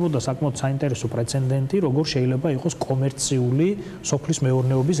იქნებოდა საკმაოდ საინტერესო პრეცედენტი, როგორ შეიძლება იყოს კომერციული სოფლის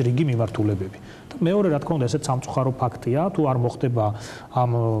მეურნეობის რიგი მიმართულებები. და მეორე, რა თქმა უნდა, ესეც სამწუხარო ფაქტია, თუ არ მოხდება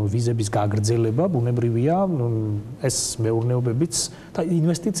ამ ვიზების გაგრძელება, ბუნებრივია ეს მეურნეობებიც და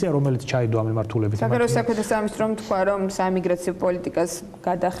ინვესტიცია, რომელიც ჩაიდო ამ მიმართულებით. საქართველოს საქმეთა სამინისტრომ თქვა, რომ საიმიგრაციო პოლიტიკას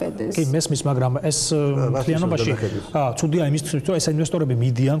გადახედეს. კი, მესმის, მაგრამ ეს მთლიანობაში ცუდია იმისთვის, რომ ეს ინვესტორები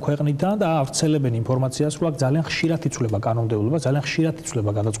მიდიან ქვეყნიდან და ავრცელებენ ინფორმაციას, რომ აქ ძალიან ხშირად იცვლება კანონმდებლობა, ძალიან ხშირად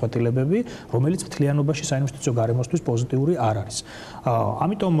იცვლება გადაწყვეტილებები, რომელიც მთლიანობაში საინვესტიციო გარემოსთვის პოზიტიური არ არის.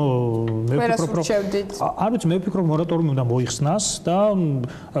 ამიტომ მე ვფიქრობ, რომ ურჩევდით? არ ვიცი, მე ვფიქრობ მორატორიუმი უნდა მოიხსნას და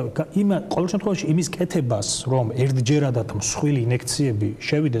ყოველ შემთხვევაში იმის კეთებას, რომ ერთჯერადად მსხვილი ინექციები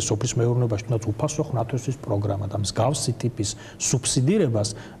შევიდეს სოფლის მეურნეობაში, თუნდაც უფასო ხნათვისთვის პროგრამა და მსგავსი ტიპის სუბსიდირებას,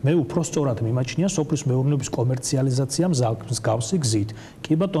 მე უფრო სწორად მიმაჩნია სოფლის მეურნეობის კომერციალიზაცია მსგავსი გზით.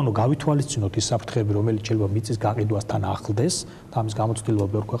 კი ბატონო, გავითვალისწინოთ ის საფრთხეები, რომელიც შეიძლება მიწის გაყიდვასთან ახლდეს და ამის გამოცდილება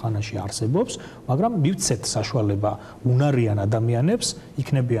ბევრ ქვეყანაში არსებობს, მაგრამ მივცეთ საშუალება უნარიან ადამიანებს,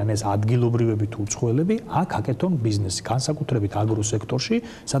 იქნებიან ეს ადგილობრივები თუ უცხოელები, აქ აკეთონ ბიზნესი, განსაკუთრებით აგროსექტორში,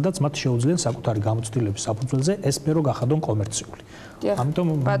 სადაც მათ შეუძლიათ საკუთარი გამოცდილების საფუძველზე ეს სფერო გახადონ კომერციული. ამიტომ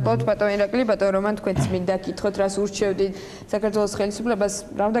ბატონ ირაკლი, ბატონ რომან, თქვენც მინდა გითხოთ, რას ურჩევდით საქართველოს ხელისუფლებას,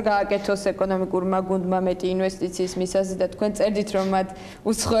 რა უნდა გააკეთოს ეკონომიკურმა გუნდმა მეტი ინვესტიციის მისაზე და თქვენ წერდით, რომ მათ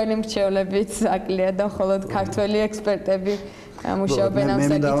უცხოელი მრჩევლებით აკლია და მხოლოდ ქართველი ექსპერტები მუშაობენ ამ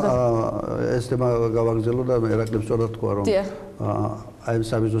საკითხზე. ეს თემა გავაგრძელო და ირაკლიმ სწორად თქვა, რომ აი ამ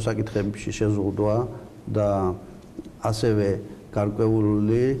საბიზნესო საკითხებში შეზღუდვა და ასევე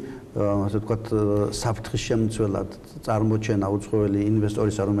გარკვეული ასე ვთქვათ, საფრთხის შემცველად წარმოჩენა უცხოელი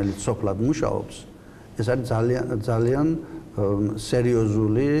ინვესტორისა, რომელიც სოფლად მუშაობს, ეს არის ძალიან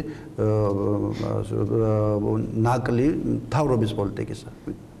სერიოზული ნაკლი მთავრობის პოლიტიკისა.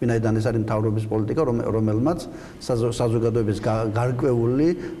 ვინაიდან ეს არის მთავრობის პოლიტიკა, რომელმაც საზოგადოების გარკვეული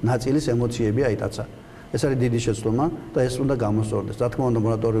ნაწილის ემოციები აიტაცა. ეს არის დიდი შეცდომა და ეს უნდა გამოსწორდეს. რა თქმა უნდა,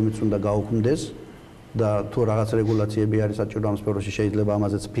 მორატორიუმიც უნდა გაუქმდეს. და თუ რაღაც რეგულაციები არის საჭირო ამ სფეროში, შეიძლება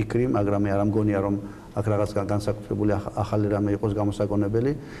ამაზეც ფიქრი, მაგრამ მე არ მგონია, რომ აქ რაღაც განსაკუთრებული ახალი რამე იყოს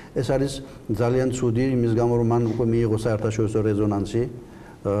გამოსაგონებელი. ეს არის ძალიან ცუდი იმის გამო, რომ მან უკვე მიიღო საერთაშორისო რეზონანსი.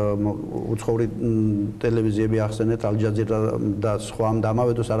 უცხოური ტელევიზიები ახსენეთ, ალ-ჯაზირა და სხვა ამ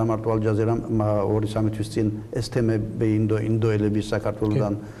დამავედოს, არა მარტო ალ-ჯაზირამ 2-3 თვის წინ ეს თემები ინდოელების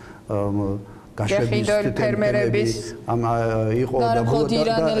საქართველოდან გაშვების ფერმერების იყო და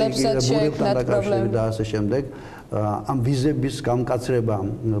ბურებთან და ასე შემდეგ. ამ ვიზების გამკაცრება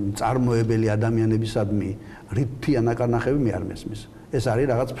წარმოებელი ადამიანებისადმი რითია ნაკარნახები მე არ მესმის. ეს არის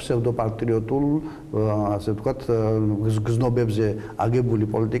რაღაც ფსევდოპატრიოტულ, ასე ვთქვათ, გზნობებზე აგებული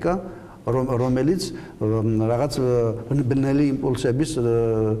პოლიტიკა, რომელიც რაღაც ბნელი იმპულსების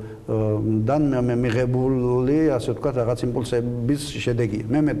დან მიღებული, ასე ვთქვათ, რაღაც იმპულსების შედეგია.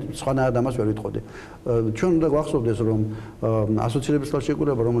 მე სხვანაირად ამას ვერ ვიტყოდი. ჩვენ უნდა გვახსოვდეს, რომ ასოცირების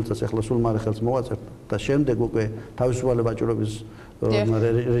ხელშეკრულება, რომელსაც ახლა სულ მალე ხელს მოვაწერთ და შემდეგ უკვე თავისუფალი ვაჭრობის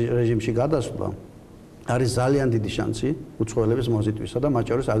რეჟიმში გადასვლა, არის ძალიან დიდი შანსი უცხოელების მოზიდვისა და მათ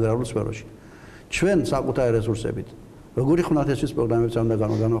შორის აგრარულ სფეროში. ჩვენ საკუთარი რესურსებით როგორი ხმათესვის პროგრამებს უნდა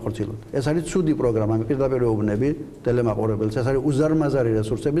განვახორციელოთ. ეს არის ცუდი პროგრამა, პირდაპირ ეუბნები ტელემაყურებელს, ეს არის უზარმაზარი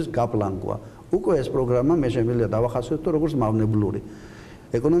რესურსების გაპლანკვა. უკვე ეს პროგრამა მე შემიძლია დავახასიათო როგორც მავნებლური.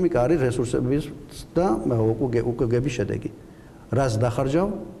 ეკონომიკა არის რესურსების და უკგების შედეგი. რას დახარჯავ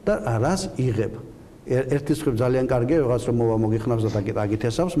და რას იღებ. ერთის მხრივ ძალიან კარგია, რაღაც რომ მოვა მოგიხნავს და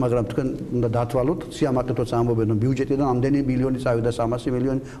დაგითესავს, მაგრამ თქვენ უნდა დათვალოთ, სიამაყითოც ამბობენ, რომ ბიუჯეტიდან ამდენი მილიონი წავიდა, 300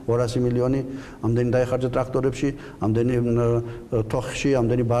 მილიონი, 200 მილიონი, ამდენი დაიხარჯა ტრაქტორებში, ამდენი თოხში,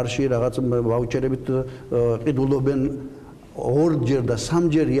 ამდენი ბარში, რაღაც ვაუჩერებით ყიდულობენ. ორჯერ და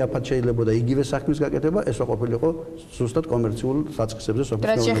სამჯერ იაფად შეიძლება და იგივე საქმის გაკეთება, ესო ყოფილიყო ზუსტად კომერციულ საწყისებზე სოფლის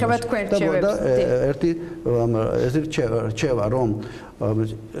მეურნეობაში. რა შეხება თქვენ რჩევებს? ეს რჩევა, რომ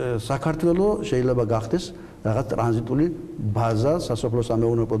საქართველოს შეიძლება გახდეს რაღაც ტრანზიტული ბაზა სასოფლო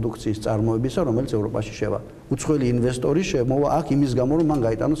სამეურნეო პროდუქციის წარმოებისა, რომელიც ევროპაში შევა. უცხოელი ინვესტორი შემოვა აქ იმის გამო, რომ მან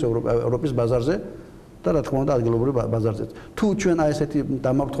გაიტანოს ევროპის ბაზარზე და რა თქმა უნდა ადგილობრივ ბაზარზეც. თუ ჩვენ აი ესეთი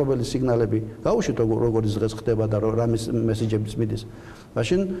დამავთხოველი სიგნალები გავუშვით, როგორც დღეს ხდება და რა მესიჯებიც მიდის,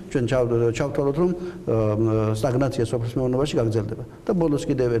 მაშინ ჩვენ ჩავთვალოთ, რომ სტაგნაცია სოფლის მეურნეობაში გაგრძელდება. და ბოლოს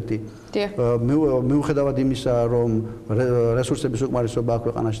კიდევ ერთი მიუხედავად იმისა, რომ რესურსების უკმარისობა აქ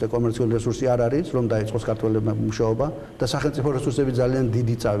ქვეყანაში და კომერციული რესურსი არ არის, რომ დაიწყოს ქართველებმა მუშაობა და სახელმწიფო რესურსები ძალიან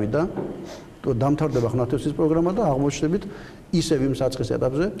დიდი წავიდა, დამთავრდება ხნათვესის პროგრამა და აღმოჩნდებით ისევ იმ საწყის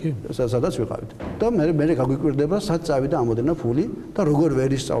ეტაპზე, სადაც ვიყავით. და მე გაგვიკვირდება, სად წავიდა ამოდენა ფული და როგორ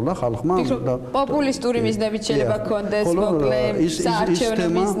ვერ ისწავლა ხალხმა და პოპულისტური მიზნებით შეიძლება გქონდეს მოკლე საარჩევნო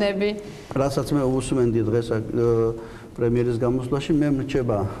მიზნები. რასაც მე უსმენდი დღეს პრემიერის გამოსვლაში, მე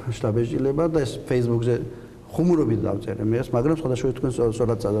მრჩება შტაბ-ეჭილება და ეს Facebook-ზე ხუმრობით დავწერე მე ეს, მაგრამ სხვადასხვა თქვენ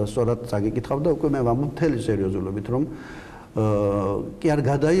სწორად წაგიკითხავ და უკვე მე ვამბობ მთელი სერიოზულობით, რომ კი არ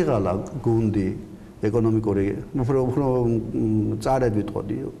გადაიღალა გუნდი ეკონომიკური, უფრო წარედ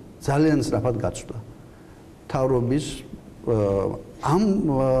ვიტყოდი, ძალიან სწრაფად გაწვდა. თავრობის ამ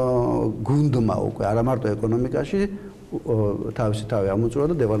გუნდმა უკვე არა მარტო ეკონომიკაში თავისი თავი ამოწურა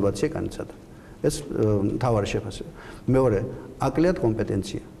და დევალვაცია განიცადა. ეს მთავარი შეფასება. მეორე, აკლიათ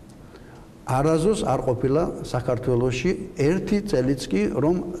კომპეტენცია. არაზოს არ ყოფილა საქართველოში ერთი წელიც კი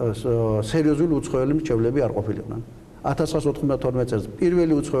რომ სერიოზული უცხოელი მრჩევლები არ ყოფილიყვნენ. 1992 წელს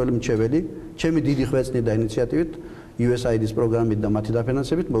პირველი უცხოელი მრჩეველი, ჩემი დიდი ხვეწნით და ინიციატივით USAID-ის პროგრამით და მათი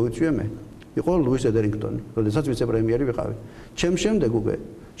დაფინანსებით მოვიწვია მე. იყო ლუის ედერინგტონი, როდესაც ვიცე-პრემიერი ვიყავი. ჩემ შემდეგ უკვე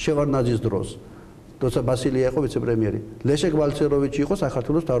შევარდნაძის დროს როცა ბასილია იყო ვიცე-პრემიერი. ლეშეკ ვალცეროვიჩი იყო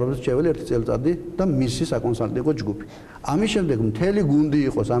საქართველოს მთავრობის მრჩეველი ერთი წელიწადი და მისი საკონსალტინგო ჯგუფი. ამის შემდეგ მთელი გუნდი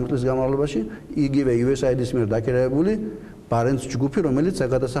იყო 3 წლის განმავლობაში იგივე USAID-ის მიერ დაქირავებული ბარენცის ჯგუფი, რომელიც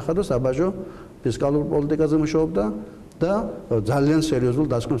საგადასახადო საბაჟო ფისკალურ პოლიტიკაზე მუშაობდა და ძალიან სერიოზულ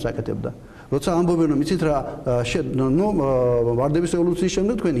დასკვნებს აკეთებდა. როცა ამბობენ რომ იცით რა ვარდების რევოლუციის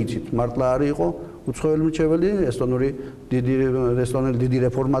შემდეგ თქვენ იცით მართლა არის იყო უცხოელი მრჩეველი ესტონური დიდი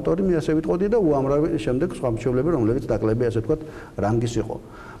რეფორმატორი მე ასე ვიტყოდი და უამრავი შემდეგ სხვა მრჩევლები რომლებიც დაკლები ასე ვთქვათ რანგის იყო.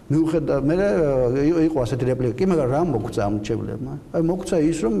 მიუხედავად მე იყო ასეთი რეპლიკა კი მაგრამ რა მოგწა ამ მრჩევლებმა? აი მოგწა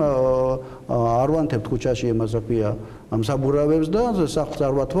ის რომ არ ვანთებთ ქუჩაში იმას რა ქვია ამ საბურავებს და სახლს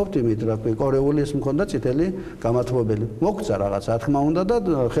არ ვათმობთ იმით რა ქვია კორეული ეს მქონდა წითელი გამათბობელი. მოგწა რაღაცა რა თქმა უნდა და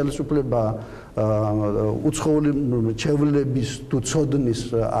ხელისუფლება უცხოელი მრჩევლების თუ ცოდნის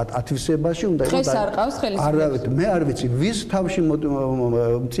ათვისებაში უნდა იყოს დღეს არ ყავს ხელისუფლება. მე არ ვიცი ვის თავში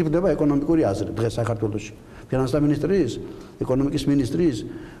მწიფდება ეკონომიკური აზრი დღეს საქართველოში. ფინანსთა მინისტრის, ეკონომიკის ministris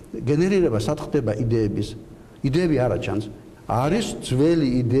გენერირება სათხდება იდეების. იდეები არ აჩანს. არის ძველი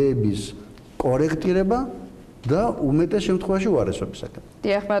იდეების კორექტირება და უმეტეს შემთხვევაში უარესობისაკენ.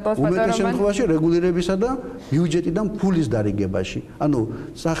 დიახ, მადლობა ბატონო. უმეტეს შემთხვევაში რეგულირებისა და ბიუჯეტიდან ფულის დარიგებაში. ანუ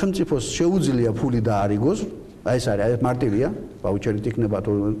სახელმწიფოს შეუძლია ფული დაარიგოს, აი ეს არის მარტივია, ვაუჩერით იქნება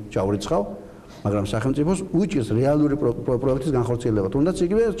თუ ჩაურიცხავ, მაგრამ სახელმწიფოს უჭირს რეალური პროექტის განხორციელება, თუნდაც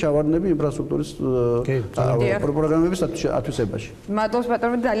იგივე ჩავარდნები ინფრასტრუქტურის პროგრამების ათვისებაში. მადლობს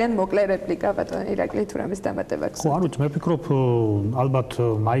ბატონო, ძალიან მოკლე რეპლიკა ბატონო ირაკლი თუ რამეს დამატება გქონდა. ხო, არ ვიცი, მე ვფიქრობ, ალბათ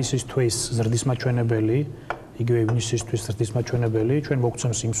მაისისთვის ზრდის მაჩვენებელი, იგივე ივნისისთვის ზრდის მაჩვენებელი, ჩვენ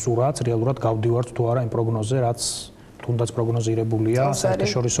მოგცემს იმ სურათს, რეალურად გავდივართ თუ არა იმ პროგნოზზე, რაც თუნდაც პროგნოზირებულია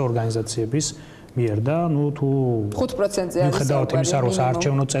საერთაშორისო ორგანიზაციების მიერ და ნუ თუ 5%-ზე არის. მიუხედავად იმისა, რომ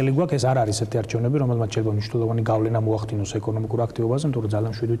საარჩევნო წელი გვაქვს, ეს არ არის ესეთი არჩევნები, რომელმაც შეიძლება მნიშვნელოვანი გავლენა მოახდინოს ეკონომიკურ აქტივობაზე, იმიტომ რომ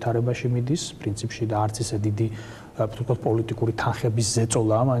ძალიან მშვიდ ვითარებაში მიდის პრინციპში და არც ისე დიდი თუნდაც პოლიტიკური თანხების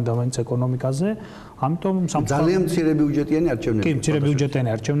ზეწოლაა მაინდამაინც ეკონომიკაზე. ამიტომ ძალიან მცირე ბიუჯეტიანი არჩევნები. კი, მცირე ბიუჯეტიანი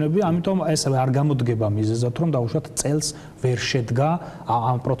არჩევნები, ამიტომ ეს არ გამოდგება მიზეზად, რომ დაუშვათ წელს ვერ შედგა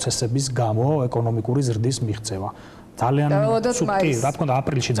ამ პროცესების გამო ეკონომიკური ზრდის მიღწევა. ძალიან სუპტი, რა თქმა უნდა,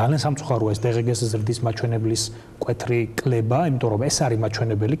 აპრილში ძალიან სამწუხაროა ეს DGG-ს ზრდის მაჩვენებლის კვეთრი კლება, იმიტომ რომ ეს არის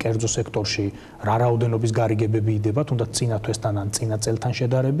მაჩვენებელი კერძო სექტორში რა რაოდენობის გარიგებები იდება, თუნდაც წინა თვესთან ან წინა წელთან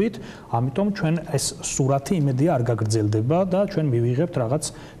შედარებით, ამიტომ ჩვენ ეს სურათი იმედია არ გაგრძელდება და ჩვენ მივიღებთ რაღაც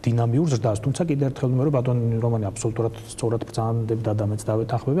დინამიურ ზრდას. თუმცა კიდევ ერთხელ ვიმეორე ბატონი რომანი აბსოლუტურად სწორად ბრძანდება და მეც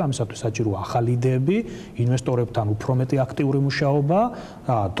დავეთანხმები, ამისათვის საჭიროა ახალი იდეები, ინვესტორებთან უფრო მეტი აქტიური მუშაობა,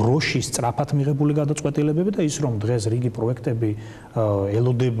 დროშის სწრაფად მიღებული გადაწყვეტილებები და ის რომ დღეს რიგი პროექტები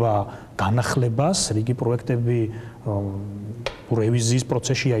ელოდება განახლებას, რიგი პროექტები რევიზიის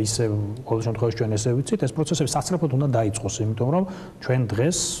პროცესია ისე ყოველ შემთხვევაში ჩვენ ესე ვიცით, ეს პროცესები სასწრაფოდ უნდა დაიწყოს, იმიტომ რომ ჩვენ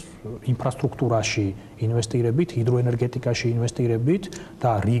დღეს ინფრასტრუქტურაში ინვესტირებით, ჰიდროენერგეტიკაში ინვესტირებით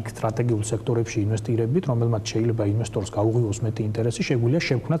და რიგ სტრატეგიულ სექტორებში ინვესტირებით, რომელმაც შეიძლება ინვესტორს გაუღიოს მეტი ინტერესი, შეგვიძლია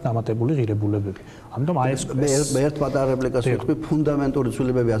შევქმნათ დამატებული ღირებულებები. ამიტომ აი ეს მე ერთ პატარა რეპლიკას ვიტყვი, ფუნდამენტური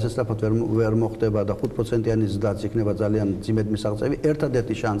ცვლილებები ასე სწრაფად ვერ მოხდება და 5%-იანი ზრდაც იქნება ძალიან ძიმედ მისაღწევი.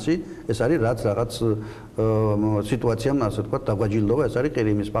 ერთადერთი შანსი ეს არის რაც რაღაც სიტუაციამ ასე ვთქვათ დაგვაჯილდოვა, ეს არის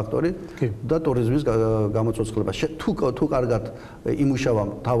ყირიმის ფაქტორი და ტურიზმის გამოცოცხლება. თუ კარგად იმუშავა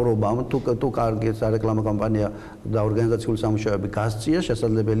მთავრობამ, თუ კარგი სარეკლამო კამპანია და ორგანიზაციული სამუშაოები გასწია,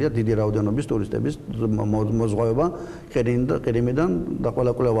 შესაძლებელია დიდი რაოდენობის ტურისტების მოზღვავება ყირიმიდან და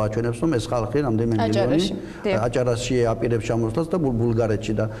ყველა ვაჩვენებს, რომ ეს ხალხი რამდენიმე მილიონი აჭარაში აპირებს ჩამოსვლას და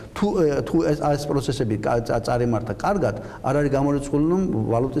ბულგარეთში და თუ ეს პროცესები წარიმართა კარგად, არ არის გამორიცხული, რომ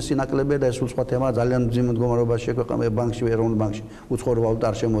ვალუტის სინაკლები და ეს სხვა თემა ძალიან მძიმე მდგომარეობაში ქვეყანაში ბანკში, ეროვნულ ბანკში უცხოური ვალუტა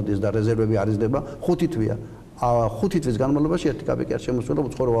არ შემოდის და რეზერვები არ იზრდება, 5 თვეა. 5 თვის განმავლობაში 1 კაპიკი არ შემოსულა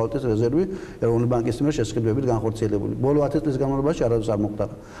უცხოური ვალუტის რეზერვი ეროვნული ბანკის მიერ შესყიდვებით განხორციელებული. ბოლო 10 წლის განმავლობაში არასდროს არ მოხდა.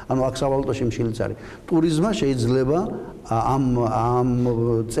 ანუ აქ სავალუტოში მშილიც არის. ტურიზმმა შეიძლება ამ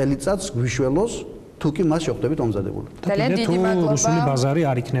წელიწადს გვიშველოს თუ კი მას შეხვდებით მომზადებული. ძალიან დიდი მადლობა. რუსული ბაზარი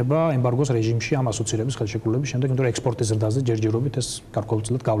არ იქნება ემბარგოს რეჟიმში ამ ასოცირების ხელშეკრულების შემდეგ, იმიტომ რომ ექსპორტის ზრდაზე ჯერჯერობით ეს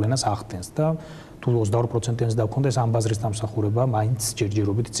გარკვეულწილად გავლენას ახდენს და თუ 22%-იანს დავქონდა ეს ამ ბაზრის დამსახურება მაინც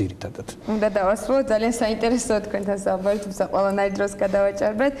ჯერჯერობით ძირითადად. უნდა დავასრულოთ, ძალიან საინტერესოა თქვენთან საუბარი, თუმცა ყველანაირ დროს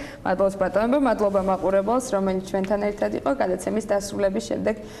გადავაჭარბეთ. მადლობს ბატონებო, მადლობა მაყურებელს, რომელიც ჩვენთან ერთად იყო გადაცემის დასრულების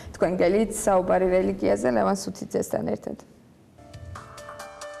შემდეგ თქვენ გელით საუბარი რელიგიაზე ლევან სუთიძესთან ერთად.